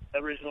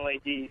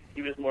originally he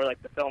was more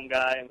like the film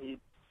guy, and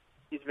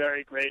he's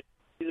very great.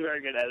 He's a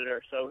very good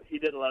editor, so he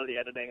did a lot of the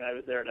editing, and I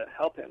was there to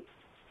help him.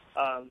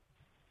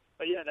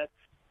 But yeah,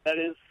 that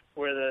is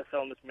where the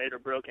film is made or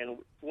broken.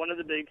 One of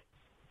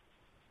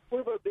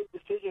our big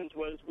decisions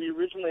was we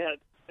originally had.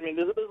 I mean,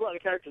 there's a lot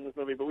of characters in this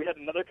movie, but we had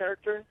another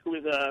character who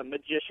was a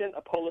magician,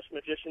 a Polish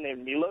magician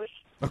named Milos.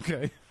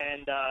 Okay.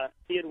 And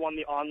he had won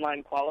the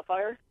online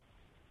qualifier,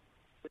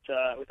 which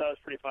we thought was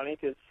pretty funny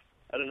because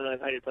I didn't really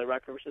know how you play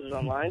rock, paper, scissors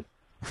online.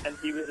 And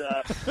he was...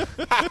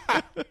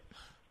 yeah,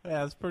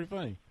 that's pretty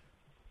funny.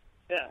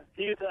 Yeah,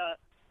 he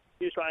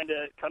was trying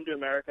to come to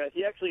America.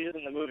 He actually is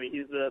in the movie.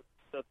 He's the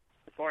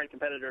foreign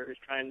competitor who's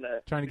trying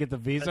to get the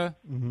visa.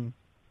 Mm-hmm.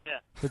 Yeah,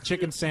 the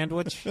chicken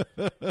sandwich. Yeah,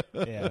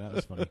 that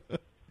was funny.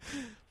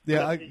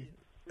 Yeah,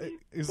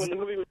 when the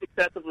movie was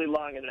excessively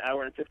long, in an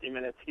hour and 50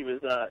 minutes, he was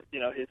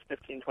his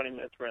 15, 20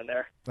 minutes were in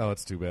there. Oh,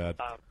 it's too bad.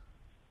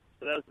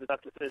 So that was a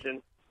tough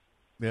decision.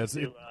 Yeah,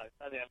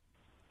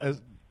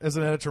 as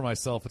an editor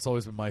myself, it's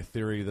always been my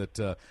theory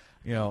that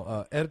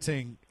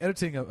editing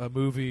a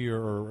movie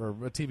or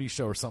a TV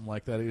show or something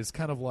like that is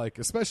kind of like,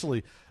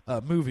 especially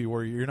a movie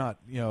where you're not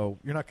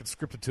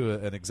conscripted to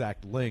an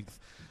exact length.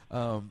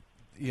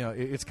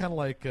 It's kind of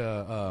like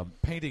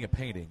painting a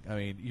painting. I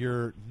mean,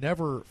 you're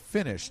never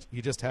finished.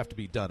 You just have to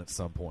be done at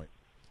some point.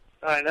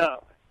 I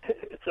know.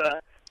 It's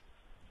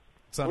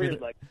so, weird. I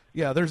mean,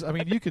 yeah, there's. I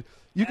mean, you could.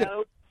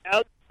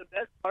 Now, the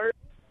best part,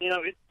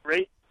 it's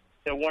great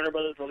that Warner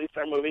Brothers released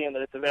our movie and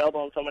that it's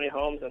available in so many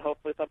homes, and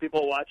hopefully some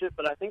people will watch it.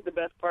 But I think the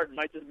best part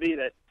might just be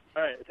that,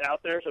 all right, it's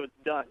out there, so it's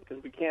done,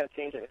 because we can't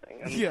change anything.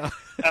 I mean, yeah.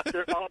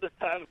 After all this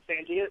time of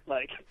changing it,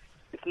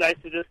 it's nice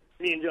to just,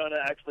 me and Jonah,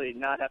 actually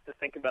not have to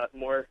think about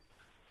more.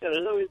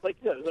 There's always,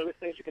 there's always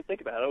things you can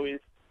think about, always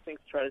things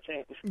to try to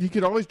change. You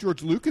could always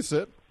George Lucas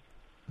it.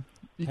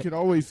 You could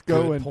always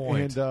go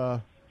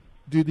and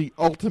do the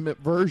ultimate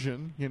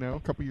version, a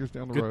couple years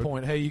down the road. Good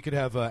point. Hey, you could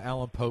have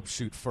Alan Pope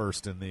shoot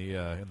first in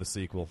the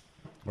sequel,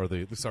 or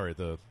the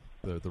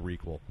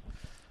requel.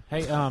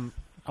 Hey,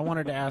 I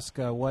wanted to ask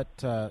what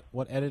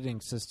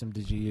editing system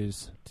did you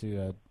use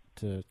to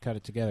cut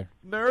it together?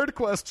 Nerd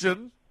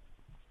question.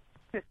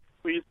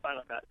 We use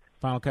Final Cut.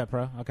 Final Cut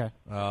Pro. Okay.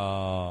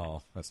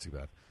 Oh, that's too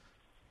bad.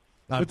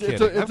 I'm It's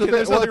kidding. a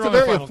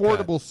very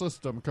affordable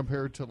system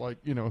compared to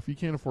if you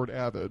can't afford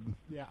Avid.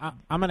 Yeah,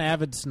 I'm an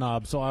Avid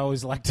snob, so I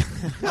always like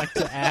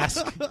to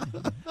ask.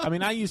 I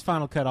mean, I use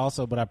Final Cut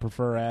also, but I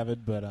prefer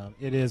Avid. But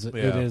it is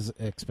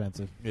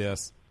expensive.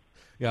 Yes.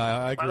 Yeah,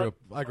 I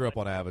grew up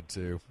on Avid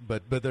too,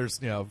 but there's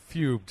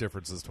few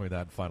differences between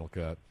that and Final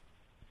Cut.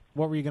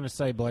 What were you going to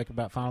say, Blake,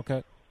 about Final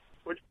Cut?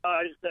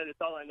 I just said it's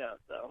all I know,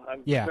 so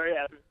I'm very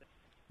happy with it.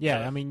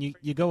 Yeah, I mean,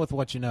 you go with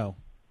what you know.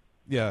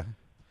 Yeah.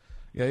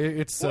 Yeah,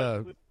 it's...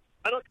 Final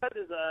Cut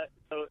is,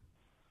 there's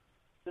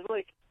so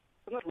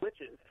much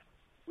glitches.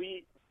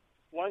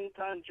 One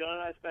time, John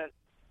and I spent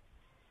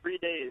 3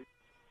 days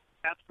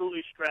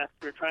absolutely stressed.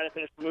 We were trying to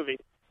finish the movie,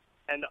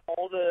 and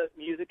all the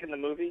music in the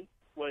movie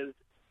was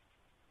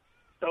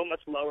so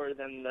much lower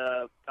than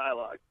the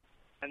dialogue.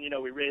 And,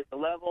 we raised the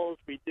levels.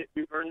 We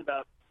burned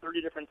about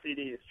 30 different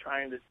CDs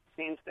trying to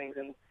change things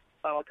in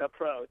Final Cut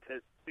Pro to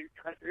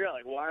try to figure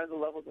out, why are the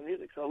levels of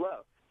music so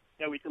low?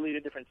 We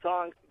deleted different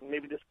songs.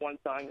 Maybe this one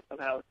song is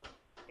somehow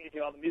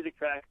changing all the music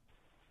tracks.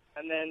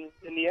 And then,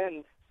 in the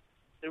end,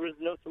 there was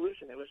no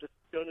solution. It was just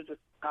going to just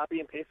copy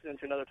and paste it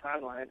into another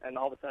timeline, and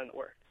all of a sudden it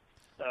worked.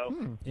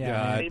 So,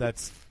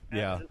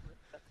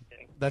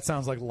 that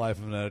sounds like the life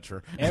of an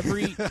editor.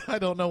 I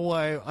don't know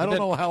why. I don't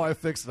know how I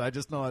fixed it. I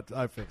just know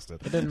I fixed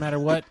it. It doesn't matter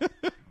what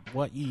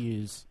you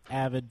use.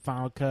 Avid,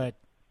 Final Cut,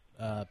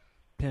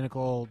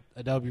 Pinnacle,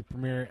 Adobe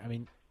Premiere. I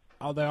mean,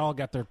 they all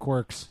got their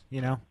quirks,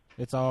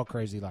 It's all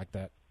crazy like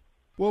that.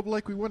 Well,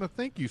 Blake, we want to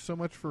thank you so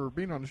much for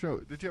being on the show.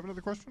 Did you have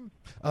another question?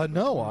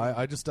 No,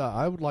 I just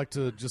I would like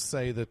to just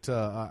say that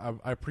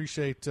I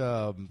appreciate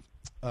your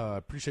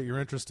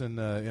interest in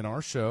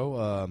our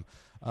show.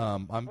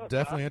 I'm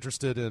definitely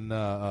interested in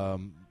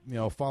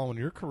following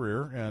your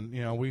career,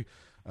 and we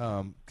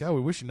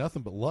wish you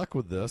nothing but luck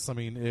with this. I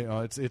mean,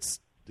 it's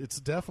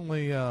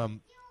definitely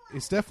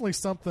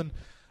something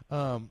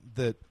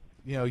that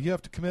you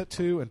have to commit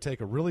to and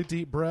take a really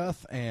deep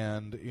breath,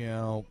 and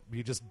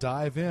you just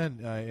dive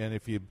in. And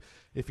if you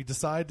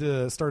decide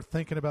to start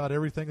thinking about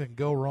everything that can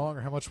go wrong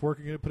or how much work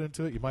you're going to put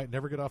into it, you might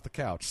never get off the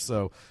couch.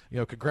 So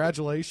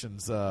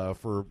congratulations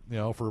for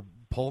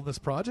pulling this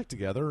project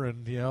together,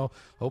 and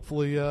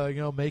hopefully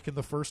making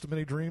the first of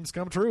many dreams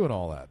come true and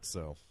all that.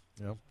 So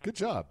good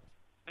job.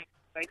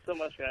 Thanks so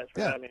much, guys,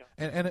 for having me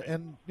on.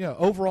 And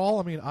overall,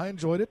 I mean, I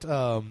enjoyed it.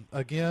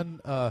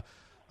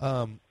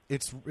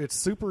 It's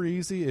super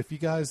easy. If you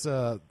guys,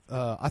 I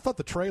thought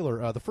the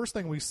trailer, the first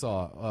thing we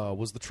saw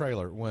was the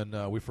trailer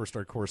when we first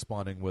started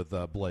corresponding with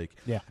Blake.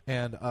 Yeah.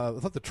 And I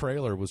thought the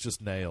trailer was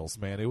just nails,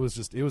 man. It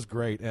was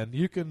great. And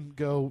you can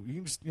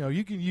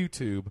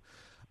YouTube.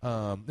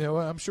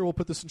 I'm sure we'll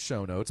put this in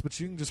show notes, but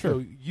you can just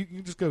go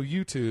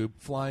YouTube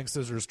Flying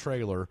Scissors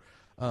trailer.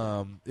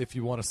 If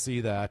you want to see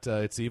that,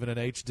 it's even in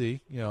HD.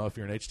 If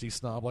you're an HD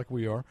snob like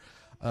we are.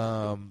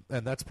 And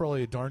that's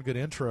probably a darn good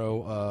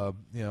intro,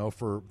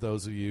 for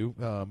those of you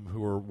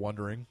who are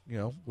wondering,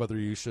 whether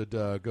you should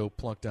go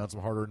plunk down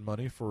some hard-earned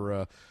money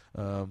for,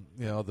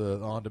 the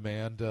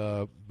on-demand.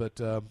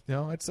 But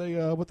I'd say,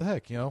 what the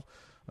heck,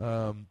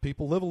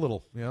 people live a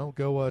little,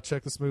 go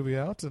check this movie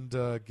out and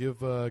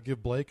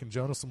give Blake and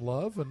Jonah some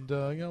love, and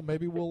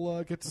maybe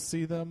we'll get to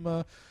see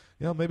them.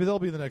 Maybe they'll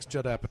be the next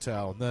Judd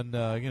Apatow, and then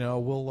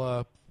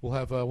we'll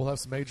have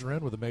some major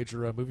in with a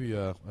major movie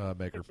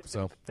maker.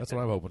 So that's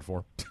what I'm hoping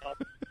for.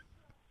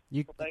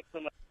 Well, thanks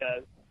so much,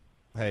 guys.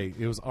 Hey,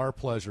 it was our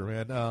pleasure,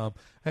 man.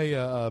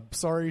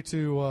 Sorry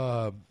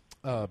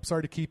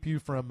to keep you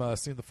from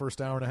seeing the first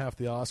hour and a half of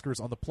the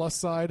Oscars. On the plus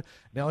side,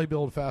 now you'll be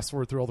able to fast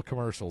forward through all the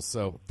commercials,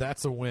 so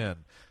that's a win.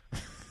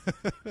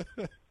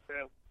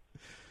 True.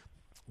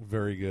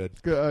 Very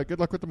good. Good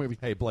luck with the movie.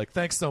 Hey, Blake,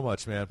 thanks so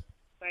much, man.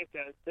 Thanks,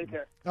 guys. Take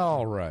care.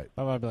 All right.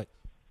 Bye-bye, Blake.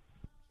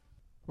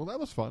 Well, that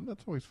was fun.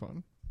 That's always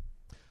fun.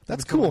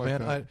 That's cool,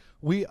 man.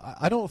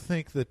 I don't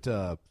think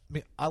that.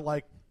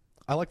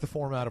 I like the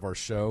format of our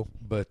show,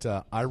 but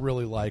I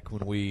really like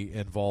when we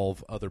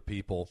involve other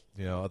people,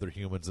 other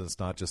humans, and it's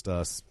not just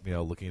us,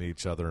 looking at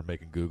each other and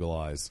making Google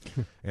eyes,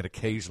 and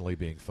occasionally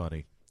being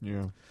funny.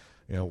 Yeah.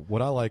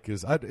 What I like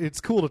is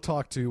it's cool to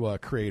talk to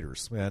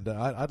creators, and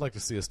I'd like to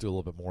see us do a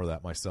little bit more of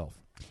that myself.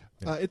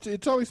 Yeah.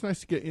 It's always nice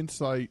to get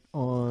insight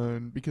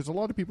on, because a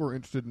lot of people are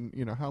interested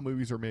in how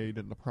movies are made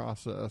and the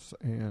process,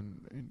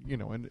 and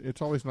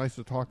it's always nice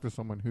to talk to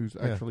someone who's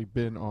actually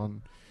been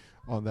on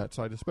that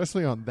side,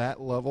 especially on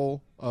that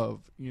level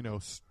of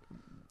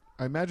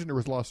I imagine there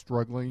was a lot of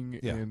struggling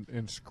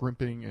and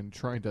scrimping and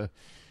trying to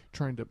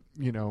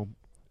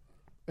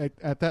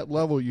at that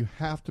level you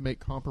have to make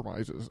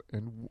compromises,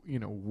 and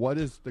what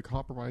is the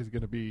compromise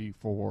going to be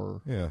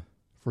for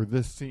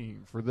this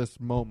scene, for this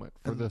moment,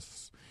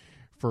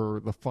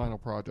 for the final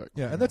project.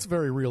 Yeah, and that's a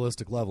very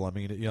realistic level. I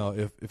mean,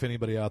 if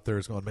anybody out there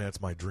is going, man,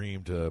 it's my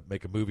dream to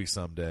make a movie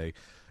someday,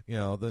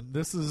 then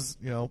this is,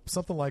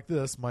 something like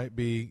this might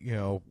be,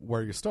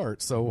 where you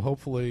start. So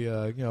hopefully,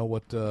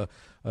 what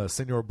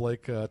Senor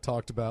Blake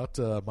talked about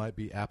might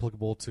be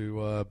applicable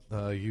to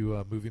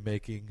you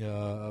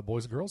movie-making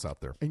boys and girls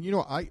out there. And,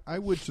 I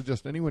would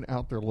suggest anyone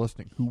out there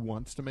listening who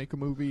wants to make a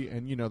movie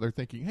and, they're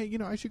thinking, hey,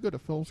 I should go to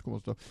film school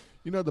and stuff.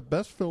 The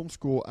best film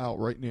school out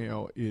right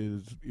now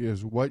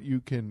is what you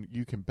can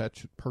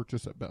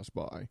purchase at Best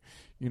Buy.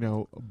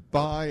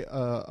 Buy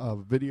a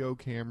video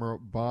camera,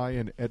 buy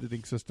an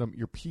editing system.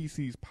 Your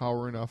PC's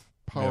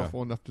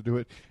powerful enough to do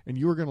it, and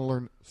you are going to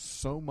learn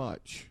so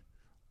much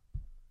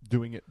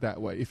doing it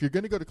that way. If you're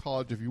going to go to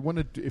college, if you want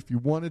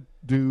to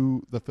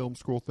do the film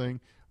school thing,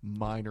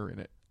 minor in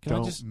it.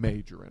 Don't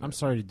major in it. I'm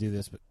sorry to do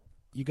this, but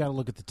you got to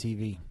look at the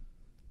TV.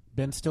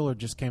 Ben Stiller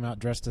just came out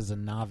dressed as a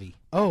Na'vi.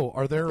 Oh,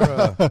 are there?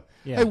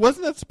 Hey,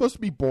 wasn't that supposed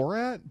to be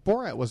Borat?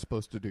 Borat was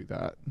supposed to do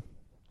that.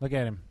 Look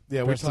at him.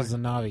 Yeah, dressed as a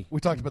Na'vi. We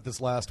talked about this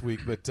last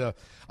week, but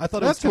I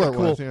thought That's it was kind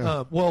what of it cool.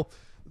 was,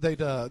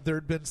 yeah. There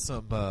had been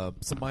some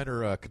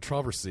minor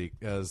controversy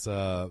as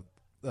the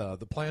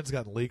plans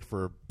got leaked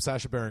for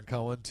Sacha Baron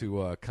Cohen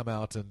to come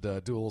out and do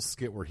a little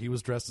skit where he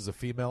was dressed as a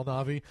female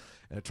Na'vi,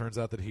 and it turns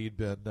out that he'd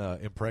been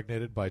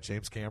impregnated by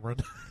James Cameron.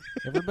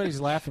 Everybody's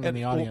laughing in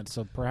the audience,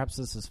 so perhaps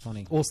this is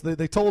funny. Well, so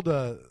they told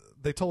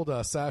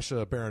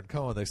Sacha Baron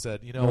Cohen, they said,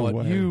 what,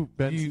 way.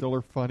 Ben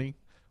Stiller funny.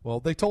 Well,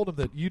 they told him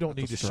that you don't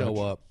need to show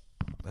up.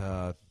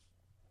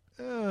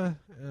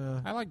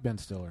 I like Ben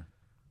Stiller.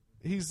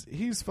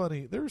 He's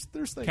funny. There's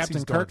things.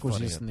 Captain Kirk was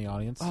just in the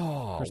audience.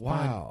 Oh, Chris wow.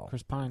 Pine.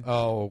 Chris Pine.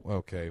 Oh,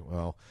 okay.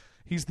 Well,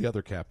 he's the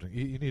other captain.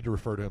 You need to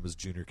refer to him as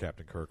Junior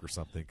Captain Kirk or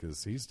something,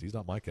 because he's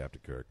not my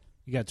Captain Kirk.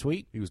 You got a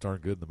tweet? He was darn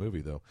good in the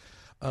movie, though.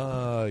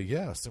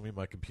 Yeah, assuming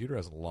my computer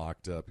hasn't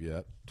locked up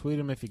yet. Tweet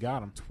him if you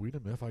got him. Tweet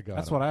him if I got him.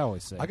 That's what I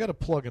always say. I got to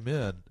plug him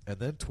in and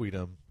then tweet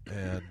him,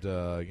 and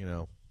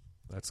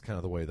that's kind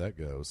of the way that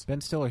goes. Ben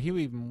Stiller, he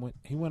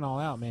went all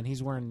out, man.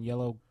 He's wearing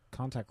yellow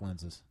contact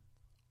lenses.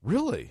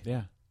 Really?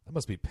 Yeah. That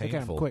must be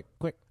painful. Look at him.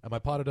 Quick. Am I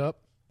potted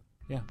up?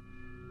 Yeah.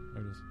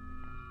 There it is.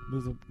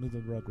 Move the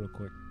rug real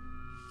quick.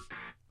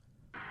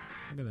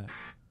 Look at that.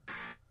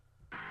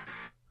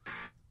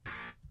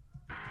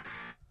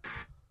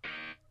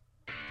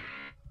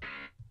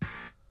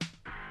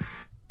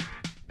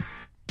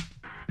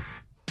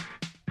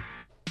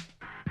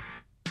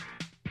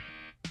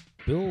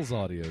 Bill's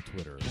audio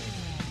Twitter.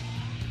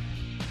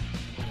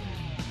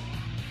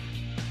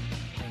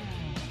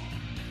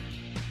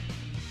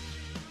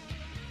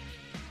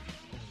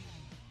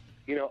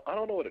 I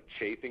don't know what a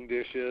chafing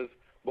dish is,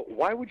 but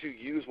why would you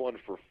use one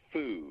for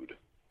food?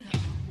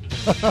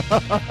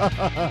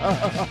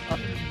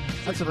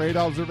 That's a great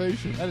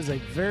observation. That is a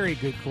very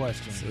good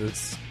question.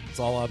 It's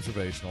all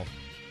observational.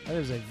 That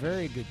is a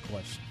very good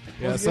question.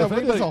 Yeah, so if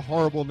anybody, a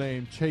horrible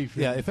name,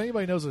 chafing. Yeah, if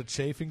anybody knows what a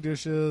chafing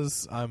dish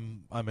is,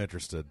 I'm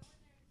interested.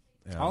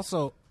 Yeah.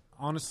 Also,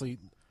 honestly,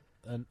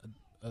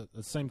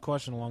 the same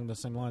question along the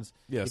same lines.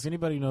 Yes. If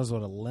anybody knows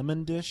what a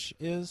lemon dish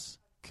is,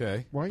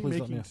 Okay. Why are you Please let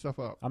me making know. stuff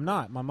up? I'm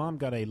not. My mom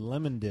got a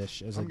lemon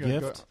dish as a I'm gonna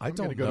gift. I'm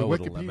gonna go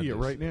to Wikipedia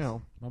right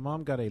now. My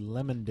mom got a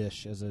lemon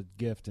dish as a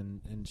gift,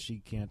 and she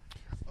can't.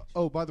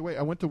 Oh, by the way,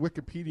 I went to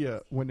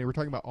Wikipedia when they were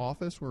talking about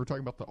Office. When we were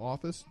talking about The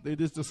Office, it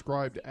is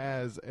described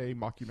as a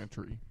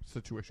mockumentary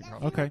situation.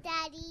 Okay.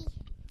 Daddy.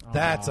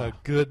 That's a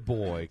good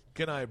boy.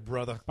 Good night,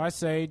 brother. Bye,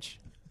 Sage.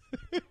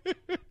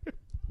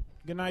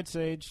 Good night,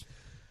 Sage.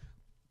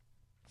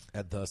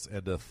 And thus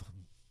endeth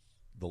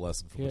the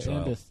lesson for Here the child.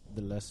 endeth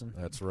the lesson.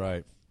 That's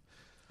right.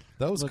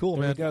 That was Look, cool,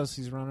 there man. he goes.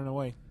 He's running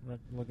away.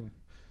 Looking.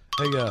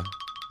 Hey,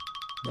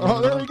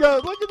 Oh, there he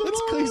goes. Look at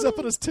the he's up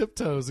on his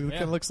tiptoes. He Yeah.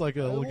 kind of looks like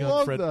a little young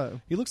love Fred.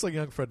 that. He looks like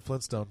young Fred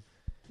Flintstone.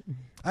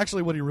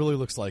 Actually, what he really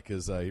looks like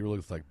is he really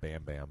looks like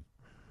Bam Bam.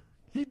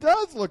 He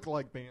does look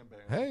like Bam Bam.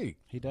 Hey,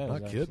 He does.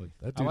 not actually. kidding.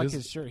 That I dude like is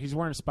his shirt. He's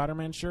wearing a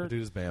Spider-Man shirt. that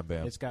dude is Bam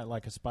Bam. It's got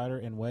like a spider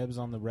and webs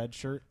on the red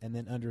shirt, and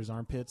then under his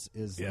armpits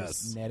is Yes.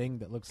 this netting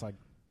that looks like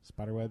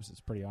spider webs. It's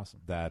pretty awesome.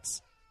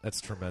 That's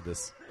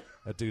tremendous.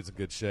 That dude's in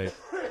good shape.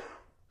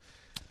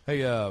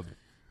 Hey,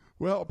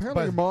 Well,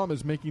 apparently But- your mom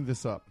is making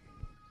this up.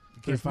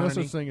 There's no find such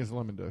any? thing as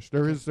lemon dish.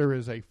 There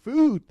is a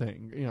food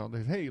thing. You know,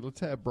 there's, hey, let's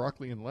have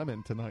broccoli and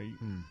lemon tonight.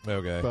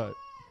 okay. But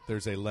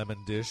There's a lemon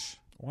dish.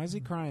 Why is he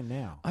crying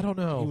now? I don't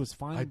know. He was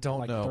fine. I don't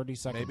like know. 30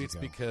 seconds Maybe it's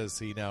ago. because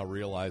he now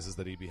realizes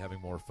that he'd be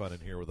having more fun in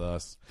here with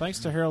us. Thanks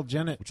to Harold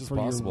Jennett Which is for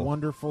possible. your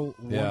wonderful,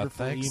 Yeah,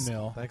 wonderful thanks.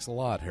 email. Thanks a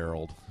lot,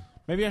 Harold.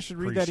 Maybe I should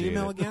read that Appreciate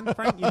email it. again,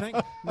 Frank. You think?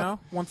 No,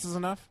 once is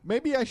enough.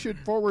 maybe I should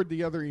forward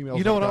the other emails.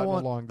 You know I've what I gotten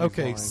want? Along these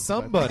Okay, lines,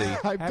 somebody-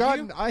 but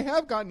I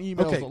have gotten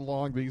emails Okay.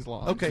 along these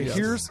lines. Okay,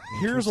 yes.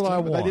 here's what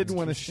I But want. I didn't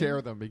want to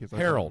share them because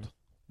Harold,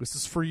 this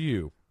is for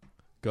you.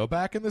 Go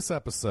back in this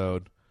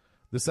episode.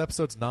 This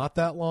episode's not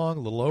that long,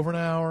 a little over an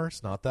hour.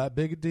 It's not that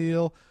big a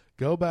deal.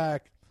 Go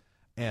back,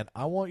 and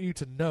I want you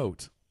to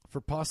note for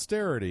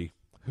posterity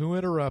who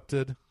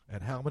interrupted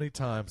and how many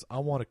times. I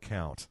want to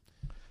count.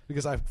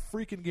 Because I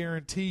freaking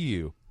guarantee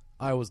you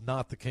I was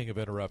not the king of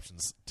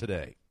interruptions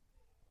today.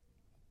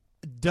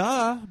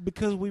 Duh,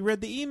 because we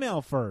read the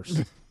email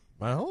first.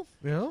 Well,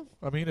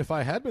 I mean, if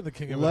I had been the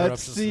king of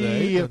Let's interruptions see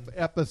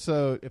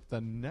today, if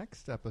the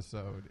next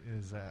episode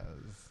is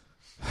as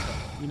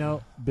You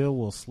know, Bill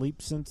will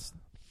sleep since,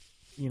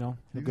 he'll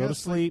He's go gonna to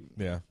sleep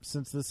Yeah.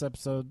 since this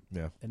episode,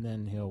 Yeah. and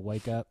then he'll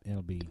wake up and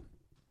it'll be,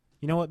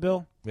 you know what,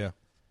 Bill? Yeah.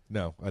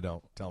 No, I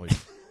don't. Tell me.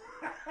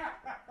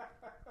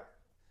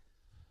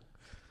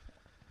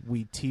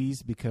 We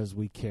tease because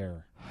we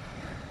care.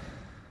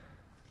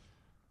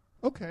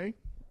 okay.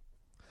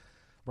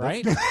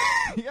 Right?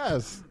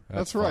 Yes,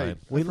 that's fine. right.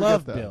 We I forget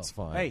love that. Bill. That's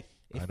fine. Hey,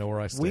 I know where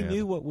I stand. we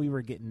knew what we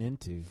were getting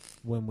into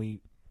when we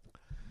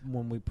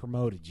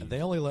promoted you And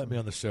they only let me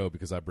on the show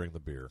because I bring the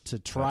beer. to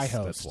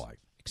Tri-Host. That's why.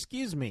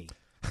 Excuse me.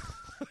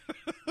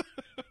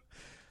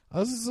 I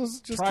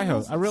was just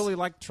Tri-Host. I really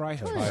like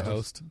Tri-Host.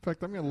 Tri-Host. In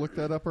fact, I'm going to look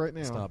that up right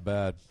now. It's not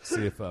bad.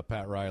 See if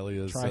Pat Riley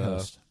is.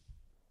 Tri-Host.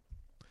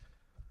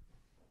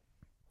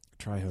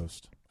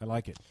 Tri-Host. I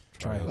like it.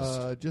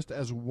 Tri-Host. Just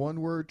as one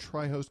word,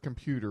 Tri-Host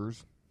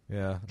Computers.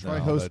 Yeah.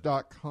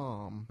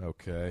 Trihost.com.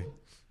 Okay.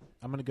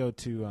 I'm going to go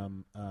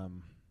to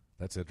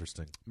That's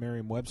interesting.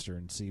 Merriam-Webster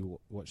and see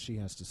what she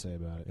has to say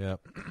about it. Yeah.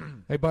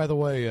 Hey, by the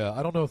way,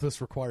 I don't know if this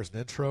requires an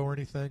intro or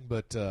anything,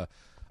 but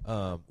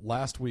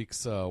last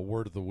week's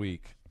word of the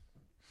week.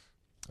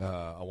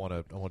 I want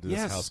to do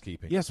this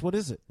housekeeping. Yes. What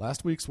is it?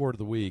 Last week's word of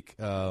the week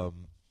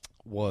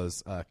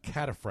was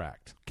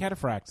cataphract.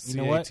 Cataphract. You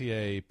know what?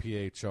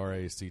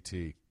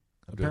 Cataphract.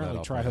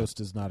 Apparently, Tri-Host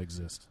does not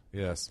exist.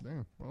 Yes. Yeah,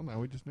 well, now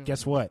we just know.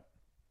 Guess what?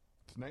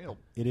 It's nailed.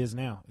 It is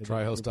now.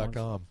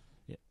 Trihost.com.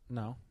 Yeah,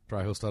 no.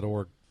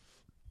 Trihost.org.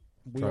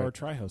 We are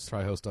Trihost.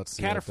 Trihost.co.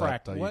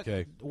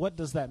 Cataphract. What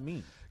does that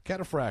mean?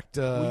 Cataphract.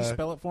 Will you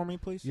spell it for me,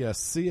 please? Yes.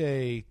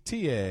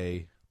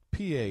 Cataphract.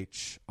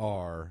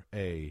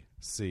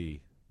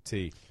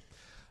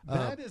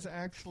 That is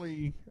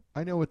actually,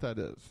 I know what that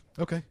is,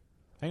 Okay.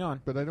 Hang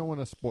on. but I don't want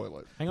to spoil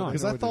it. Hang on.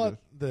 Because know I what it thought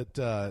is.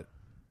 that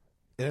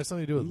it had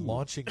something to do with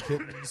launching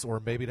kittens, or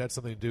maybe it had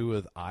something to do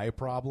with eye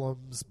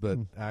problems, but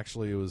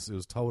actually it was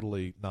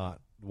totally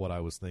not what I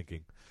was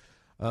thinking.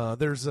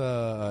 There's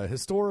a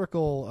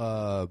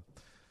historical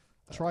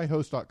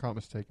Trihost.com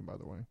is taken, by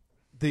the way.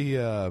 the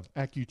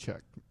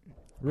AccuCheck.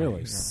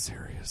 Really?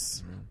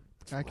 serious.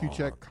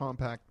 AccuCheck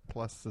Compact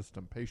Plus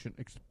System. Patient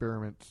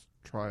Experiments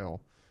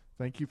Trial.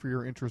 Thank you for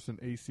your interest in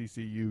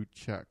ACCU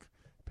Check.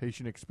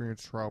 Patient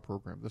Experience Trial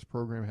Program. This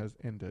program has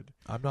ended.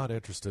 I'm not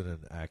interested in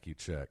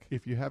AccuCheck.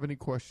 If you have any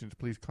questions,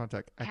 please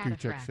contact AccuCheck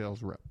Cataphract.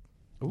 Sales Rep.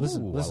 Ooh,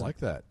 Listen. I like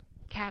that.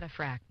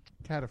 Cataphract.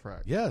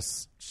 Cataphract.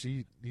 Yes,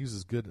 she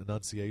uses good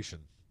enunciation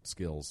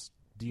skills.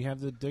 Do you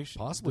have the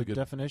Possibly good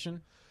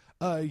definition?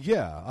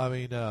 Yeah, I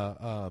mean,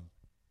 I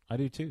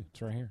do too.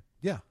 It's right here.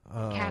 yeah.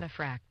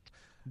 Cataphract.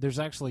 There's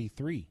actually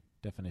 3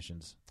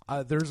 definitions.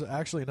 There's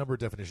actually a number of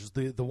definitions.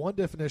 The one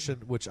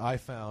definition which I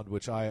found,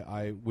 which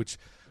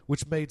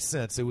which made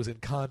sense, it was in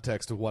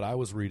context of what I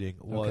was reading,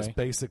 was Okay.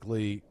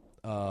 basically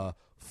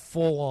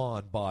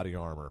full-on body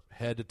armor,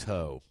 head to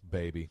toe,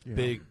 baby.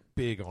 Yeah.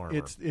 Big armor.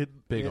 It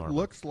armor.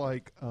 looks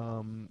like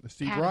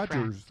Steve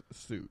Rogers'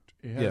 suit.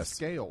 It has Yes.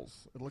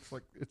 scales. It looks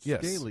like it's Yes.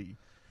 scaly.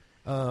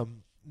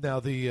 Now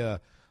the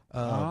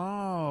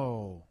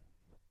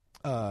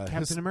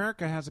Captain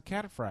America has a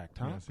cataphract,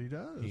 huh? Yes, he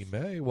does. He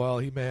may. Well,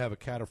 he may have a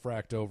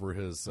cataphract over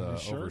his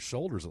over his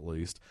shoulders at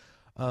least.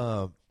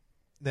 Now,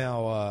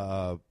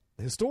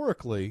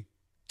 historically,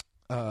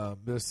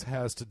 this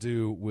has to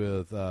do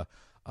with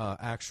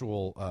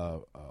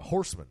actual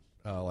horsemen,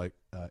 like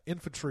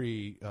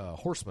infantry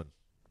horsemen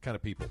kind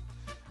of people.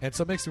 And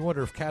so it makes me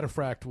wonder if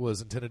cataphract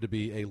was intended to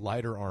be a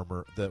lighter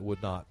armor that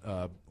would not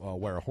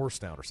wear a horse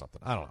down or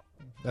something. I don't know.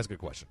 That's a good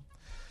question.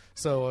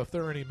 So if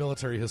there are any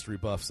military history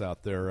buffs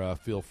out there,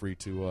 feel free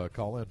to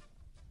call in.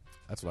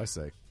 That's what I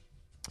say.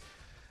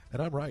 And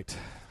I'm right.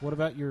 What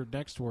about your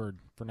next word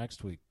for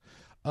next week?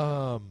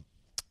 I've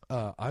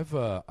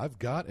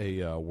got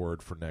a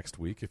word for next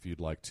week if you'd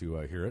like to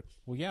hear it.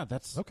 Well, yeah,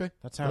 that's okay.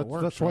 That's how it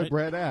works. That's why right?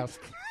 Brad asked.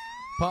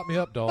 Pop me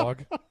up,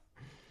 dog.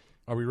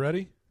 Are we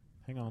ready?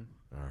 Hang on.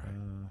 All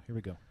right. Here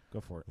we go.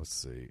 Go for it. Let's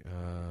see.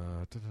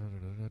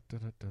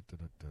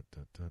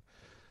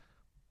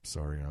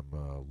 Sorry, I'm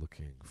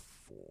looking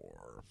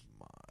for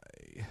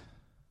my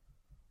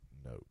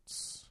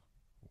notes.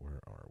 Where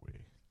are we?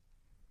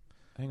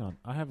 Hang on.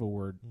 I have a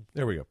word.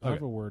 There we go. I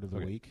have a word of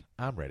the week.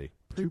 I'm ready.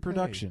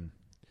 Pre-production.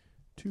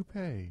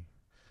 Toupee.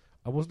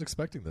 I wasn't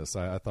expecting this.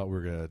 I thought we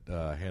were going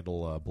to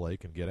handle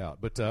Blake and get out.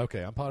 But,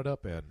 okay, I'm potted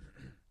up and...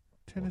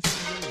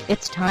 Tennessee.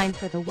 It's time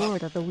for the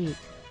word of the week.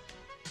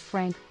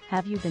 Frank,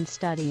 have you been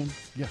studying?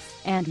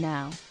 Yes. And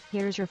now,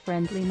 here's your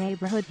friendly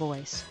neighborhood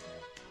voice.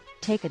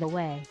 Take it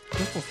away.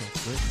 This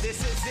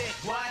is it.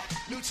 What?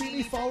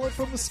 Lucini falling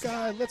from the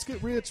sky. Let's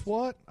get rich.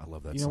 What? I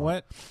love that You song. know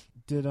what?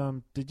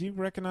 Did you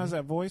recognize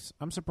that voice?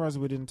 I'm surprised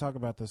we didn't talk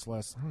about this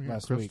last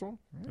Crystal? week.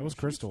 Yeah, It was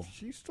Crystal.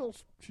 She's still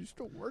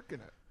working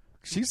it.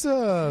 She's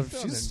good.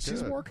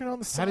 working on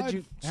the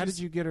side. How did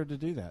you get her to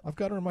do that? I've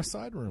got her in my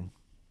side room.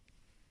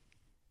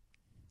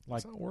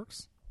 Like That's how it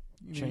works.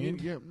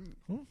 chained?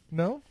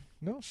 No,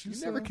 you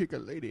she's never kick a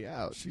lady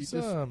out. She's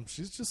You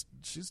just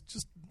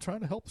trying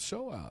to help the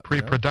show out.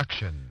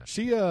 Pre-production.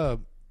 You know?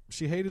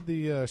 She hated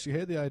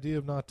the idea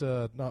of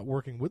not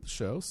working with the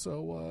show.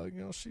 So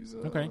she's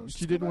Okay.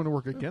 she didn't want to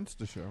work against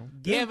the show.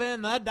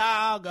 Giving the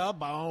dog a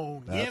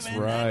bone. That's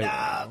Giving right. the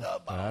dog a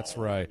bone. That's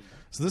right.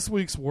 So this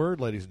week's word,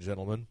 ladies and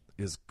gentlemen,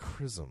 is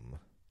chrism.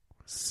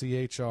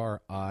 CHRISM.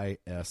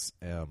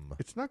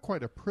 It's not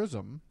quite a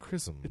prism.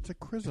 Chrism. It's a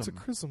chrism. It's a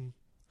chrism.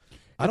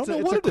 I don't know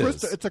what it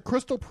is. It's a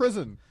crystal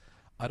prison.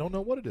 I don't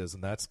know what it is,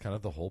 and that's kind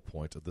of the whole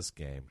point of this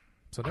game.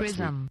 So next week,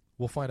 Chrism.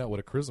 we'll find out what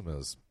a chrism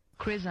is.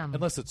 Chrism.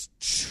 Unless it's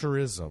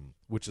trism,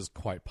 which is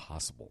quite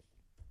possible.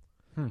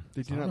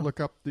 Did you not look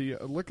up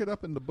look it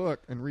up in the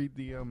book and read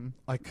the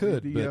I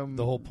could, read but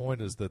the whole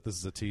point is that this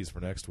is a tease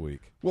for next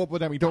week. Well,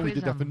 but I mean, don't read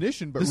the Prism.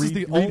 definition, but This read, is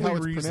the read only how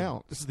it's reason.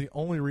 pronounced. This is the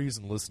only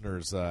reason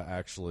listeners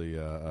actually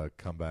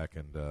come back,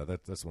 and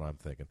that's what I'm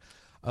thinking.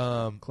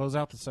 Close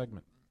out the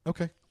segment.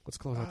 Okay, let's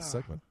close out the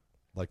segment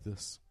like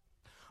this.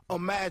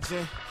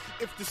 Imagine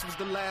if this was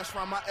the last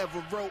rhyme I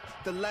ever wrote,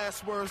 the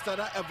last words that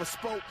I ever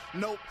spoke.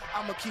 Nope,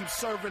 I'ma keep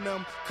serving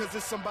them, cause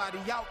there's somebody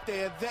out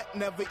there that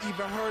never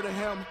even heard of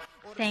him.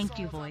 Thank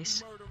you,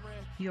 voice.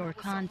 Your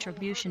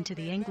contribution to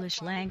the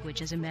English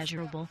language is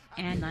immeasurable,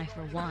 and I,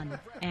 for one,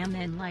 am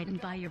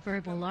enlightened by your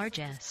verbal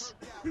largesse.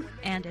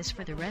 And as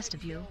for the rest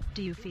of you,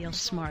 do you feel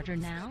smarter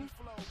now?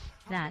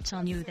 That's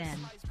on you then.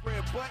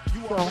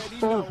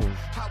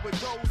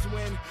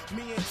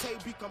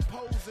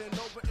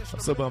 I'm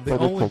so bummed.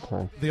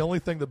 The only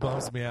thing that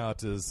bums me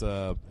out is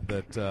that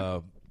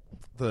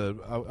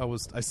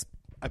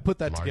I put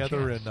that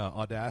together in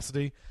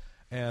Audacity,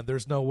 and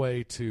there's no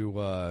way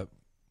to.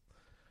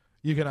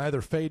 You can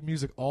either fade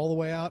music all the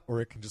way out,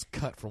 or it can just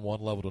cut from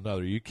one level to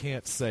another. You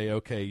can't say,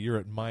 "Okay, you're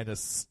at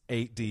minus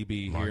 8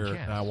 dB here,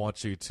 and I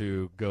want you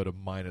to go to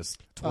minus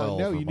 12."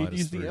 No, or you need to minus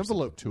use the 3 or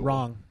envelope something. tool.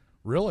 Wrong.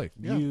 Really?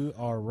 Yeah. You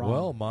are wrong.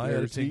 Well, my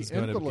There's editing is the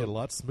going to get envelope. a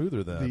lot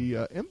smoother then.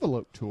 The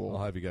envelope tool.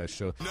 I'll have you guys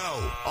show.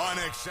 No,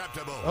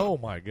 unacceptable. Oh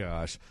my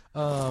gosh.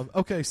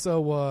 Okay,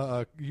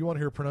 so you want to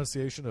hear a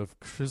pronunciation of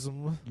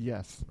chrism?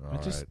 Yes. All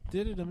I just right.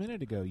 did it a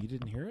minute ago. You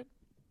didn't hear it?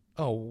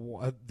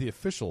 Oh, the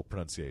official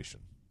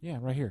pronunciation. Yeah,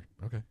 right here.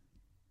 Okay.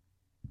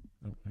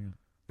 Oh, hang on.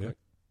 Yeah.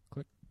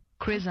 Click.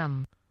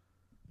 Chrism.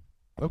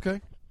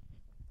 Okay.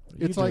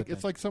 You It's do like it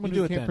it's then. like someone You do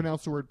who it can't then.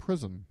 pronounce the word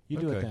prison. You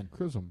do it Okay. then.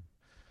 Chrism.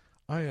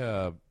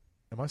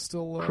 Am I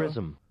still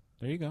Chrism.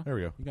 There you go. There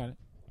we go. You got it.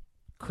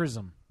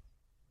 Chrism.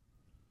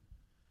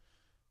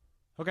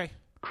 Okay.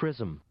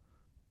 Chrism.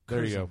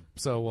 There you go.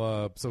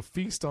 So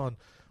feast on.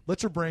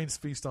 Let your brains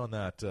feast on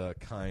that,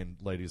 kind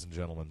ladies and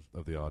gentlemen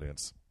of the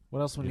audience.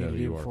 What else we You need know to who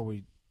do you are. before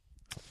we...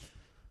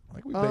 I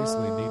think we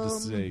basically need to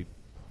say.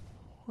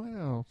 What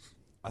else?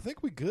 I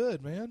think we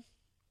good, man.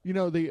 You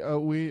know,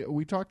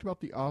 we talked about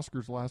the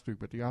Oscars last week,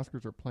 but the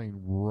Oscars are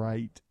playing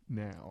right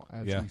now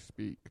as Yeah. we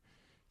speak.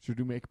 Should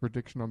we make a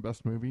prediction on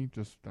best movie?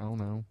 Just I don't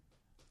know.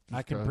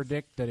 I can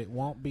predict that it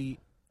won't be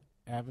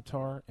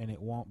Avatar, and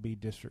it won't be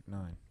District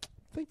 9.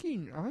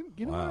 Thinking,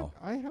 Wow.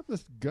 what? I have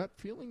this gut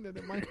feeling that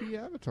it might be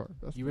Avatar.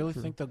 Best You really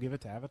Picture. think they'll give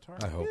it to Avatar?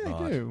 I hope Yeah,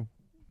 not. I do.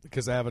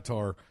 Because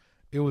Avatar,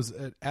 it was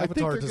Avatar I think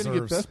they're going to deserves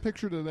give Best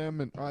Picture to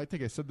them, and I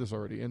think I said this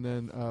already, and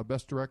then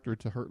Best Director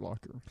to Hurt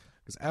Locker.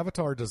 because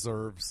Avatar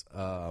deserves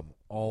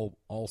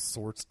all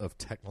sorts of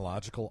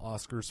technological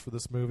Oscars for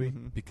this movie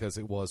because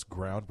it was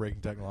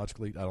groundbreaking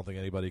technologically. I don't think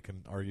anybody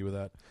can argue with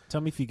that.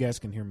 Tell me if you guys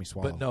can hear me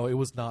swallow. But no, it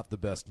was not the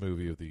best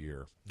movie of the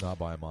year, not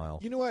by a mile.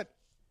 You know what?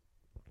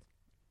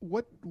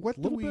 What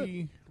do Little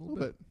we?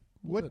 bit.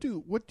 What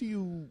do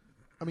you?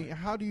 I mean,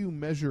 how do you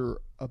measure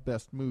a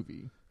best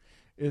movie?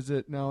 Is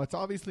it now? It's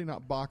obviously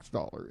not box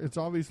dollar. It's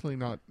obviously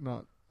not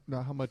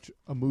how much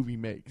a movie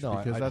makes, No,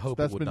 because I'd hope it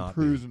that's would been not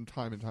be. proven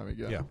time and time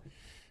again. Yeah.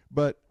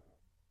 But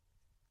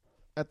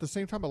at the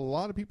same time, a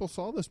lot of people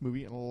saw this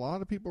movie, and a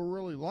lot of people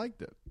really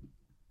liked it.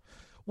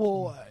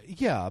 Well,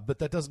 yeah, but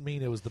that doesn't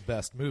mean it was the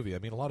best movie. I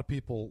mean, a lot of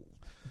people.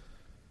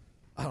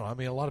 I don't know. I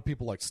mean, a lot of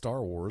people like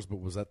Star Wars, but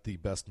was that the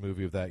best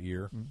movie of that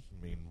year?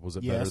 I mean, was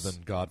it better Yes.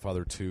 than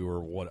Godfather 2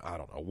 or what? I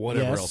don't know.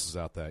 Whatever Yes. else is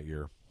out that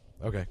year.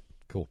 Okay,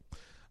 cool.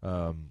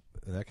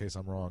 In that case,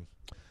 I'm wrong.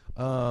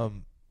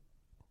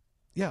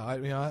 Yeah, I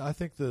mean, I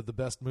think the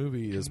best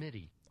movie is.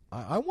 Committee.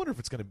 I wonder if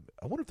it's going to.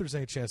 I wonder if there's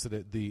any chance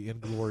that the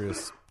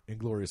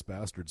Inglourious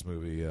Bastards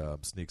movie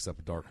sneaks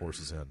up Dark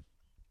Horses in.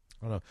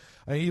 I don't know.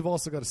 I mean, you've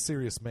also got A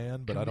Serious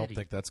Man, but I don't Committee.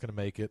 think that's going to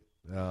make it.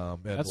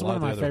 And That's a one lot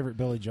of the my other- favorite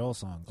Billy Joel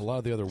songs. A lot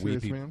of the other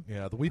Serious weepy, Man?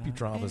 the weepy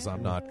dramas,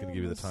 I'm not going to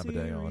give you the time of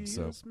day on.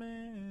 So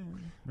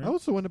I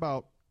also went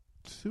about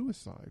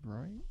suicide,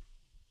 right?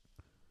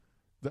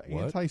 The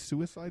What?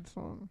 anti-suicide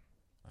song.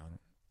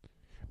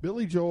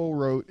 Billy Joel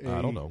wrote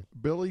I don't know.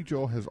 Billy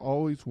Joel has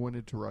always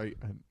wanted to write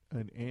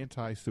an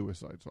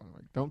anti-suicide song.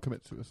 Like, don't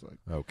commit suicide.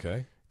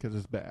 Okay. Because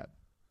it's bad.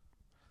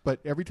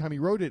 But every time he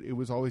wrote it, it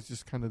was always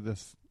just kind of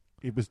this.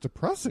 It was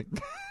depressing.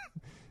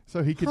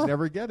 So he could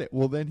never get it.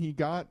 Well, then he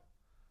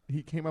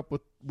came up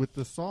with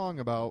the song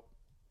about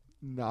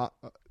not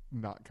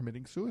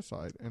committing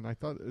suicide, and I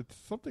thought it's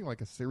something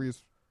like A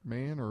Serious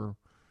Man, or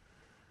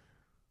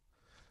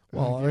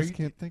Well, I are just you-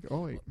 can't think.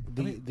 Oh wait,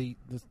 The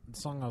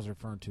song I was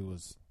referring to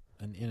was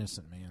An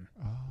Innocent Man.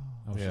 Oh.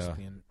 I was Yeah. just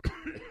being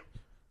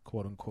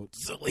quote unquote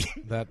silly.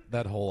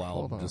 that whole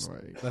album Hold on, just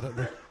wait.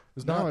 that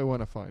was Now not. I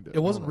want to find it. It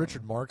wasn't Hold on.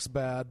 Richard Marx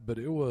bad, but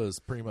it was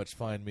pretty much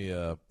find me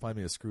a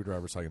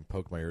screwdriver so I can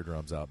poke my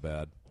eardrums out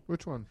bad.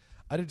 Which one?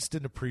 I just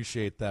didn't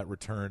appreciate that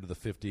return to the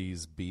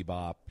 50s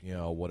bebop,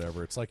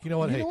 whatever. It's like, you know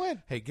what? You Hey, know what?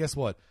 hey, guess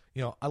what?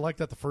 I liked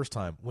that the first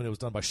time when it was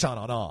done by Sha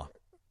Na Na.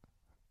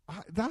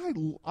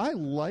 I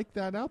like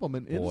that album,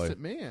 An Innocent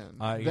Man.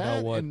 You that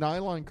know what? and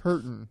Nylon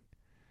Curtain,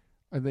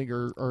 I think,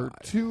 are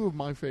two of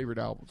my favorite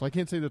albums. I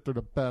can't say that they're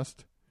the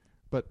best,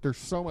 but they're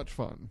so much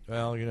fun.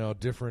 Well,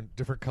 different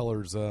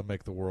colors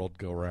make the world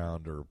go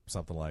round, or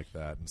something like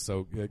that. And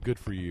so, good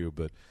for you,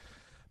 but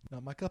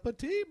not my cup of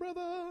tea,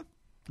 brother.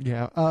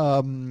 Yeah.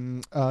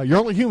 You're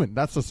Only Human.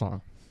 That's the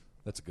song.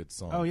 That's a good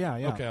song. Oh, yeah.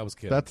 Okay, I was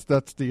kidding. That's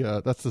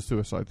the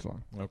suicide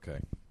song. Okay.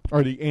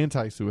 Or the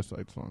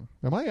anti-suicide song.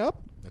 Am I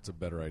up? That's a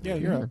better idea.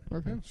 Yeah, you're up.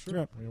 Okay, sure.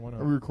 You're up. I mean, why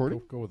not? Are we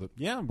recording? Go with it.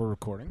 Yeah, we're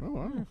recording. Oh,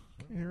 wow.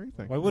 Can't hear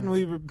anything. Why wouldn't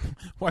we?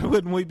 Why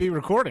wouldn't we be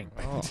recording?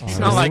 I It's don't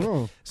not like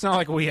know. it's not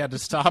like we had to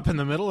stop in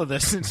the middle of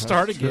this and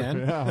start That's true, again.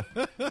 yeah.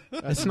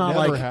 It's not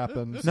never like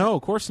happens. No,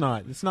 of course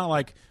not. It's not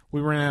like we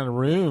ran out of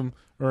room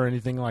or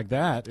anything like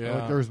that.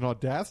 Like there was an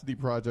Audacity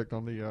project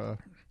on the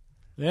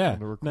Yeah, on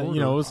the No,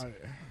 recorder. it was,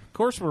 of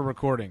course we're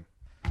recording.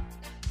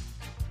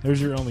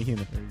 There's Your Only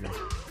Human. There you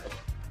go.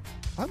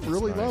 I'm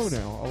really low nice.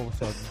 now. All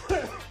of a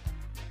sudden.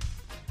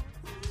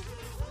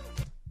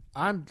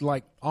 I'm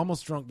like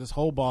almost drunk this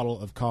whole bottle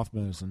of cough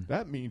medicine.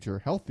 That means you're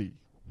healthy.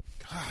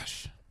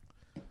 Gosh,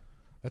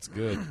 That's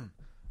good.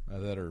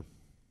 That are.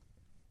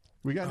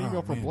 We got an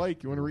email from man.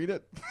 Blake. You want to read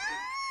it?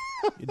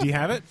 Do you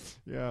have it?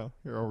 Yeah.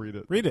 Here, I'll read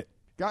it. Read it.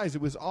 Guys,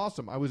 it was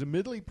awesome. I was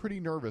admittedly pretty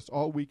nervous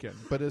all weekend,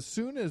 but as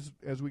soon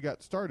as we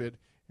got started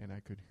and I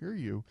could hear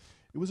you,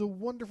 it was a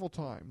wonderful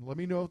time. Let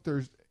me know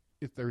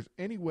if there's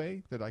any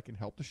way that I can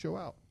help the show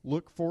out.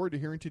 Look forward to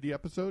hearing to the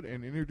episode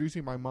and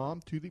introducing my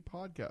mom to the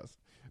podcast.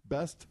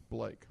 Best,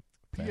 Blake.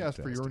 P.S.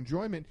 For your Fantastic.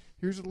 enjoyment,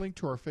 here's a link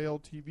to our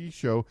failed TV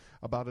show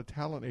about a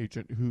talent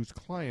agent whose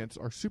clients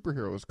are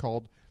superheroes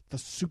called The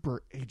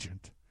Super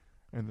Agent.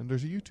 And then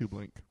there's a YouTube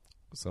link.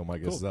 So my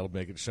guess is that'll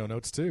make it show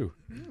notes too.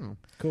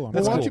 Cool. Well,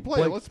 That's why don't cool. you play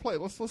it? Blake- Let's play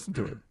it. Let's listen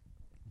to it.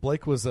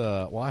 Blake was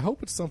well. I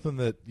hope it's something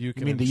that you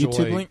can You mean the enjoy.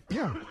 YouTube link?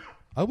 Yeah.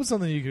 I hope it's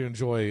something you can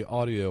enjoy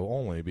audio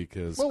only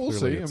because Well, we'll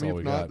clearly see. I it's mean, all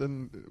if we not, got.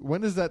 then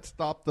when has that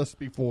stopped us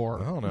before?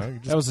 I don't know. You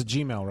just- That was a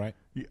Gmail, right?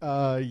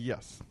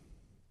 Yes.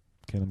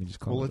 Okay, let me just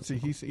call Well, it. let's see.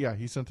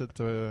 He sent it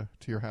to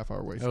your half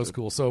hour waste. That was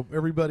cool. So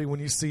everybody, when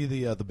you see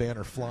the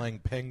banner Flying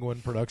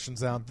Penguin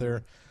Productions out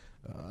there,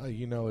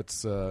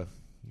 it's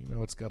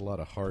got a lot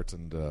of heart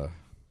and a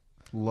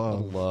lot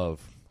of love.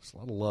 There's a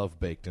lot of love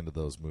baked into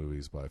those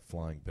movies by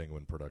Flying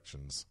Penguin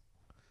Productions.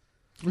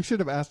 We should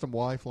have asked him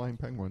why flying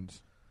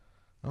penguins.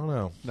 I don't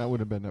know. That would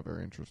have been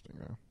very interesting.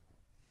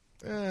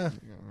 Though. I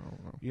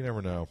don't know. You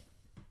never know.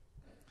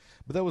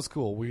 But that was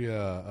cool. We,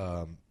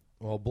 well,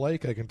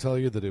 Blake, I can tell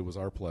you that it was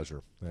our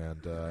pleasure,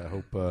 and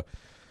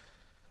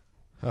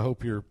I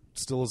hope you're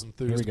still as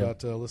enthused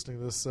about listening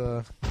to this.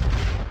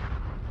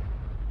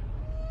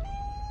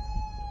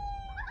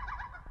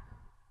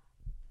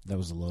 That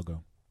was the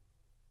logo.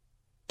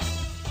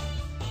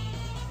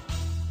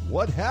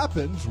 What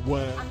happens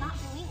when... I'm not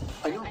doing it.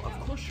 I know, of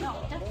course you're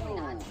not. No,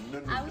 definitely not.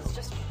 No. I was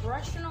just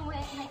brushing away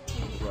at my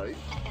teeth. Right.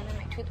 And then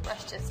my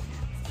toothbrush just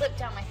slipped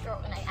down my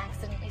throat and I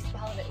accidentally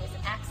swallowed it. It was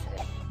an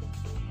accident.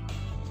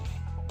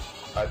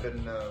 I've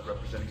been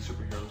representing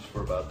superheroes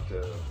for about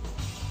 10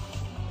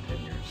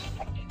 years.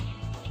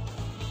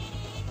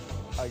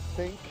 I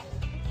think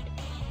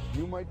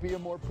you might be a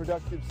more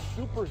productive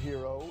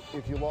superhero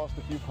if you lost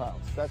a few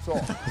pounds. That's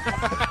all.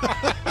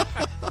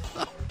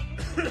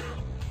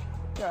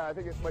 Yeah, I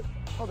think it might...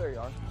 Oh, there you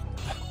are.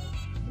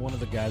 One of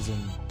the guys in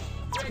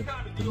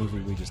the movie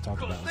we just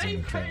talked about was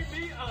in the trailer.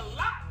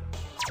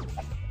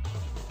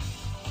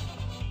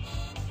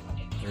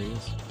 There he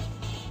is.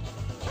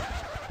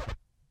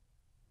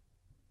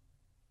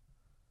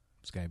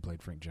 This guy who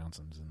played Frank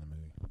Johnson's in the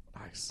movie.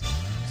 Nice.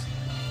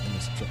 In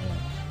this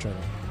trailer.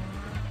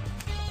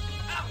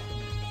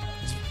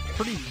 It's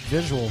pretty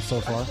visual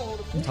so far. If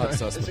you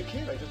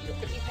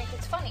think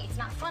it's funny, it's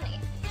not funny.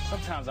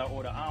 Sometimes I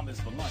order omelets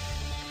for lunch.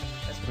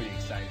 That's pretty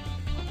exciting.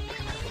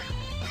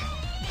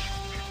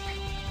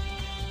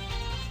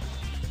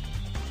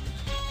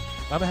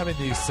 I'm having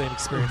the same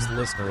experience the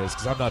listener is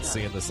because I'm not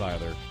seeing this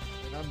either.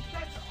 And I'm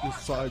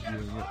just side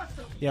viewing it.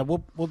 Yeah,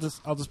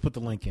 I'll just put the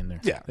link in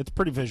there. Yeah, it's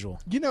pretty visual.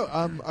 You know,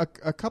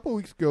 a couple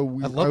weeks ago,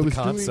 I love the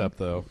concept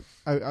though.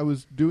 I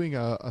was doing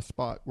a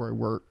spot where I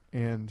work,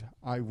 and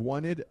I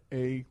wanted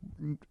a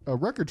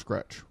record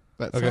scratch,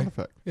 that sound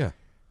effect. Yeah,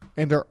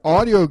 and our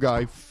audio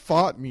guy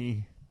fought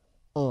me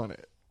on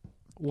it.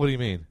 What do you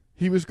mean?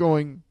 He was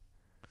going,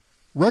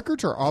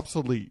 records are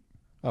obsolete.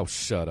 Oh,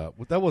 shut up!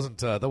 That wasn't.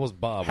 That was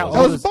Bob. That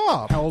was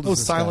Bob. How old is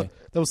this Silent? guy?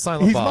 That was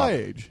Silent He's Bob. my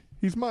age.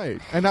 He's my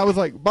age. And I was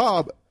like,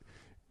 Bob,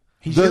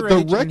 He's the your age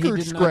and he record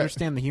didn't scratch.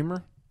 understand the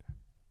humor?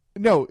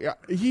 No,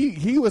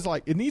 he was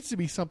like, it needs to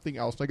be something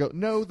else. I go,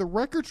 no, the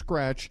record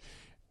scratch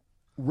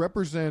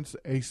represents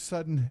a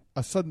sudden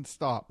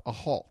stop, a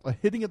halt, a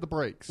hitting of the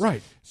brakes.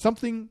 Right.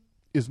 Something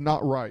is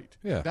not right.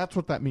 Yeah. That's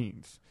what that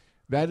means.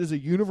 That is a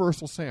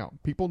universal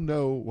sound. People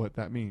know what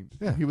that means.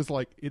 Yeah. He was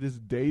like, it is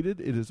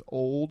dated, it is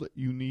old,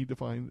 you need to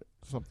find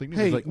something new.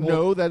 Hey, He's like,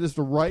 no, that is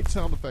the right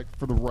sound effect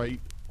for the right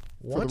thing.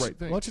 Why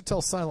don't you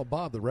tell Silent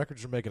Bob the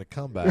records are making a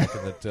comeback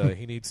and that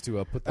he needs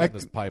to put that in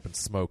his pipe and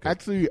smoke it?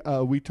 Actually,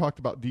 we talked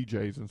about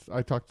DJs, and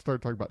I started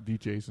talking about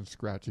DJs and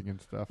scratching and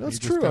stuff. That's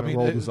and he just true. I kinda mean,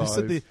 rolled his they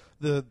said eyes.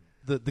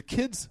 the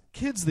kids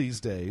these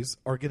days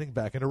are getting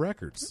back into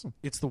records.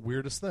 It's the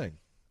weirdest thing.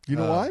 You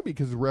know why?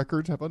 Because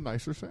records have a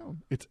nicer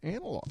sound. It's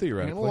analog.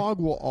 Theoretically. Analog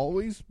will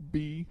always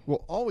beat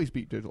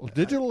digital.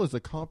 Digital is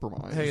a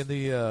compromise. Hey, in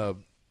the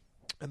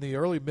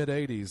early mid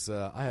 '80s,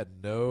 I had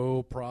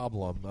no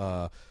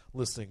problem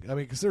listening. I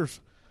mean, because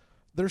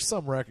there's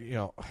some record,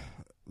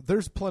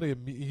 there's plenty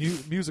of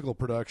musical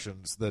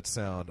productions that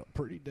sound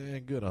pretty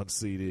dang good on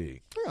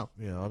CD. Yeah.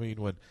 I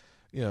mean, when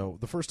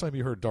the first time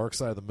you heard Dark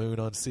Side of the Moon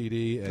on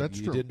CD and That's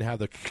you true. didn't have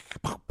the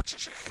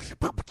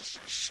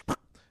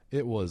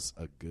it was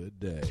a good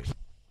day,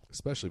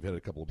 especially if you had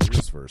a couple of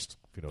beers first.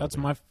 If you know That's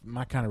what I mean.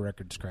 my kind of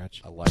record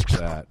scratch. I like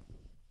that.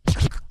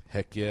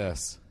 Heck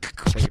yes.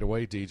 Take it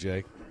away,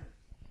 DJ.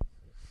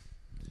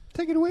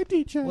 Take it away,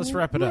 DJ. Let's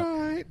wrap it up.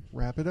 Right.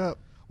 Wrap it up.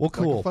 Well,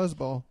 cool. Like a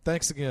fuzzball.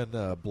 Thanks again,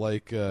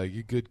 Blake.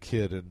 You good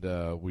kid,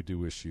 and we do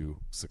wish you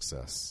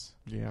success.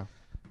 Yeah.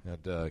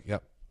 And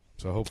yep.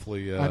 So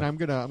hopefully, and I'm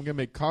gonna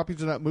make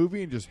copies of that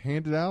movie and just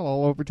hand it out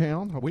all over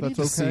town. Hope we need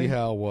that's to okay. see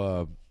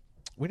how.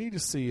 We need to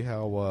see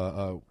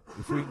how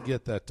if we can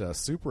get that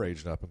super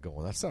agent up and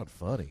going. That sounds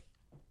funny.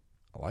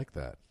 I like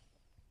that.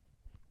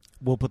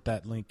 We'll put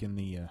that link in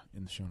the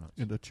show notes.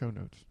 In the show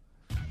notes.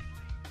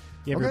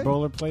 You have your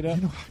bowler played up?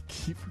 I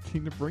keep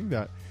forgetting to bring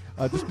that.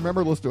 Just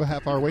remember, let's do a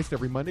half hour waste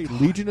every Monday.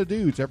 Legion of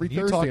Dudes every You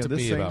Thursday. talk on to this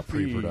me same about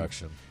feed.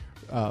 pre-production.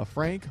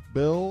 Frank,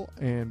 Bill,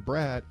 and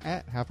Brad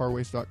at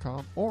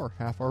halfhourwaste.com or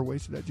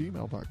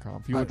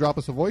halfhourwasted@gmail.com. If you want to drop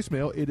us a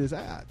voicemail, it is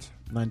at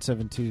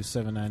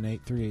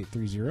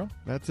 972-798-3830.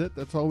 That's it.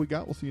 That's all we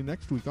got. We'll see you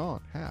next week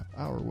on Half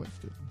Hour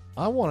Wasted.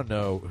 I want to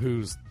know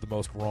who's the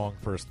most wrong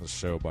person in the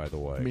show, by the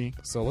way. Me.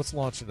 So let's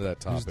launch into that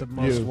topic. Who's the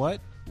most what?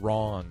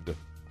 Wronged.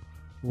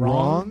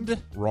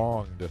 Wronged?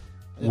 Wronged.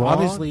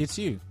 Obviously, it's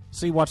you.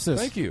 See, watch this.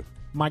 Thank you.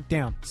 Mic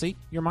down. See?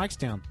 Your mic's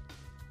down.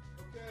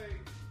 Okay.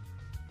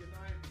 Good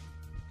night.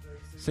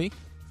 See?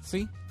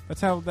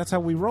 That's how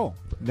we roll.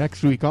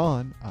 Next week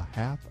on A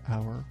Half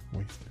Hour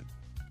Wasted.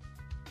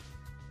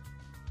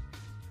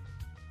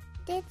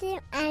 This is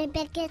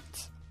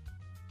Beckett.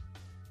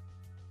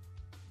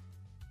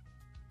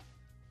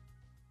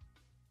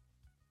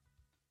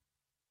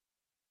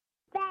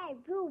 Bad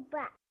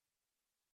Ruba.